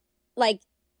to like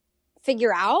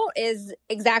figure out is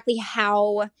exactly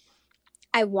how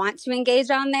I want to engage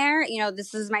on there.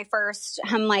 This is my first,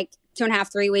 I'm like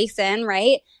 2.5, 3 weeks in,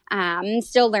 right?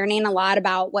 Still learning a lot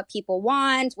about what people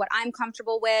want, what I'm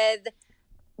comfortable with.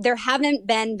 There haven't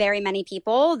been very many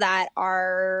people that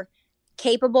are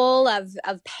capable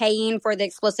of paying for the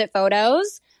explicit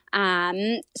photos.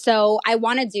 So I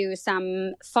want to do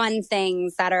some fun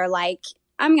things that are like,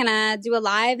 I'm going to do a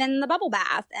live in the bubble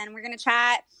bath and we're going to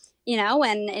chat,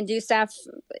 and do stuff,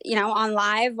 on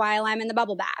live while I'm in the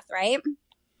bubble bath. Right.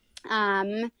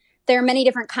 There are many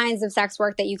different kinds of sex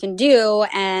work that you can do.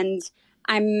 And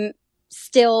I'm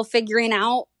still figuring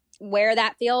out where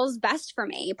that feels best for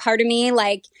me. Part of me,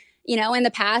 like, in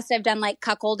the past, I've done like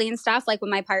cuckolding stuff, like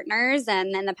with my partners.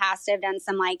 And in the past, I've done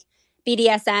some like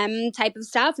BDSM type of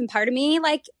stuff. And part of me,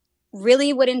 like,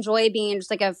 really would enjoy being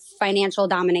just like a financial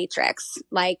dominatrix.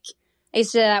 Like, I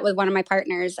used to do that with one of my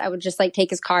partners. I would just like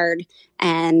take his card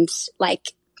and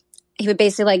like, he would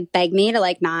basically like beg me to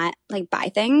like not like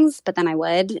buy things, but then I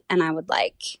would, and I would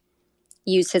like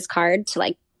use his card to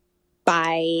like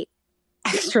buy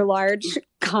extra large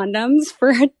condoms for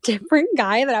a different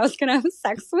guy that I was going to have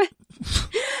sex with.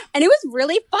 And it was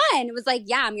really fun. It was like,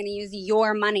 yeah, I'm going to use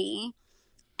your money.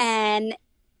 And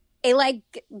it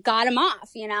like got him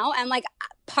off, and like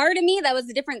part of me, that was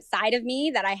a different side of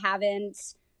me that I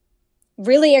haven't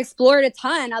really explored a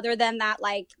ton other than that,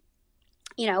 like,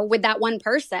 with that one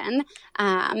person.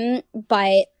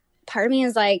 But part of me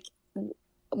is like,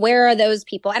 where are those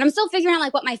people? And I'm still figuring out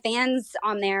like what my fans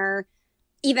on there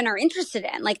even are interested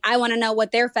in. Like, I want to know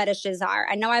what their fetishes are.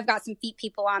 I know I've got some feet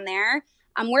people on there.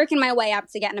 I'm working my way up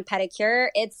to getting a pedicure.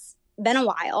 It's been a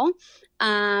while.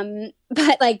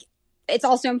 But like, it's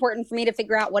also important for me to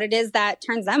figure out what it is that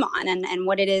turns them on and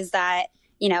what it is that,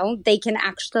 they can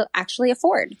actually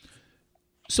afford.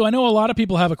 So I know a lot of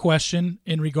people have a question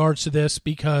in regards to this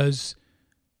because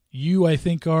you, I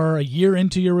think, are a year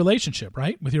into your relationship,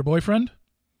 right? With your boyfriend?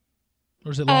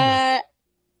 Or is it longer?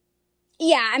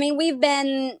 Yeah. I mean, we've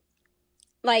been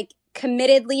like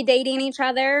committedly dating each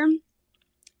other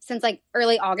since like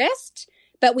early August,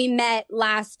 but we met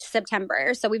last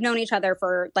September. So we've known each other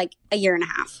for like a year and a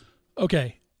half.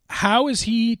 Okay. How is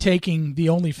he taking the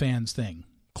OnlyFans thing?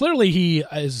 Clearly he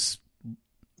is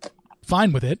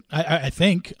fine with it, I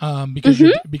think, because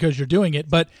you're doing it.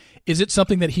 But is it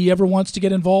something that he ever wants to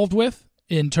get involved with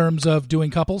in terms of doing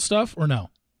couple stuff, or no?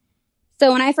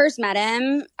 So when I first met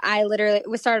him,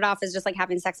 we started off as just like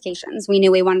having sexcations. We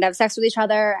knew we wanted to have sex with each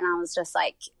other, and I was just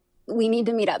like, we need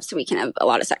to meet up so we can have a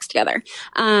lot of sex together.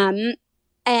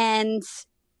 And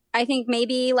I think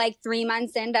maybe like 3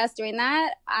 months into us doing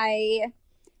that, I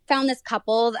found this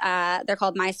couple. They're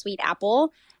called My Sweet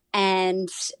Apple, and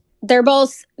they're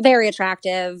both very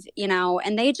attractive, you know,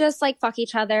 and they just like fuck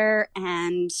each other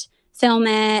and film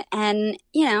it and,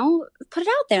 you know, put it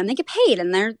out there, and they get paid,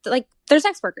 and they're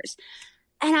sex workers.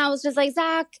 And I was just like,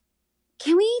 Zach,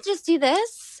 can we just do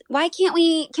this? Why can't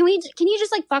we, can you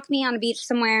just like fuck me on a beach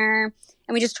somewhere,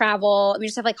 and we just travel, and we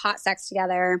just have like hot sex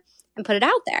together and put it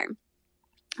out there?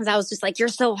 Because I was just like, you're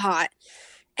so hot.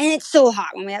 And it's so hot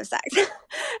when we have sex.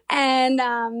 And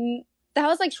that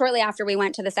was like shortly after we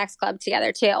went to the sex club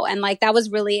together too. And like, that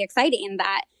was really exciting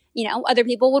that, you know, other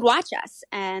people would watch us.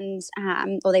 And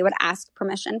well, they would ask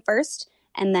permission first,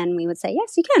 and then we would say,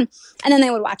 yes, you can. And then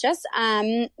they would watch us.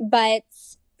 But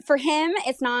for him,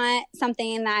 it's not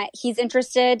something that he's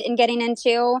interested in getting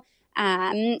into.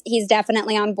 He's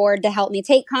definitely on board to help me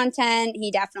take content.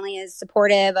 He definitely is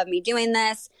supportive of me doing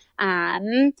this.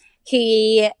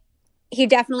 He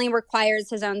definitely requires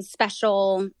his own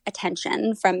special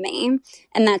attention from me.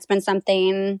 And that's been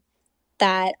something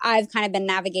that I've kind of been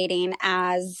navigating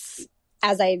as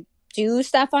I do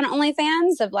stuff on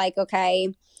OnlyFans of like,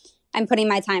 okay, I'm putting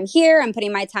my time here. I'm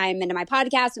putting my time into my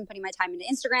podcast. I'm putting my time into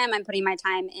Instagram. I'm putting my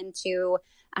time into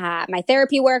my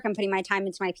therapy work. I'm putting my time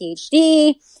into my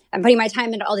PhD. I'm putting my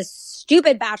time into all this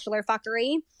stupid bachelor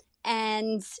fuckery.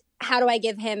 And how do I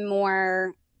give him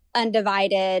more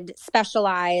undivided,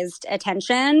 specialized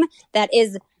attention that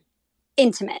is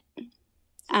intimate?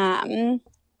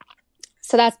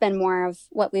 So that's been more of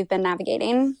what we've been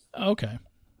navigating. Okay.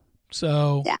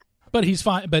 So, yeah. But he's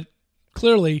fine. But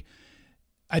clearly,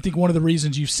 I think one of the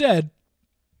reasons you said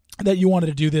that you wanted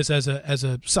to do this as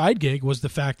a side gig was the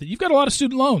fact that you've got a lot of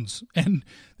student loans, and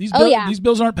these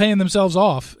bills aren't paying themselves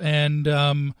off, and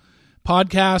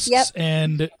podcasts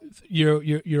and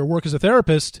your work as a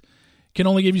therapist can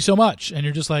only give you so much, and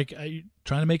you're just like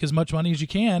trying to make as much money as you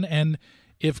can. And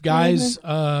if guys,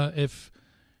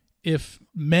 if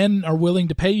men are willing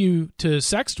to pay you to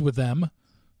sext with them,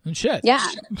 then shit. Yeah.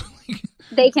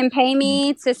 They can pay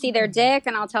me to see their dick,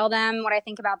 and I'll tell them what I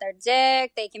think about their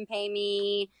dick. They can pay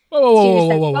me to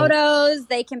send photos.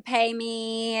 They can pay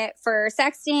me for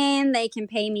sexting. They can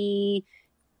pay me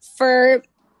for...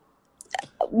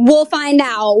 We'll find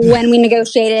out when we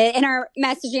negotiate it in our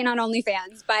messaging on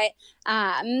OnlyFans.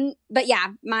 But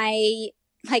yeah,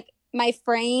 my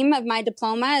frame of my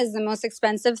diploma is the most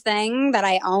expensive thing that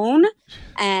I own.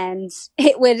 And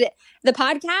the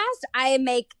podcast, I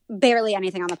make barely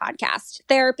anything on the podcast.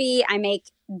 Therapy, I make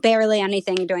barely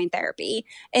anything doing therapy.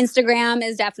 Instagram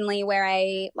is definitely where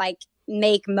I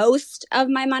make most of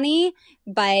my money.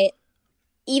 But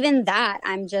even that,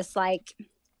 I'm just like,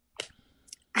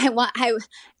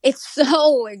 it's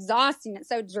so exhausting. It's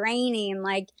so draining.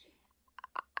 Like,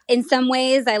 in some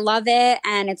ways I love it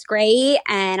and it's great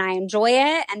and I enjoy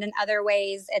it. And in other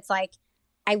ways it's like,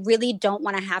 I really don't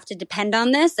want to have to depend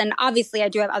on this. And obviously I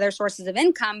do have other sources of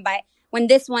income, but when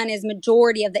this one is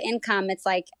majority of the income, it's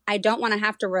like, I don't want to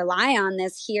have to rely on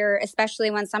this here,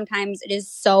 especially when sometimes it is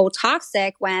so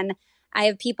toxic when I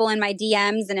have people in my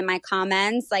DMs and in my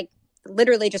comments, like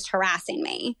literally just harassing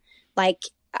me.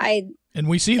 And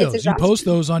we see those. You post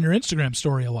those on your Instagram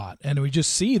story a lot, and we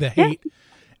just see the hate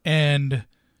and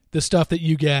the stuff that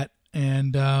you get,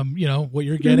 and what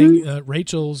you're getting.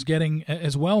 Rachel's getting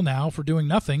as well now for doing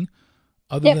nothing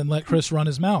other than let Chris run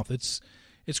his mouth. It's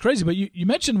crazy. But you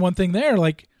mentioned one thing there.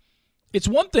 Like, it's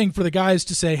one thing for the guys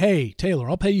to say, "Hey, Taylor,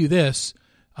 I'll pay you this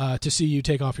to see you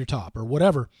take off your top," or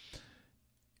whatever.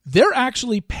 They're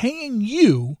actually paying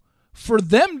you for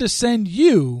them to send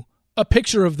you a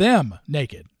picture of them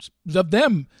naked, of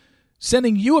them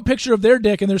sending you a picture of their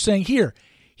dick, and they're saying,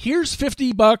 here's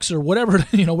 $50 or whatever,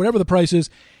 whatever the price is.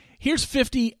 Here's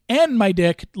 50 and my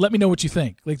dick. Let me know what you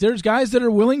think. Like, there's guys that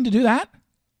are willing to do that.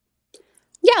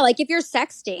 Yeah. Like if you're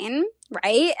sexting,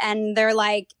 right? And they're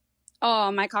like,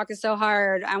 oh, my cock is so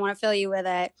hard. I want to fill you with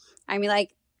it. I'd be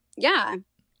like, yeah,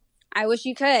 I wish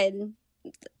you could.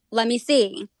 Let me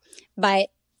see. But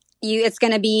it's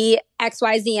going to be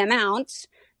XYZ amount.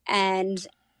 And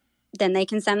then they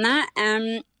can send that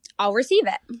and I'll receive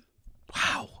it.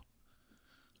 Wow.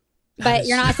 But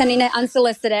you're not sending it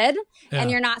unsolicited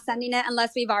and you're not sending it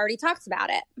unless we've already talked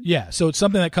about it. Yeah. So it's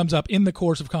something that comes up in the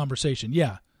course of conversation.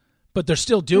 Yeah. But they're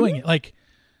still doing it. Like,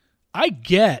 I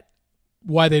get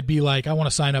why they'd be like, I want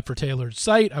to sign up for Taylor's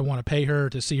site. I want to pay her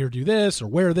to see her do this or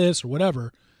wear this or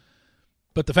whatever.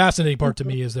 But the fascinating part to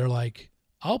me is they're like,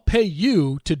 I'll pay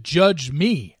you to judge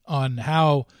me on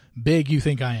how big you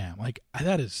think I am. Like,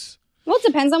 that is... Well, it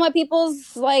depends on what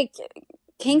people's, like,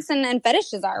 kinks and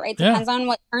fetishes are, right? Depends on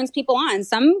what turns people on.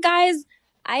 Some guys,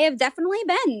 I have definitely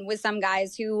been with some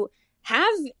guys who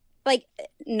have, like,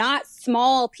 not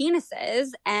small penises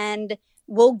and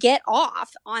will get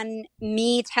off on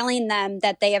me telling them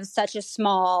that they have such a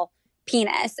small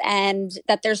penis and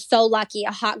that they're so lucky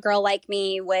a hot girl like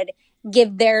me would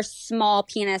give their small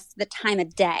penis the time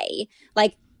of day.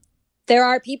 Like, there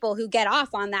are people who get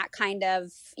off on that kind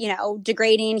of,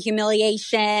 degrading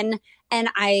humiliation. And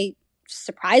I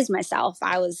surprised myself.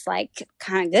 I was like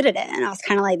kind of good at it. And I was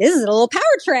kind of like, this is a little power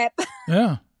trip.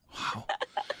 Yeah. Wow.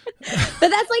 But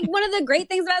that's like one of the great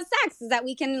things about sex is that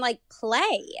we can like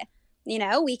play,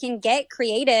 we can get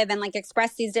creative and like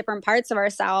express these different parts of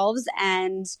ourselves.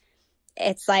 And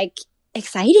it's like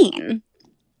exciting.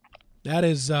 That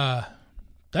is,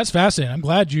 that's fascinating. I'm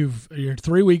glad you're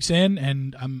 3 weeks in,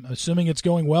 and I'm assuming it's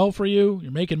going well for you.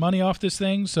 You're making money off this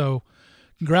thing, so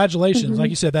congratulations. Like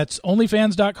you said, that's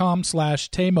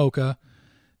onlyfans.com/taymocha.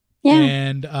 Yeah.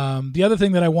 And the other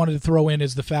thing that I wanted to throw in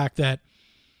is the fact that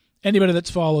anybody that's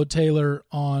followed Taylor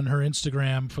on her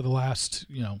Instagram for the last,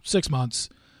 6 months,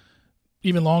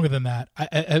 even longer than that,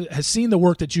 has seen the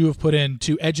work that you have put in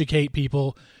to educate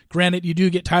people. Granted, you do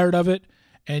get tired of it,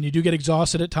 and you do get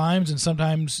exhausted at times, and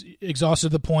sometimes exhausted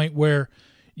to the point where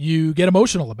you get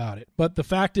emotional about it. But the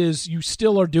fact is, you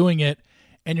still are doing it,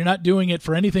 and you're not doing it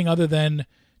for anything other than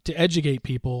to educate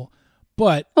people.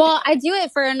 But I do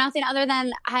it for nothing other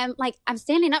than I'm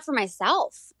standing up for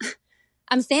myself.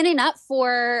 I'm standing up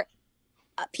for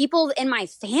people in my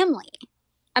family.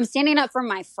 I'm standing up for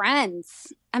my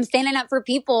friends. I'm standing up for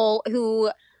people who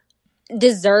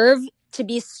deserve to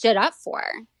be stood up for.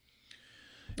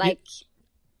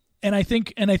 And I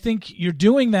think you're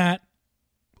doing that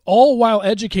all while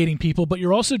educating people, but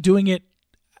you're also doing it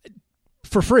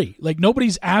for free. Like,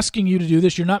 nobody's asking you to do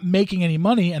this. You're not making any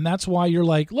money, and that's why you're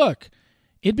like, look,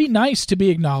 it'd be nice to be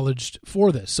acknowledged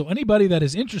for this. So anybody that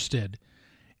is interested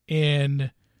in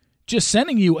just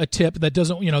sending you a tip that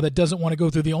doesn't want to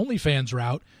go through the OnlyFans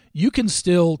route, you can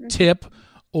still tip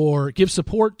or give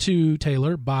support to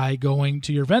Taylor by going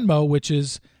to your Venmo, which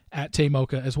is at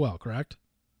Taymocha as well, correct?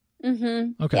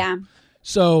 Mm-hmm. Okay. Yeah.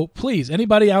 So please,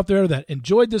 anybody out there that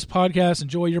enjoyed this podcast,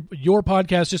 enjoy your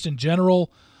podcast just in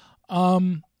general,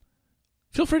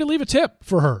 feel free to leave a tip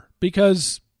for her,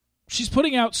 because she's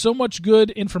putting out so much good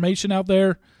information out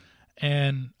there,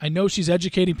 and I know she's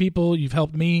educating people. You've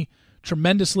helped me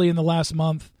tremendously in the last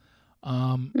month,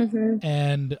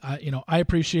 and I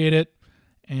appreciate it.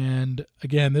 And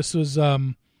again, this was a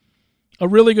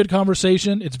really good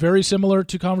conversation. It's very similar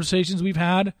to conversations we've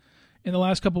had in the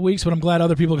last couple of weeks, but I'm glad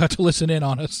other people got to listen in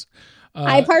on us.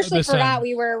 I partially forgot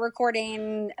we were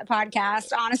recording a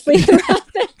podcast, honestly, throughout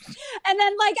this. And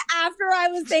then, like, after I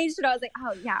was saying shit, I was like,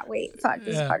 "Oh yeah, wait, fuck,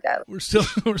 this is fucked up." We're still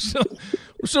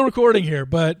recording here,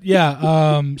 but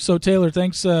yeah. So Taylor,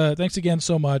 thanks again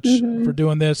so much for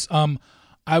doing this.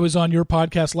 I was on your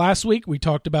podcast last week. We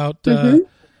talked about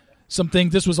some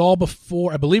things. This was all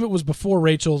before, I believe it was before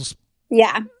Rachel's.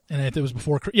 Yeah. And it was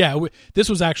before, this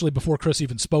was actually before Chris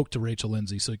even spoke to Rachel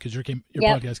Lindsay. So, because your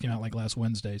podcast came out like last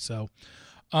Wednesday. So,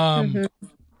 but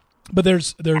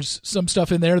there's some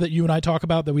stuff in there that you and I talk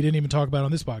about that we didn't even talk about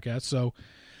on this podcast. So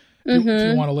if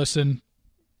you want to listen,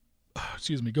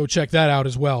 go check that out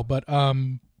as well. But,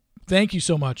 thank you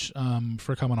so much,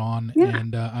 for coming on,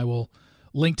 and, I will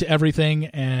link to everything,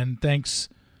 and thanks,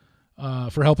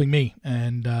 for helping me.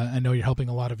 And, I know you're helping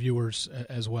a lot of viewers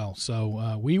as well.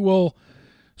 So, we will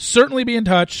certainly be in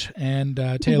touch. And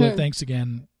Taylor, thanks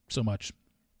again so much.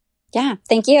 Yeah,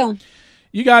 thank you.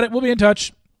 You got it. We'll be in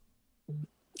touch.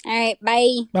 All right,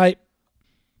 bye. Bye.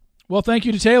 Well, thank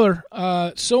you to Taylor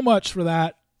so much for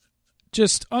that.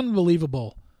 Just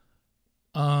unbelievable.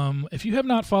 If you have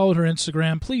not followed her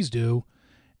Instagram, please do.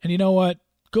 And you know what?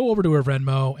 Go over to her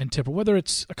Venmo and tip her, whether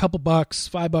it's a couple bucks,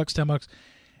 $5, $10.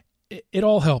 It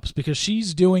all helps, because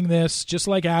she's doing this just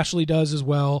like Ashley does as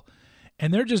well.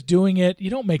 And they're just doing it. You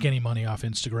don't make any money off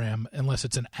Instagram unless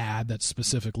it's an ad that's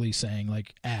specifically saying,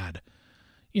 like, ad.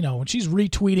 When she's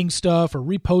retweeting stuff or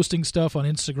reposting stuff on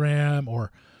Instagram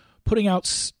or putting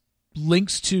out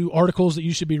links to articles that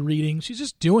you should be reading, she's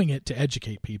just doing it to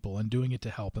educate people and doing it to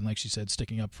help. And like she said,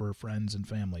 sticking up for her friends and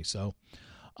family. So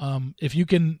if you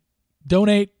can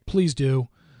donate, please do.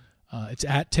 It's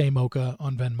at Taymocha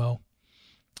on Venmo.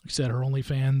 Like I said, her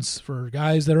OnlyFans, for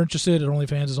guys that are interested, her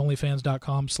OnlyFans is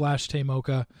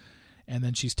onlyfans.com/Taymocha. And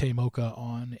then she's Taymocha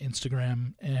on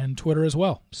Instagram and Twitter as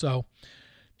well. So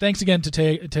thanks again to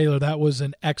Taylor. That was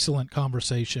an excellent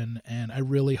conversation, and I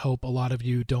really hope a lot of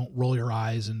you don't roll your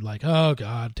eyes and like, oh,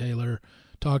 God, Taylor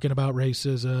talking about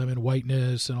racism and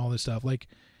whiteness and all this stuff. Like,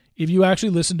 if you actually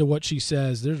listen to what she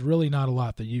says, there's really not a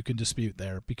lot that you can dispute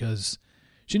there because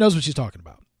she knows what she's talking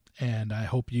about. And I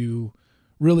hope you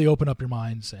really open up your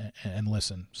minds and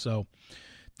listen. So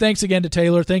thanks again to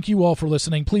Taylor. Thank you all for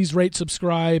listening. Please rate,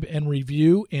 subscribe, and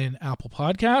review in Apple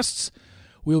Podcasts.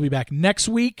 We'll be back next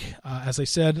week. As I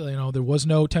said, there was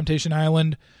no Temptation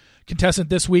Island contestant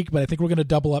this week, but I think we're going to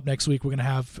double up next week. We're going to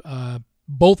have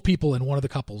both people and one of the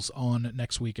couples on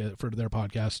next week for their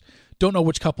podcast. Don't know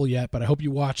which couple yet, but I hope you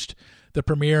watched the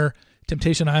premiere.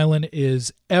 Temptation Island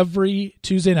is every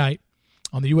Tuesday night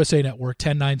on the USA Network,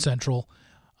 10/9 Central.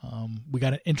 We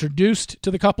got introduced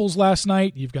to the couples last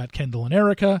night. You've got Kendall and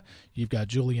Erica. You've got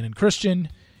Julian and Christian.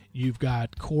 You've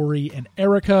got Corey and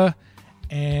Erica.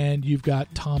 And you've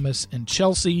got Thomas and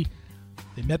Chelsea.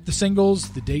 They met the singles.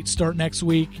 The dates start next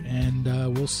week, and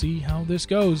we'll see how this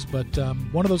goes. But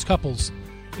one of those couples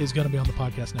is going to be on the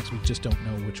podcast next week. Just don't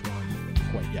know which one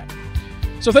quite yet.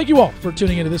 So thank you all for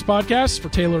tuning into this podcast. For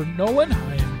Taylor Nolan,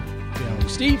 I am Reality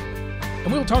Steve,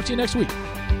 and we will talk to you next week.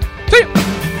 See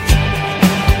ya!